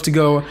would love to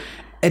go.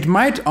 It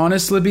might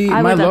honestly be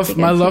I my would love to love.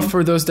 go My love too.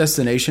 for those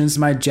destinations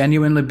might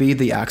genuinely be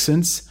the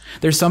accents.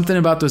 There's something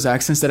about those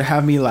accents that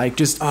have me like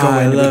just I going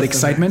love with them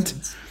excitement.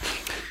 accents.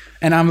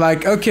 And I'm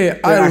like, okay,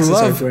 I accents are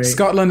love great.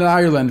 Scotland and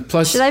Ireland.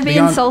 Plus, Should I be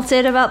beyond-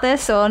 insulted about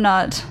this or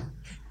not?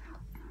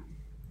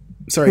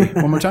 Sorry,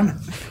 one more time.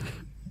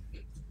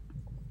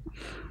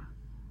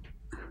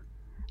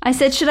 I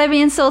said, should I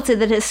be insulted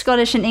that it's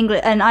Scottish and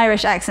English and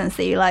Irish accents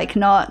that you like,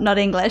 not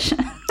English?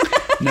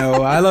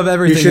 No, I love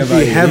everything You should about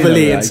be you.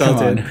 heavily You know that.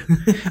 Come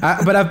insulted.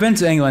 on. But I've been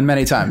to England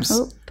many times,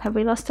 Oh, have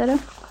we lost Toto?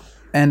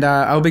 and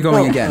I'll be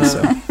going again.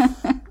 So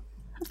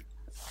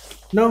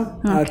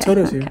No, Okay,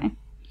 Toto's here. okay.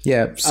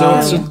 yeah, so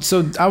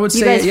I would You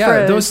say guys yeah,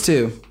 froze. those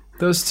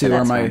two are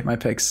that's my fine. my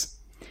picks.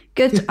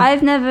 Good.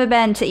 I've never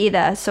been to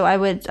either, so I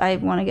want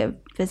to go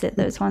visit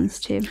those ones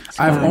too. So,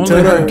 I've only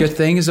Toto. heard good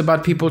things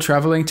about people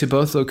traveling to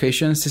both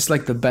locations. It's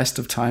like the best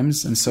of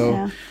times, and so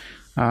yeah.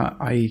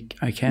 I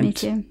Me can't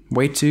too.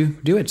 wait to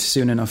do it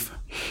soon enough.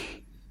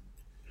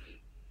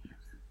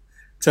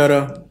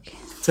 Toto.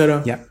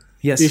 Yeah.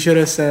 Yes. You should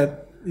have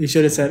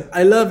said,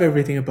 I love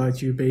everything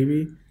about you,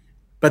 baby.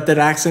 But that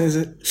accent is,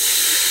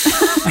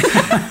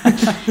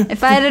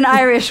 If I had an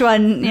Irish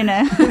one,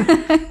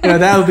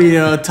 that would be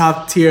a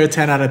top tier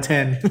 10 out of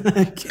 10.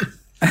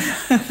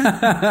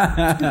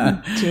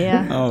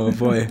 yeah, Oh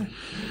boy.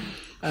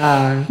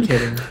 I'm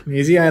kidding.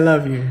 Maisie, I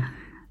love you.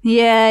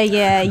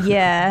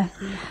 yeah.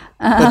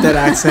 But that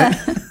accent.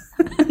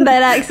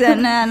 That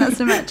accent, nah, not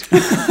so much.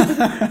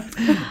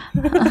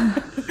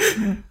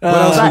 What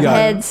else we Butt got?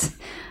 heads.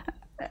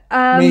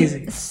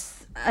 Amazing.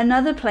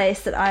 Another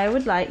place that I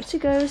would like to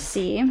go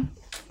see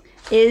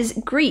is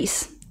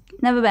Greece.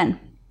 Never been.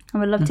 I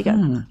would love to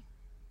go.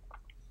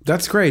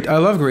 That's great. I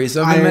love Greece.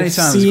 I've been many I've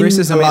times. seen Greece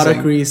is a lot of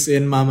amazing. Greece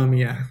in Mamma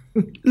Mia.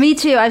 Me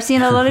too. I've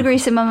seen a lot of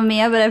Greece in Mamma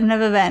Mia, but I've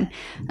never been.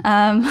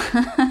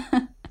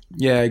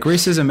 Yeah,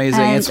 Greece is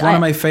amazing. And It's one I-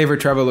 of my favorite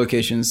travel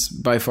locations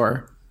by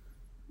far.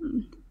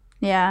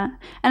 Yeah,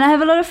 and I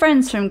have a lot of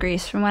friends from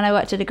Greece from when I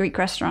worked at a Greek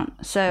restaurant.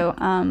 So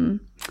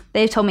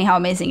they've told me how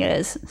amazing it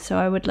is. So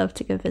I would love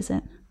to go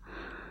visit.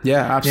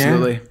 Yeah,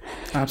 absolutely.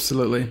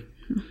 Absolutely.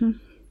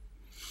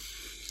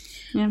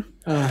 Yeah.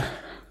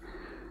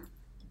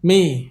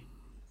 Me,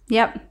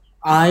 Yep.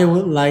 I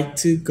would like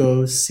to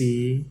go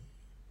see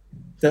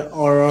the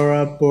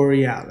Aurora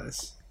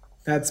Borealis.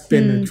 That's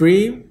been a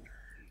dream.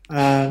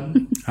 Oh,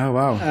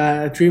 wow.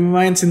 A dream of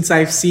mine since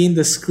I've seen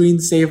the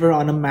screensaver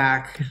on a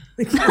Mac.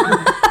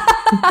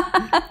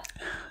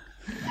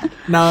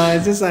 No,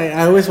 it's just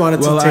I always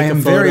wanted Well, to take I am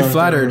a photo very of the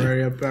flattered.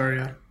 Aurora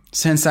Borealis.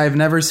 since I've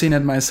never seen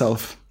it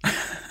myself.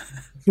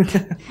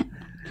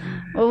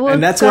 Well, we'll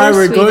And that's go why to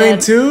we're Sweden. going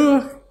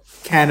to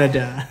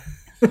Canada.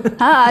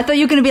 I thought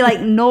you were going to be like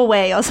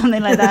Norway or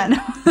something like that.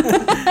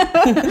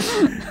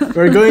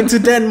 We're going to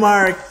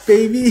Denmark,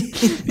 baby.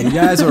 You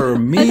guys are I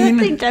don't mean,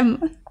 think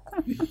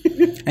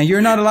and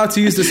you're not allowed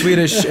to use the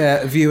Swedish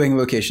viewing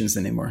locations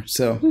anymore.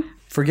 So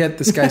forget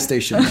the Sky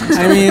Station.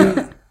 I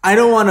mean, I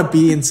don't want to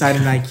be inside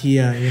an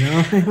IKEA, you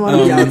know? I want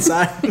to be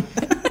outside.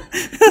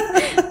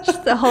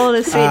 the whole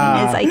of Sweden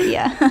is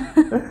IKEA.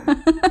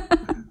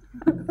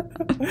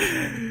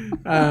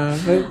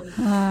 But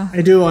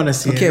I do want to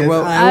see it. Okay,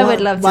 well, I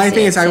would love to my see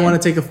thing it is, I too.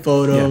 want to take a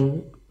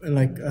photo,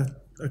 like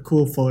a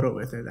cool photo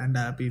with it, and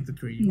that'd be the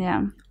dream.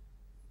 Yeah.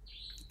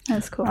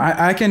 That's cool.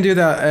 I can do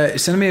that.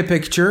 Send me a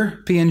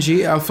picture,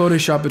 PNG. I'll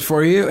Photoshop it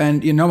for you,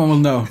 and no one will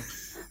know.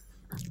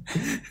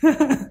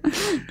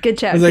 Good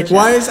job. It's good like, job.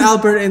 why is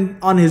Albert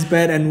on his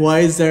bed, and why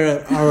is there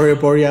an Aurora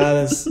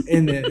Borealis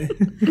in it?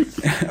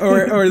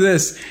 or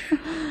this.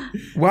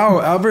 Wow,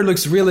 Albert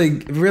looks really,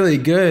 really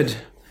good.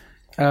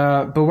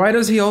 But why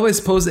does he always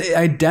pose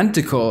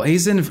identical?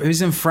 He's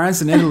in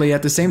France and Italy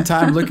at the same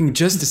time, looking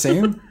just the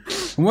same.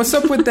 What's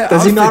up with that?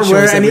 Does he not outfit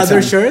wear choice any every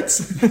other time? shirts?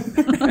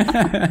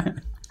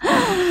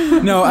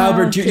 No,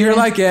 Albert, you're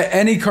like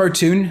any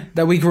cartoon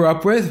that we grew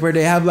up with, where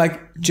they have like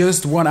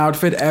just one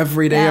outfit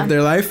every day Yeah. of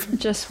their life.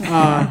 Just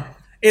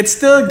It's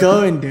still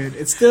going, dude.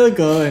 It's still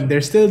going.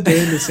 They're still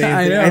doing the same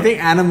I thing. know. I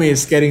think anime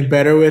is getting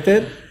better with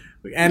it.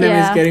 Anime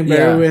is Yeah. getting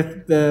better Yeah.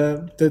 with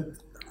the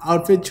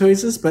outfit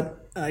choices,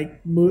 but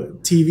like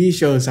TV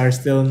shows are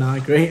still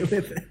not great with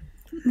it.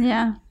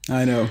 yeah.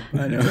 I know.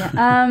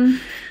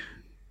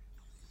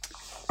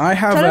 I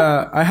have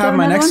Tara, I do you have have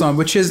my another next one? one,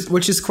 which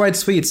is quite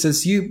sweet.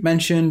 Since you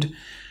mentioned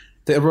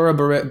the Aurora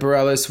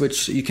Borealis,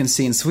 which you can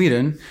see in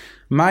Sweden,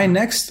 my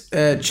next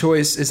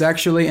choice is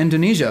actually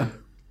Indonesia.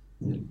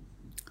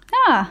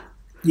 Ah,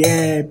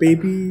 Yeah,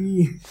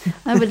 baby.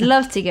 I would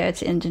love to go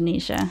to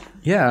Indonesia.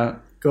 Yeah,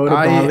 Go to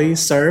Bali,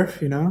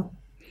 surf, you know?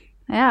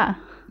 Yeah.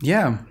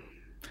 yeah,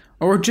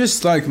 or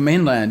just like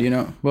mainland.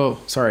 Well,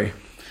 sorry.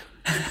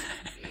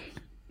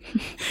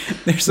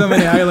 There's so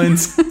many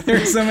islands.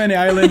 There's so many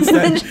islands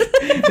that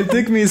it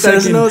took me a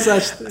There's second. no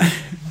such thing.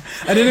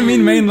 I didn't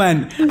mean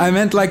mainland. I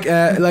meant like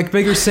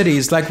bigger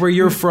cities, like where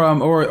you're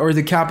from, or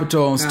the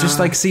capitals. Just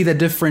like see the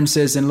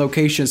differences in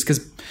locations,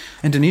 because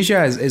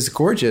Indonesia is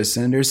gorgeous,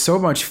 and there's so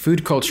much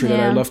food culture that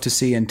I Yeah. love to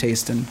see and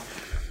taste. And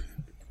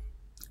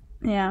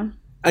Yeah.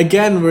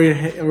 Again,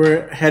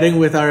 we're heading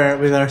with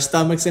our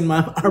stomachs in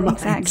our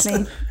minds.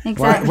 Exactly. why,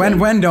 Exactly.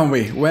 when don't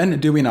we? When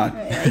do we not?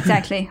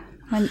 Exactly.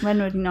 When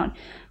would you not?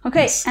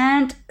 Okay,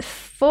 and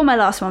for my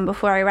last one,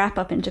 before I wrap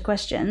up into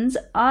questions,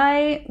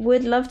 I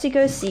would love to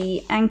go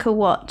see Angkor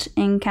Wat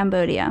in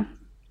Cambodia.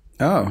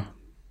 Oh,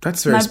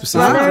 that's very My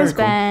specific. brother has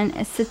Very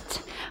been,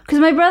 because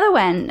my brother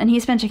went and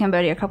he's been to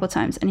Cambodia a couple of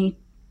times, and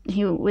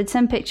he would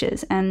send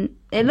pictures, and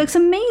it looks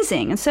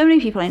amazing. And so many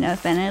people I know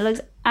have been, and it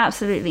looks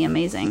absolutely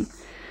amazing.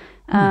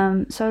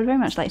 So I would very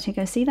much like to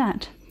go see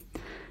that.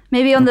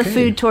 Maybe on the Okay.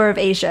 food tour of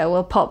Asia,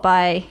 we'll pop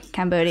by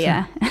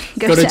Cambodia and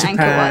go to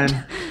Angkor Wat.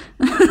 Japan,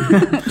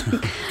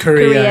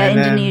 Korea, Korea, and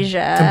then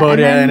Indonesia,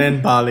 Cambodia, and and then-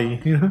 then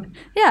Bali. You know?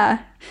 Yeah.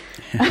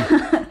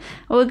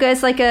 We'll go.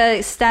 It's like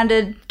a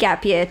standard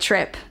gap year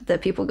trip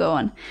that people go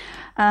on.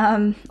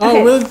 Oh,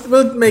 Okay.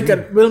 we'll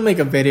make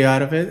a video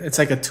out of it. It's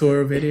like a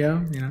tour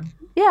video, you know.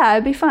 Yeah,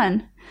 it'd be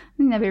fun. I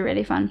think that'd be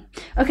really fun.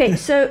 Okay,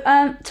 so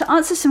to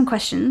answer some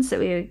questions that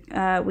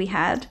we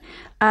had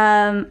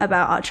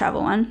about our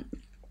travel one.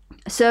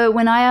 So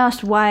when I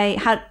asked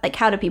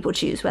how do people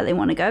choose where they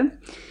want to go,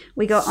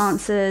 we got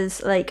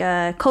answers like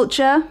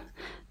culture,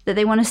 that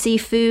they want to see,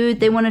 food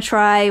they want to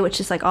try, which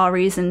is like our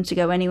reason to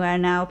go anywhere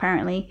now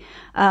apparently.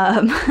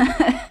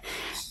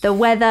 The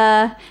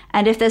weather,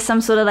 and if there's some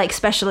sort of like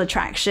special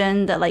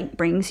attraction that like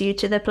brings you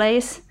to the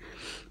place.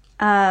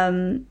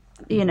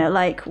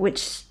 Like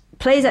which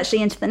plays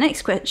actually into the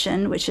next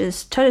question, which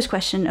is Toto's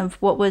question of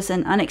what was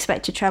an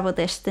unexpected travel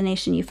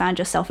destination you found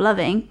yourself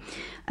loving.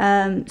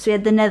 So we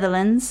had the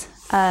Netherlands.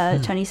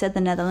 Tony said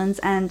the Netherlands,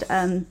 and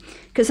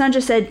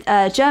Cassandra said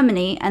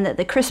Germany, and that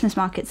the Christmas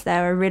markets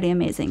there are really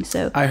amazing.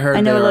 So I heard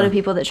know they a lot are. of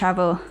people that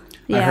travel.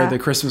 Yeah, I heard the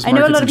Christmas I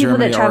know a markets lot of in people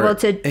that Germany travel are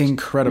to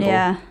incredible.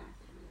 Yeah,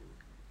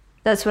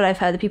 that's what I've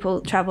heard. The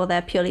people travel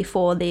there purely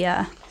for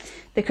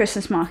the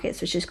Christmas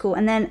markets, which is cool.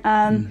 And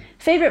then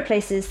favorite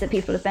places that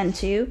people have been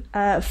to,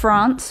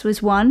 France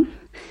was one,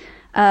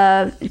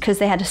 because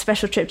they had a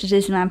special trip to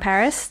Disneyland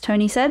Paris,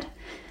 Tony said.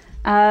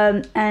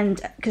 And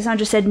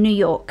Cassandra said New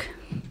York,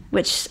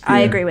 which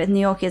I agree with. New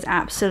York is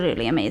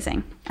absolutely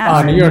amazing. Oh,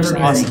 Absolutely New York's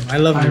amazing. awesome. I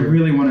love I New York.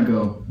 really want to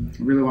go.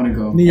 Really want to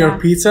go. New York Yeah.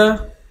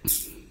 pizza.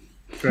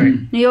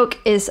 Great. New York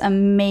is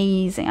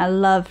amazing. I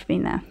loved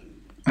being there.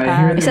 I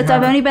hear they Except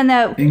have I've only been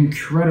there.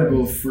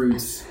 incredible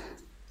fruits,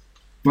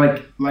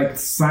 like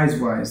size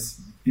wise.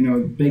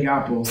 Big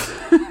apples.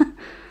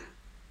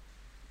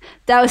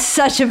 That was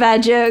such a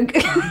bad joke.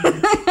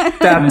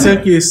 That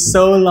took you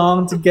so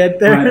long to get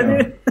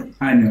there.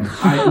 I know.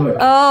 Look.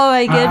 Oh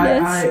my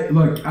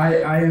goodness.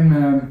 I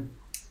am.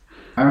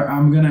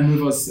 I'm gonna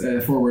move us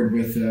forward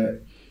with.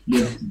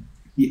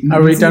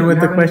 Are we done with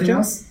the have anything questions?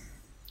 else?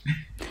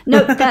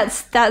 No,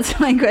 that's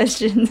my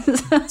questions.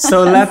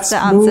 So That's the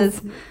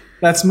answers.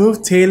 let's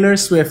move Taylor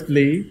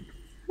swiftly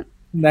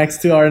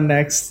next to our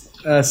next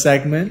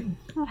segment.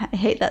 I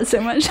hate that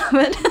so much of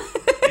it.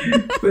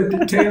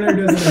 But Taylor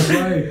doesn't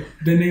apply.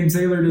 The name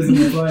Taylor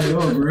doesn't apply at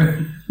all,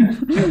 bro.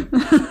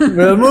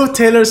 We'll move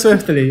Taylor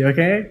swiftly,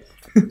 okay?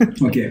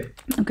 Okay.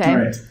 Okay. All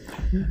right.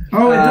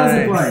 Oh, it does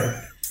Alright.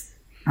 apply.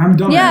 I'm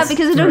done. Yeah,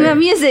 because we're talking about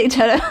music,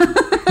 Toto.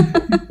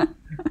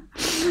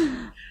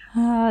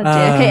 Oh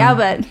dear. Okay,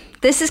 Albert.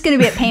 This is going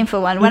to be a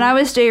painful one. When I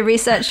was doing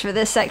research for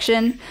this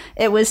section,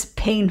 it was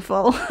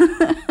painful.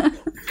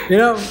 You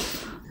know,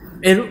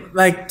 in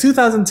like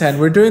 2010,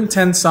 we're doing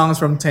 10 songs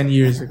from 10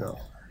 years ago.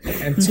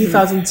 And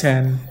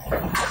 2010,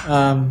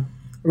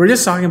 we're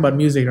just talking about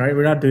music, right?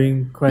 We're not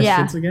doing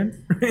questions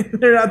again.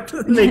 We're not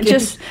making,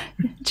 just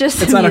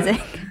It's not a-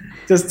 music.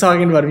 just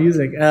talking about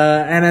music.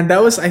 And then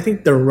that was, I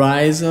think, the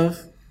rise of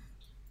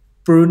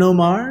Bruno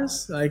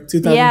Mars, like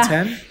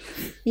 2010.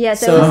 Yeah,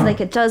 there So- was like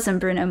a dozen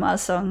Bruno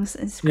Mars songs.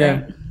 It's great.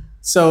 Yeah.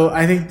 So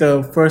I think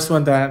the first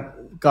one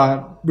that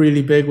got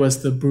really big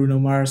was the Bruno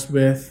Mars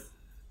with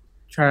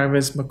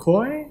Travis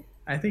McCoy,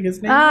 I think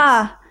his name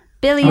Ah,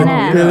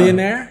 Billionaire. is.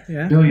 Billionaire.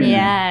 Yeah. Billionaire.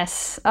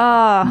 Yes.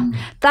 Oh,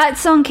 that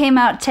song came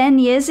out 10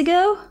 years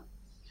ago.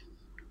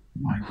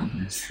 My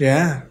goodness.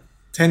 Yeah.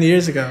 10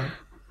 years ago.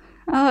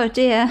 Oh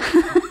dear.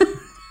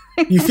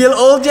 You feel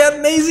old yet,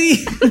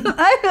 Maisie?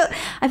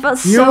 I felt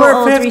so You were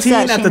old 15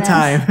 researching at the this.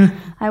 time.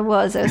 I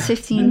was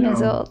 15 years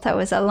know. old. That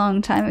was a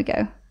long time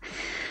ago.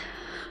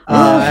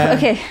 Uh,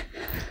 Okay,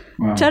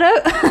 Wow.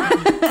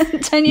 Toto.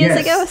 10 years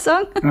Yes. ago, a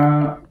song.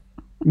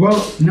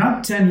 Well,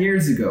 not 10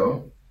 years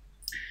ago,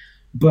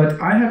 but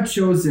I have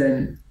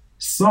chosen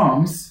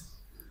songs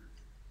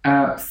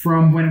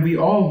from when we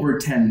all were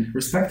 10,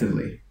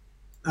 respectively.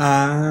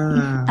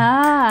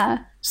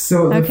 Ah,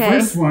 So the Okay.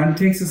 first one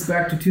takes us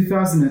back to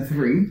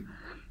 2003.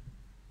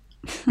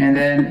 And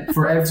then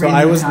for every So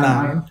I was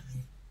time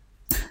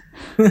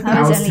 9. I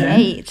was was only 10.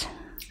 8.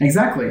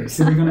 Exactly.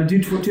 So we're going to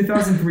do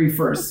 2003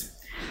 first.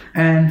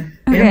 And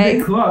Okay. In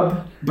the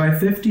Club by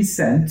 50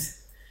 Cent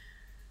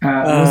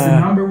was the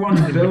number one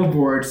on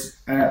Billboard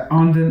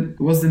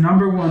was the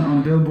number one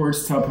on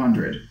Billboard's Top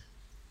 100.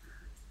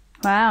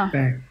 Wow.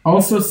 Dang.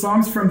 Also,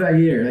 songs from that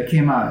year that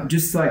came out,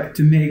 just like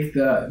to make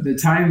the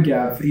time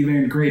gap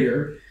even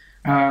greater.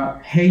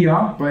 Hey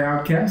Ya by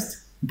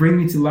Outkast, Bring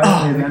Me to Life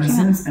by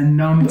Evanescence, and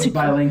Numb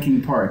by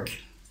Linkin Park.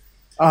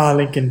 Oh,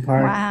 Linkin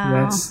Park.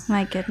 Wow. Yes.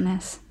 My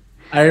goodness.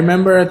 I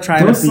remember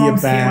trying Those to be a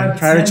songs came band, out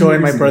trying to 10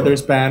 join my years ago.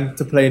 brother's band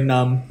to play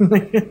Numb.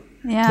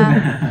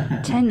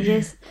 Yeah. 10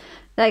 years.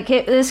 That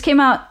came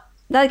out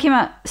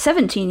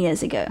 17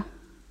 years ago.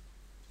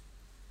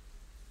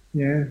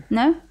 Yeah.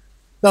 No?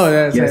 No,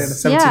 that's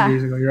Yes. 17 Yeah.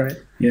 years ago. You're right.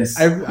 Yes.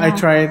 I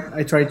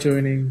tried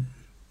joining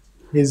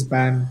his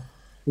band,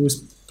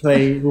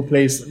 who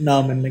plays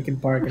Numb and Linkin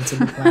Park and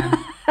Simple Plan.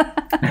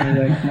 I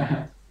was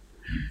like,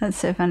 That's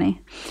so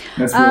funny.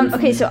 That's really Okay,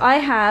 funny. so I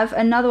have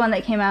another one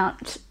that came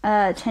out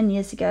 10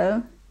 years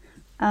ago.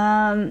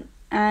 And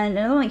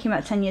another one that came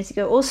out 10 years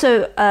ago.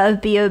 Also a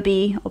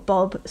B.O.B. or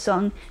Bob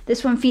song.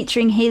 This one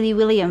featuring Hayley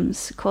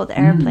Williams called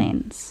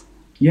Airplanes.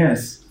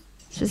 Yes,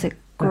 Which is a can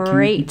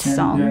great pretend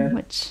song. that-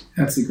 Which,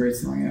 that's a great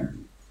song,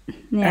 yeah.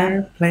 yeah.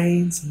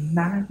 airplanes and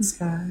night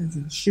skies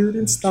and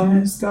shooting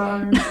Shining stars.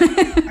 stars.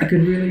 I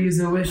could really use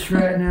a wish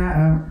right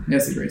now.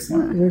 That's a great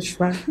song. Wish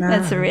right now.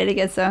 That's a really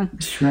good song.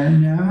 Wish right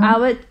now.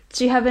 Albert,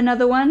 do you have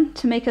another one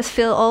to make us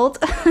feel old?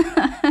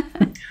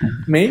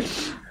 Me?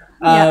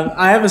 Yeah.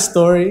 I have a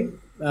story.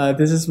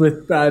 This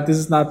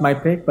is not my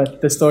pick,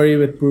 but the story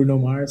with Bruno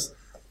Mars,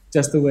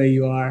 Just the Way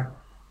You Are,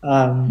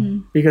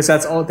 because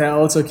that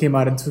also came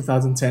out in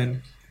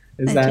 2010.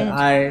 Is It that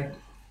did.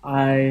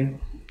 I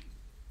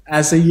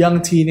as a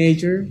young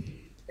teenager,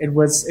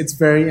 it's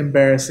very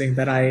embarrassing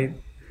that I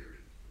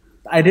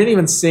didn't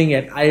even sing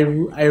it. I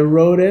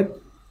wrote it.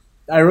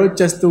 I wrote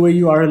Just the Way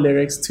You Are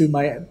lyrics to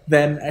my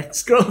then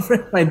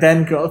ex-girlfriend, my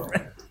then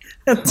girlfriend,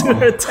 to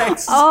her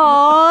text.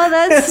 Oh,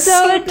 that's It's so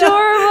so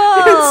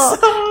adorable. It's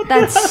so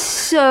That's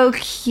so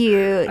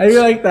cute. I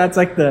feel like that's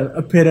like the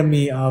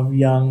epitome of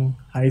young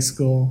high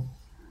school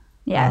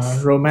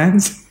Yes,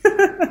 romance.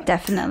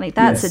 definitely.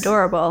 That's Yes.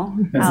 adorable,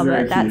 That's Albert.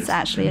 very That's cute.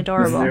 actually That's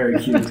adorable. very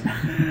cute.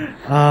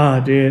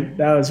 Dude,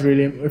 that was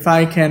really. If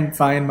I can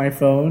find my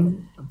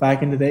phone,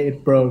 back in the day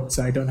it broke,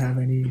 so I don't have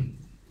any.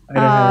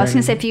 I was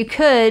gonna say if you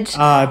could.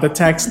 The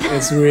text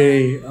is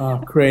really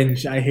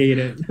cringe. I hate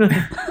it.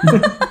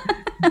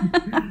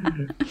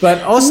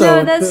 But also,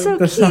 No, that's so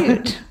song,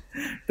 cute.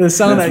 the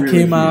song That's that really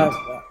came cute. out,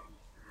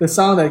 the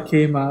song that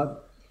came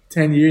out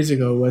 10 years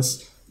ago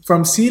was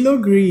from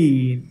CeeLo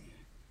Green.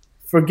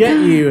 Forget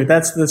You.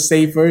 That's the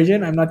safe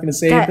version. I'm not gonna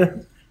say That-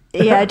 it.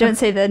 Yeah, don't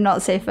say the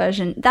not safe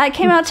version. That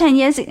came out 10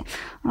 years ago.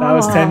 That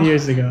was 10 Oh,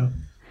 years ago.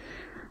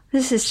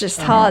 This is just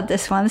hard,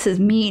 this one. This is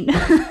mean.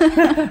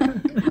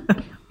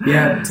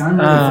 Yeah, time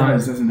really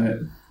flies, doesn't it?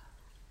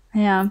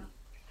 Yeah.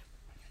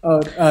 Oh,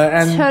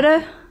 and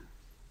Toto?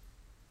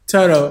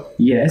 Toto,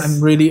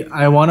 Yes.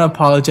 I want to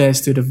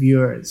apologize to the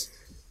viewers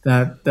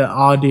that the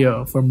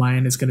audio for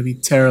mine is going to be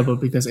terrible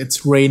because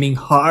it's raining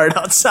hard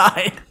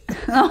outside.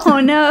 Oh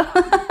no.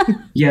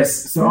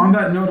 Yes. So on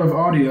that note of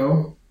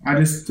audio, I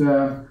just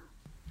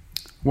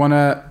Want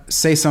to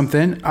say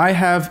something? I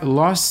have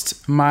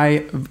lost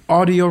my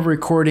audio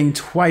recording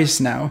twice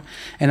now,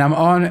 and I'm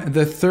on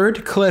the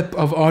third clip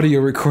of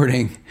audio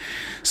recording.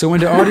 So when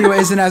the audio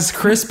isn't as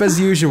crisp as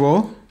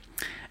usual,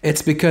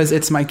 it's because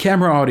it's my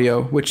camera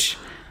audio, which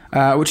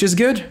is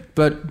good,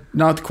 but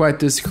not quite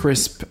this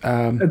crisp.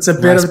 It's a bit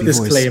of a raspy voice.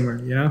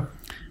 disclaimer, you know?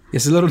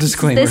 It's a little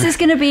disclaimer. This is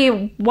going to be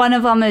one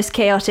of our most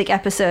chaotic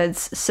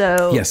episodes,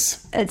 so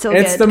Yes. it's all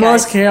It's good, the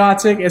most guys.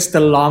 chaotic. It's the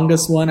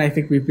longest one. I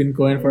think we've been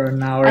going for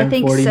an hour I and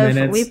think 40 so.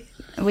 minutes. We've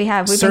been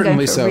going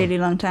Certainly for so. a really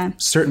long time.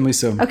 Certainly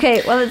so.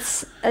 Okay, well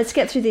let's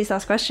get through these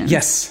last questions.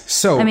 Yes.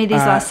 So I mean, these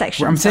last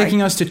sections, I'm sorry.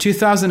 taking us to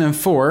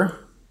 2004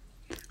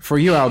 for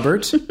you,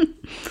 Albert.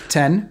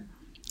 10.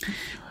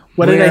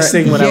 What did I Where-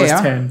 sing when I was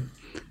yeah. 10?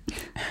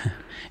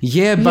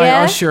 Yeah, by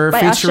Yeah, Usher, by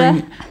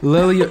featuring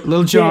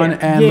Lil Jon Yeah,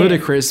 and yeah.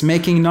 Ludacris,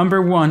 making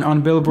number 1 on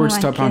Oh Billboard's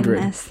my Top 100.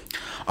 goodness.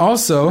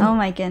 Also, Oh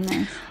my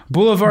goodness.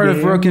 Boulevard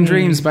of Broken Yeah.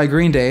 Dreams by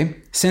Green Day,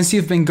 Since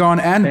You've Been Gone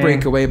and Dang.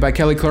 Breakaway by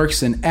Kelly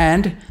Clarkson,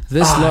 and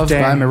This Ah, Love by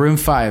dang. Maroon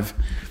 5.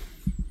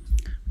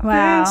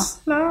 Wow. This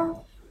love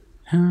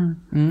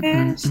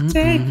is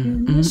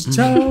taking its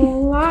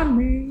toll on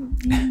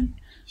me.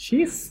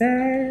 She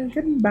said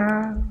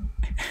goodbye.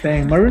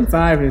 Dang, Maroon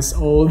 5 is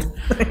old.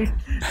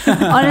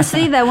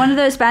 Honestly, they're one of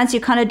those bands you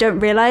kind of don't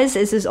realize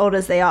is as old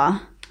as they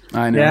are.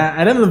 I know. Yeah,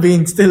 Adam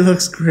Levine still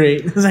looks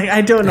great. It's like,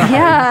 I don't know how.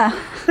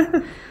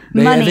 Yeah.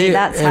 Money,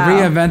 that's they how.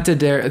 reinvented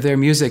their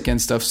music and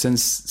stuff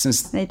since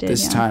They did,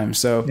 this yeah. time.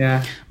 So,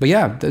 Yeah. but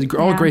yeah, they're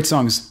all Yeah. great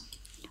songs.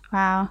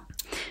 Wow.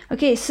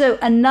 Okay, so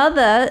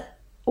another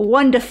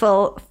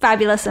wonderful,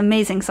 fabulous,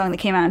 amazing song that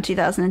came out in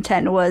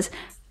 2010 was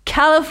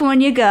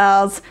California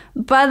Girls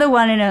by the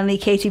one and only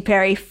Katy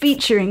Perry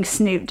featuring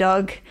Snoop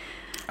Dogg.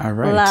 All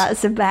right.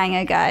 That's a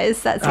banger,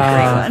 guys. That's a Ah.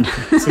 great one.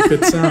 It's a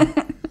good song.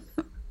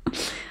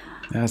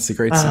 That's a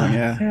great song,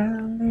 yeah.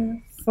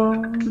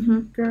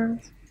 California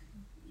girls.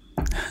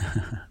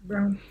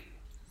 Brown.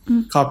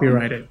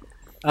 Copyrighted.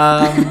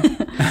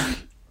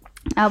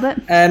 Albert?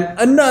 And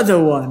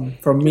another one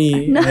from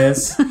me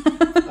is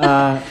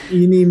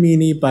Eeny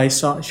Meeny by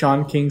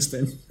Sean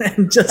Kingston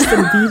and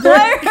Justin Bieber.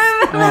 I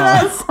remember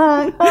that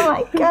song. Oh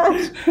my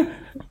gosh.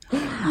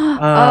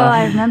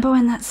 I remember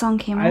when that song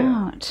came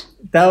out.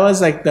 That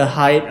was like the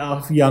height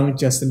of young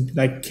Justin,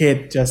 like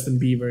kid Justin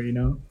Bieber, you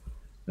know?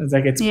 It's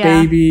like it's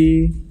Yeah.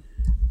 Baby.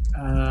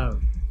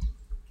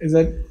 Is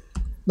it?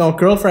 No,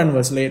 Girlfriend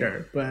was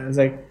later, but it's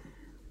like,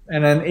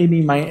 and then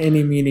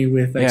Eeny Meeny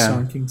with like Yeah.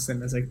 Sean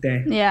Kingston. It's like,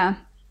 dang. Yeah.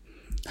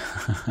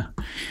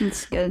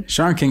 It's good.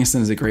 Sean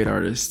Kingston is a great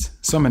artist.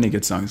 So many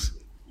good songs.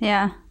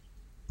 Yeah.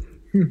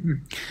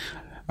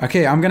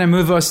 Okay, I'm going to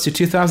move us to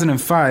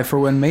 2005 for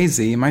when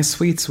Maisie, my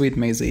sweet, sweet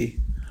Maisie,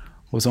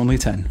 was only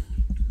 10.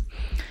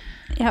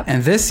 Yep.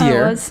 And this I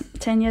year, was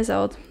 10 years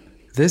old.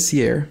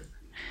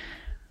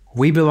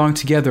 We Belong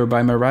Together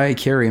by Mariah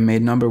Carey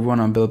made number 1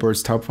 on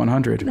Billboard's Top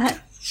 100.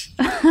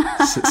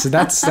 So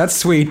that's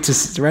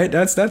sweet, right?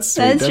 That's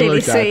sweet. That's I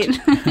really like that.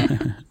 sweet.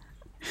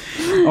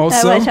 That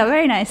Also, worked out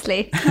very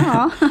nicely.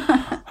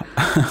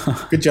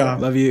 Aw. Good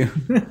job. love you.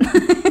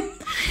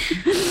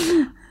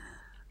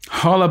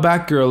 Holla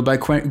Back Girl by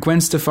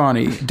Gwen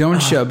Stefani.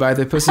 Don't Ya by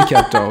the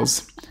Pussycat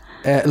Dolls.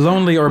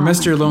 Lonely or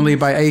Mr. Lonely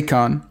by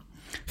Akon.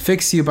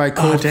 Fix You by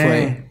Coldplay.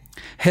 dang.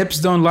 Hips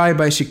Don't Lie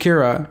by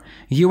Shakira.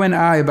 You and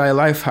I by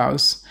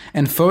Lifehouse.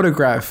 And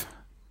Photograph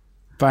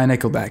by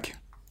Nickelback.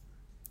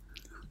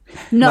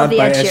 Not Not the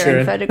by Ed Ed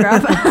Sheeran Sheeran.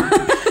 photograph.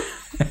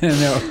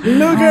 No.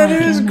 Look at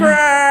his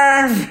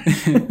graph.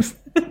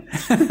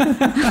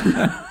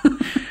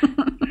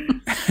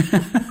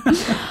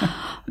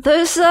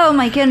 Oh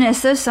my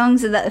goodness, those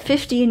songs are that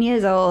 15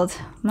 years old.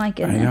 My I know.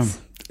 goodness.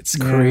 It's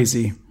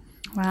crazy.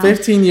 Wow.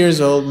 15 years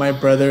old. My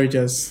brother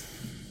just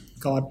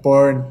got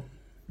born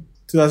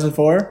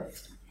 2004.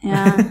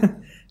 Yeah.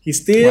 He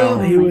still,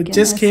 Wow. he Oh my would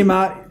just goodness. came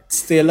out,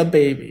 still a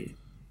baby.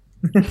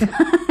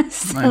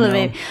 Still a know.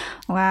 baby.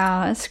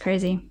 Wow, that's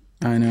crazy.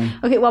 I know.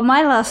 Okay, well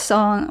my last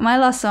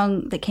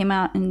song that came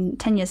out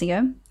 10 years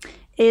ago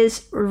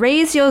is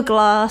Raise Your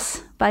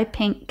Glass by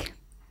Pink.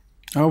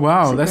 Oh,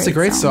 wow. That's a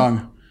great great song.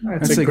 song.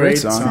 That's That's a a great great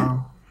song.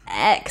 song.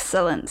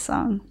 Excellent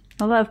song.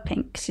 I love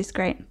Pink. She's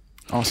great.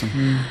 Awesome.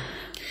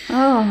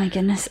 Oh my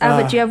goodness.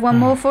 Albert, do you have one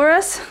more for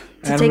us?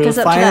 To And take we'll us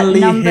up to that finally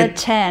number hit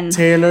 10.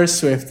 Taylor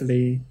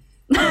Swiftly.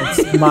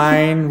 It's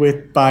mine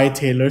with by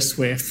Taylor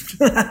Swift.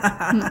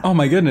 Oh,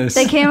 my goodness.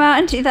 They came out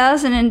in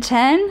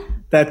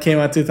 2010? That came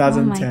out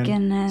 2010. Oh my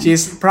goodness.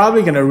 She's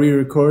probably gonna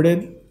re-record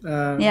it.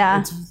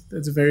 Yeah.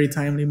 it's a very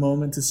timely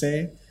moment to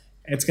say.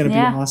 It's gonna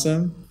Yeah. be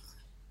awesome.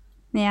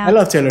 Yeah. I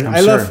love Taylor. I'm I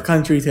sure. love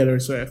country Taylor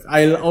Swift.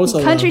 I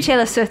also Country love,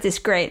 Taylor Swift is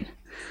great.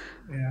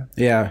 yeah.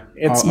 Yeah,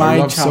 It's I my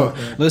love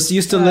childhood.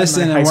 Used to My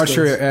listen high and watch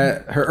school.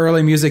 her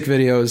early music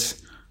videos.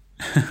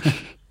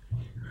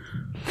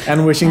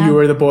 And wishing you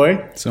were the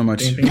boy. So much.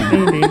 Ding,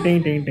 ding, ding,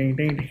 ding, ding, ding,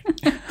 ding,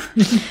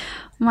 ding.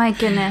 My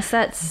goodness,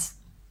 that's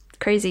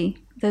crazy.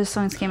 Those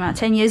songs came out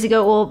 10 years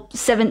ago, or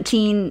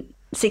 17,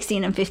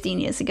 16, and 15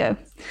 years ago.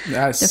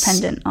 That's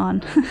Dependent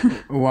on.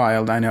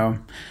 wild, I know.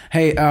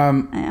 Hey,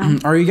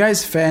 are you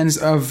guys fans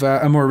of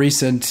a more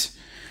recent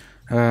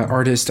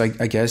artist, I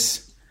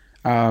guess?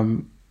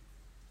 And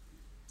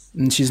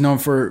she's known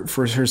for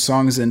her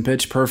songs in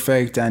Pitch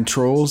Perfect and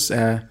Trolls.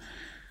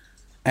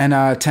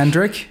 Anna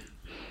Kendrick.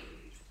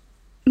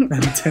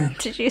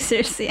 Did you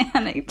seriously,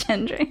 Anna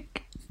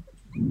Kendrick?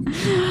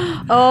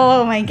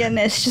 Oh my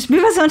goodness. Just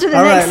move us on to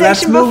the next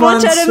section before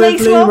Toto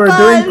makes more We're puns.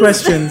 doing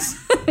questions.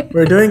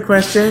 We're doing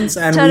questions,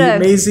 and Toto.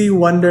 Maisie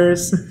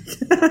wonders.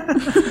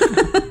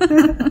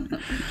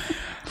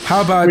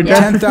 How about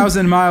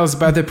 10,000 Miles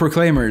by the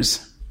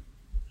Proclaimers?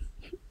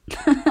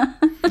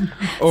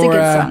 Or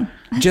good song.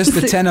 Just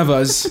the 10 of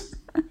us.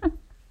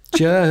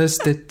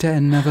 Just the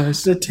 10 of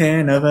us. The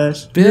 10 of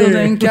us.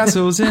 Building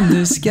castles in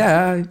the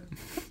sky.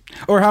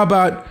 Or how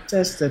about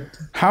 10,000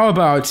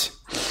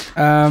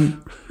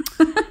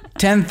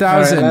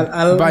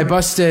 I'll- by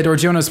Busted or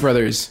Jonas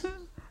Brothers?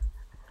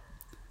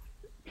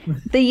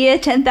 The year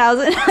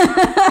 10,000.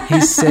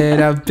 He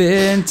said, I've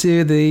been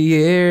to the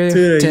year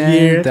To the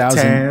year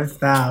 10,000.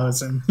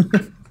 10,000.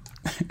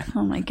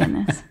 Oh my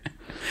goodness.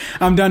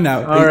 I'm done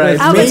now. All right.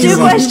 Albert, two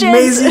questions.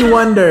 Maisie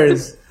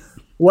wonders,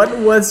 what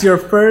was your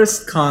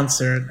first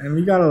concert? And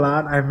we got a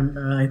lot. I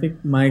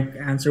think my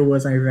answer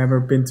was I've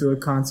never been to a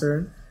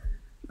concert.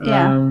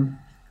 Yeah.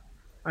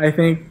 I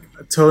think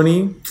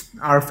Tony,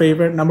 our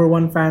favorite number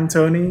one fan,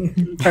 Tony,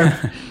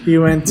 he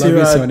went Love to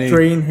you, a Tony.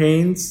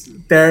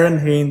 Darren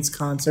Haynes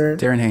concert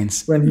Darren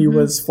Haynes. when he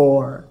was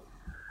 4.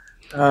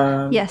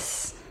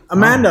 Yes.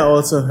 Amanda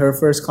also, her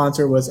first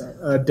concert was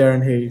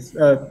Darren Hayes.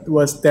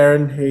 Was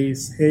Darren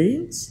Hayes?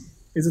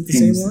 Is it the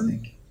Haynes, same I one?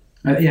 think.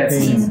 Yeah, it's the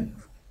Haynes. same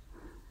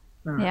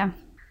one. Yeah.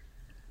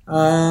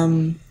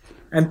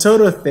 And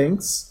Toto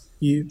thinks,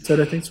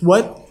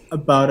 what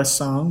about a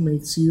song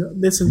makes you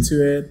listen to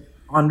it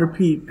on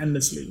repeat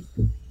endlessly?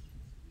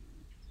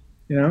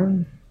 You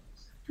know?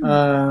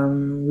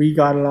 We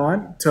got a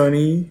lot.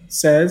 Tony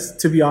says,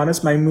 to be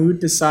honest, my mood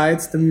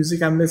decides the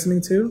music I'm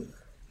listening to.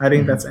 I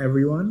think that's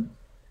everyone.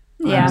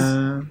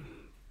 Yeah.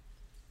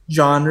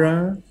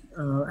 Genre,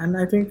 and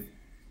I think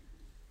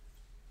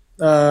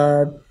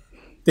a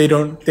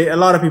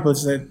lot of people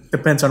say it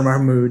depends on our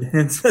mood.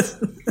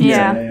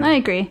 Yeah. yeah. I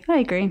agree.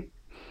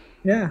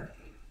 Yeah.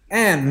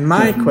 And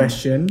my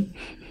question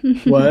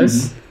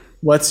was,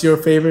 what's your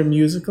favorite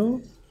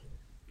musical?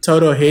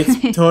 Toto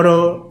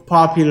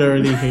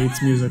popularly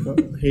hates musicals.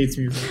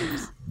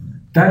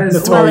 That is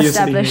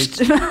Notoriously Well established.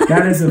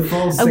 that is a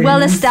false A statement.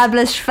 well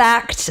established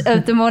fact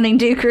of the Morning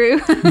Dew crew.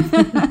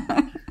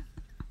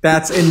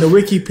 That's in the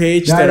wiki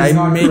page That that is I'm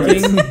not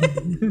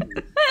making.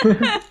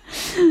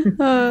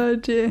 Oh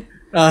dear.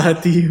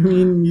 Do you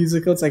mean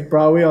musicals like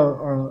Broadway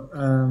or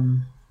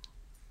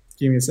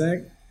give me a sec.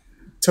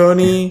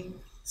 Tony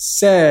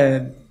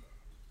said,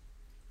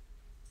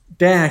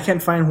 dang, I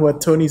can't find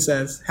what Tony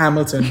says.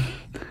 Hamilton.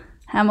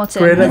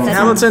 Hamilton.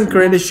 Hamilton,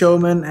 Greatest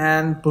Showman,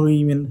 and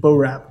Bohemian Bo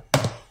Rap.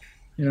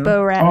 You know?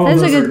 Bo Rap. All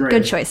Those are those are good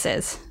great.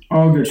 choices.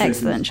 All good choices.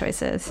 Excellent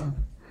choices.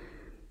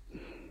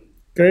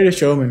 Greatest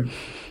Showman.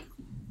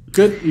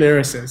 Good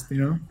lyricist,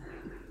 you know?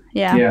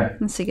 Yeah. Yeah.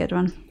 That's a good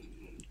one.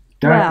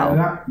 That,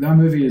 Wow. that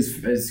movie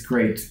is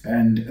great,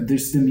 and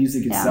the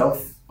music Yeah.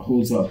 itself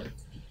holds up.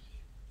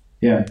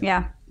 Yeah.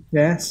 Yeah.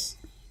 Yes.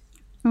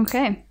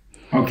 Okay.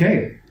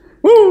 Okay.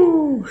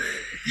 Woo!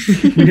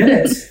 We did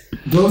it.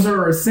 Those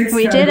are our 6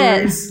 We did it.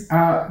 categories.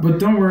 But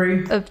don't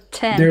worry, Of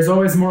 10. there's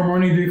always more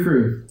Morning Dew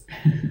Crew.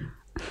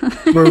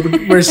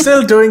 We're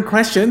still doing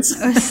questions.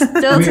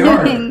 Still We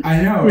are. doing.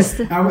 I know.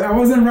 I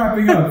wasn't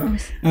wrapping up. In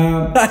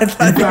fact,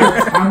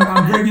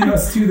 I'm bringing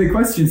us to the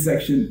question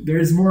section.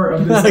 There's more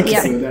of this Okay.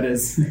 episode, that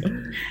is.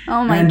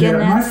 Oh my And my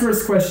goodness.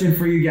 first question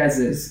for you guys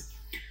is,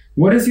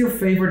 what is your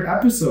favorite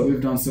episode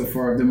we've done so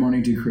far of the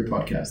Morning Dew Crew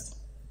podcast?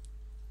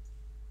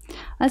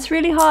 That's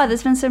really hard.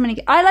 There's been so many.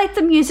 I like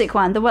the music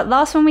one. The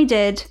last one we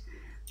did.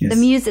 Yes.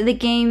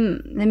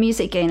 The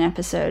music game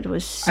episode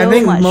was so I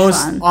think much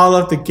fun. all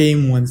of the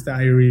game ones that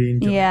I really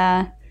enjoyed.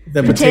 Yeah.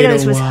 The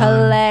Potatoes was one.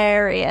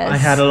 hilarious. I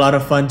had a lot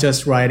of fun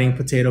just writing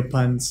potato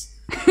puns.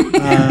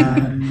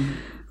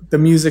 The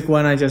music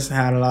one, I just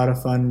had a lot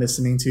of fun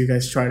listening to you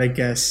guys try to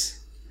guess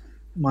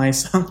my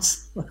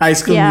songs. High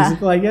School Yeah.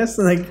 Musical, I guess.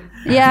 Like,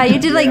 Yeah, you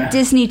did like Yeah.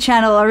 Disney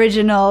Channel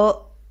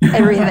original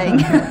everything.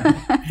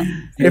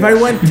 if I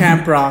went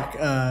Camp Rock,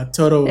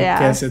 Toto would Yeah.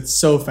 guess it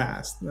so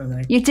fast. And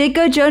like, You did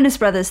go Jonas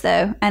Brothers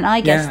though, and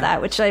I guessed Yeah.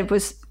 that, which I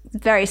was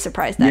very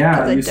surprised at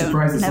Yeah, because you I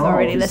surprised us never all.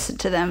 really listened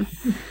to them.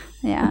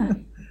 Yeah.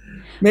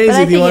 Maisie,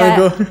 I do you think,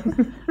 want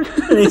to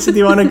go? Maisie, do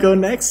you want to go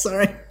next?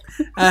 Sorry,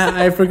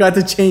 I forgot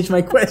to change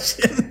my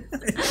question.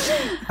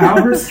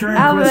 Albert's current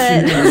Albert.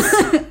 question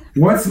is,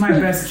 what's my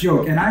best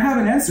joke? And I have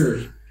an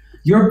answer.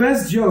 Your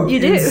best joke You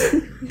do.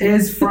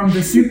 is from the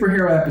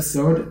superhero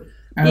episode,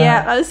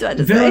 Yeah, I was about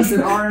to Villains say.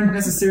 that aren't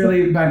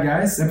necessarily bad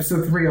guys,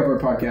 episode 3 of our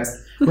podcast,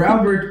 where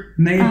Albert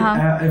made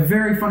a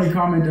very funny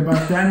comment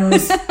about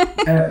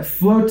Thanos'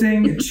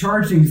 floating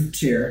charging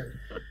chair.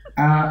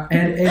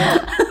 And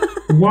it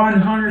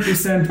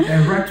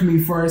 100% wrecked me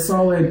for a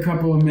solid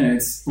couple of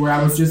minutes where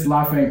I was just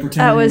laughing, pretending.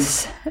 That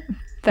was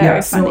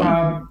very funny.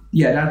 So,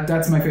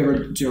 that's my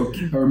favorite joke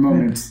or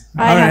moment.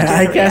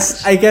 I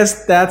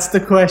guess that's the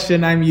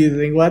question I'm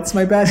using. What's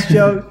my best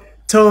joke?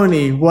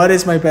 Tony, what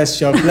is my best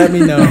joke? Let me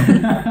know.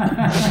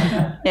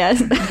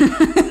 Yes.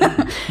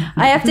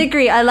 I have to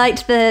agree. I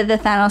liked the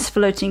Thanos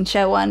floating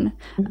chair one.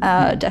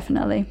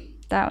 Definitely.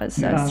 That was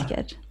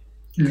good.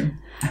 Yeah.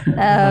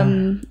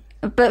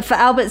 But for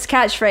Albert's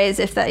catchphrase,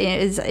 if that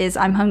is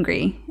I'm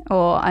hungry,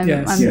 or I'm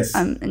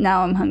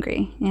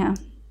hungry. Yeah.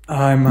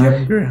 I'm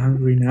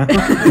hungry now.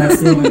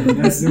 That's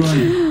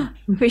the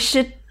one. We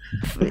should.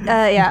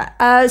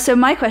 So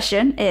my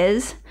question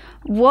is,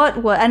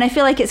 and I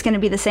feel like it's going to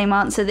be the same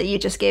answer that you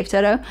just gave,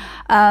 Toto.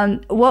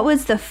 What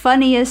was the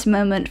funniest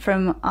moment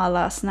from our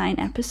last 9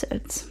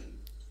 episodes?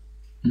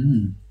 I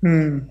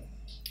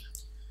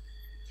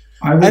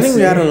think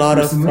we had a lot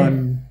of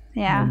fun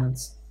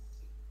moments.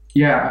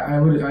 Yeah, I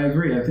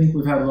agree. I think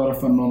we've had a lot of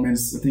fun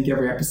moments. I think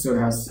every episode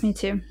has. Me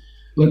too.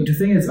 Look, the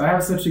thing is, I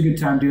have such a good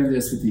time doing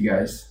this with you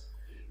guys.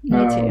 Me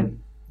too.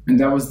 And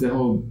that was the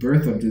whole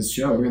birth of this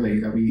show, really.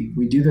 That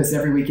we do this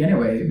every week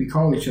anyway. We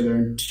call each other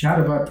and chat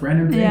about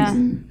random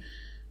things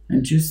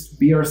and just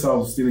be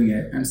ourselves doing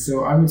it. And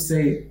so I would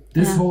say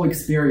this whole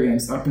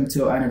experience up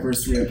until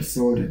anniversary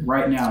episode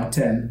right now,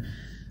 10,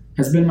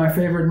 has been my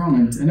favorite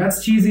moment. And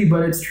that's cheesy,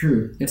 but it's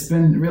true. It's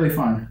been really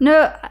fun.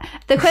 No,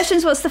 the question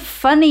is, what's the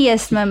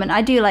funniest moment?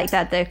 I do like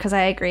that, though, because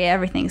I agree.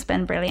 Everything's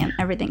been brilliant.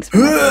 Everything's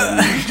been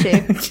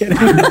brilliant, too.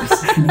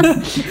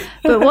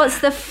 But what's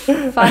the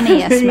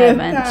funniest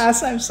moment?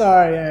 Yes, I'm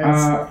sorry.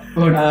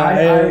 Look,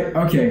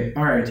 okay,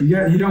 all right.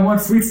 You don't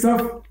want sweet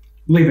stuff?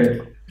 Leave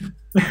it.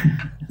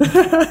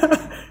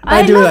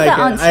 I do love like that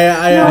it. answer.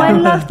 I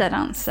love that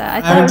answer.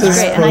 I thought it was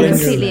great, and I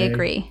completely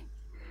agree.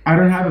 I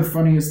don't have a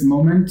funniest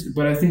moment,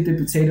 but I think the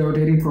potato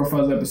dating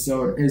profiles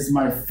episode is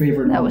my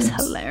favorite moment. That was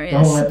hilarious. The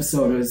whole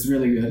episode is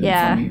really good.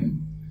 Yeah.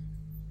 And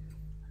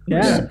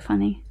funny. Yeah.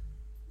 Funny.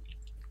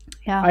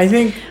 Yeah. I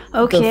think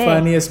the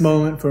funniest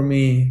moment for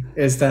me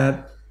is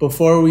that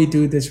before we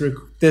do this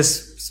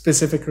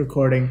specific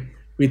recording,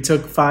 we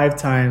took 5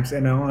 times,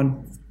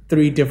 on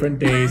 3 different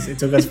days. It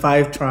took us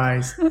 5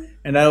 tries,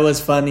 and that was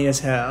funny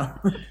as hell.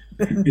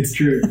 It's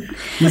true.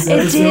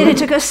 It did. It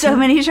took us so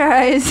many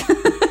tries.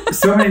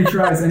 So many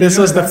tries. And this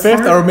was the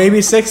 5th or maybe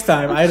 6th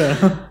time. I don't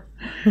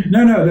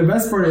know. No. The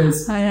best part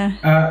is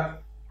I'm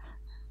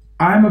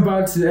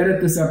about to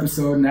edit this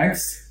episode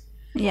next.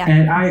 Yeah.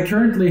 And I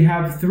currently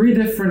have 3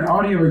 different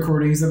audio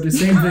recordings of the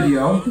same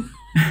video.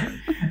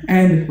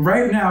 And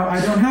right now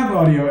I don't have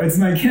audio. It's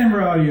my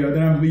camera audio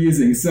that I'm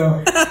using.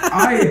 So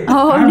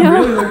I'm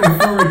really looking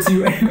forward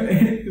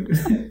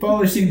to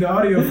polishing the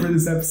audio for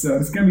this episode.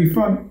 It's going to be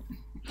fun.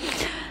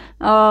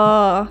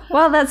 Oh,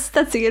 well, that's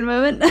a good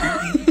moment.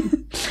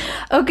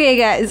 Okay,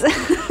 guys.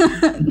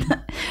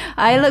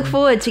 I look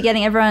forward to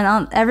getting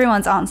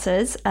everyone's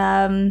answers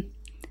to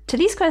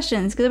these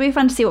questions, because it'll be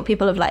fun to see what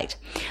people have liked.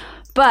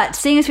 But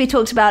seeing as we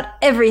talked about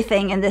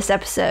everything in this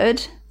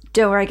episode,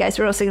 don't worry, guys,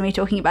 we're also going to be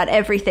talking about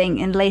everything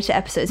in later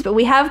episodes. But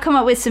we have come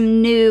up with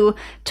some new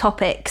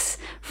topics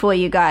for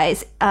you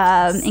guys,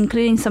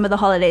 including some of the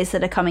holidays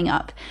that are coming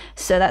up.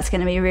 So that's going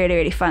to be really,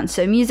 really fun.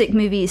 So music,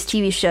 movies,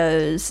 TV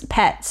shows,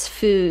 pets,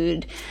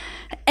 food,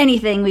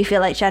 anything we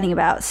feel like chatting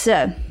about.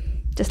 So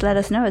just let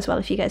us know as well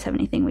if you guys have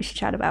anything we should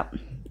chat about.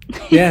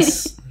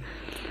 Yes.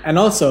 And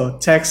also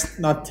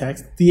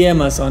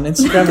DM us on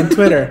Instagram and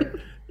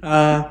Twitter.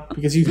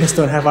 Because you guys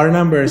don't have our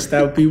numbers.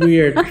 That would be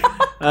weird.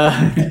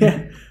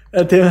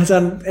 DM us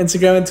on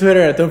Instagram and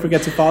Twitter. Don't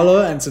forget to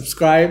follow and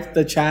subscribe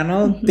the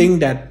channel. Mm-hmm. Ding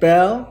that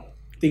bell.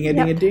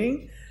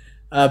 Ding.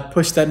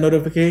 Push that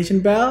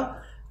notification bell.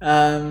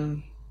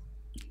 I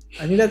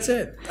think that's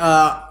it.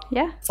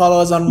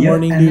 Follow us on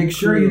Morning Dew and make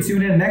sure you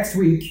tune in next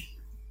week,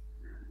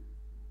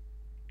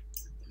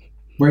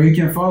 where you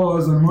can follow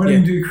us on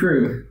Morning Dew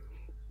Crew.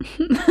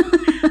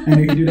 And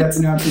you can do that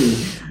now too.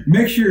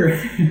 Make sure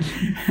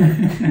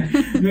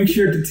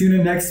to tune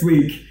in next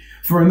week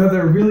for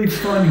another really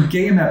fun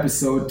game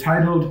episode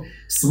titled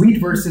Sweet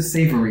versus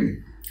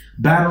Savory,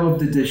 Battle of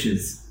the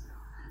Dishes.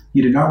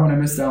 You do not want to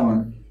miss that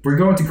one. We're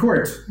going to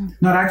court.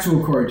 Not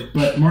actual court,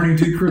 but Morning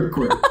Dew Crew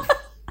court.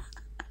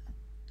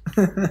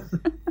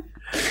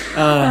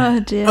 Oh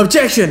dear.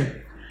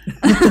 Objection!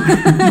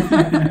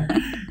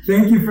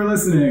 Thank you for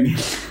listening.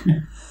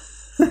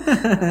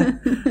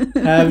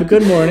 Have a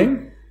good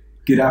morning.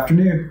 Good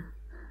afternoon.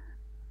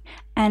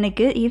 And a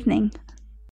good evening.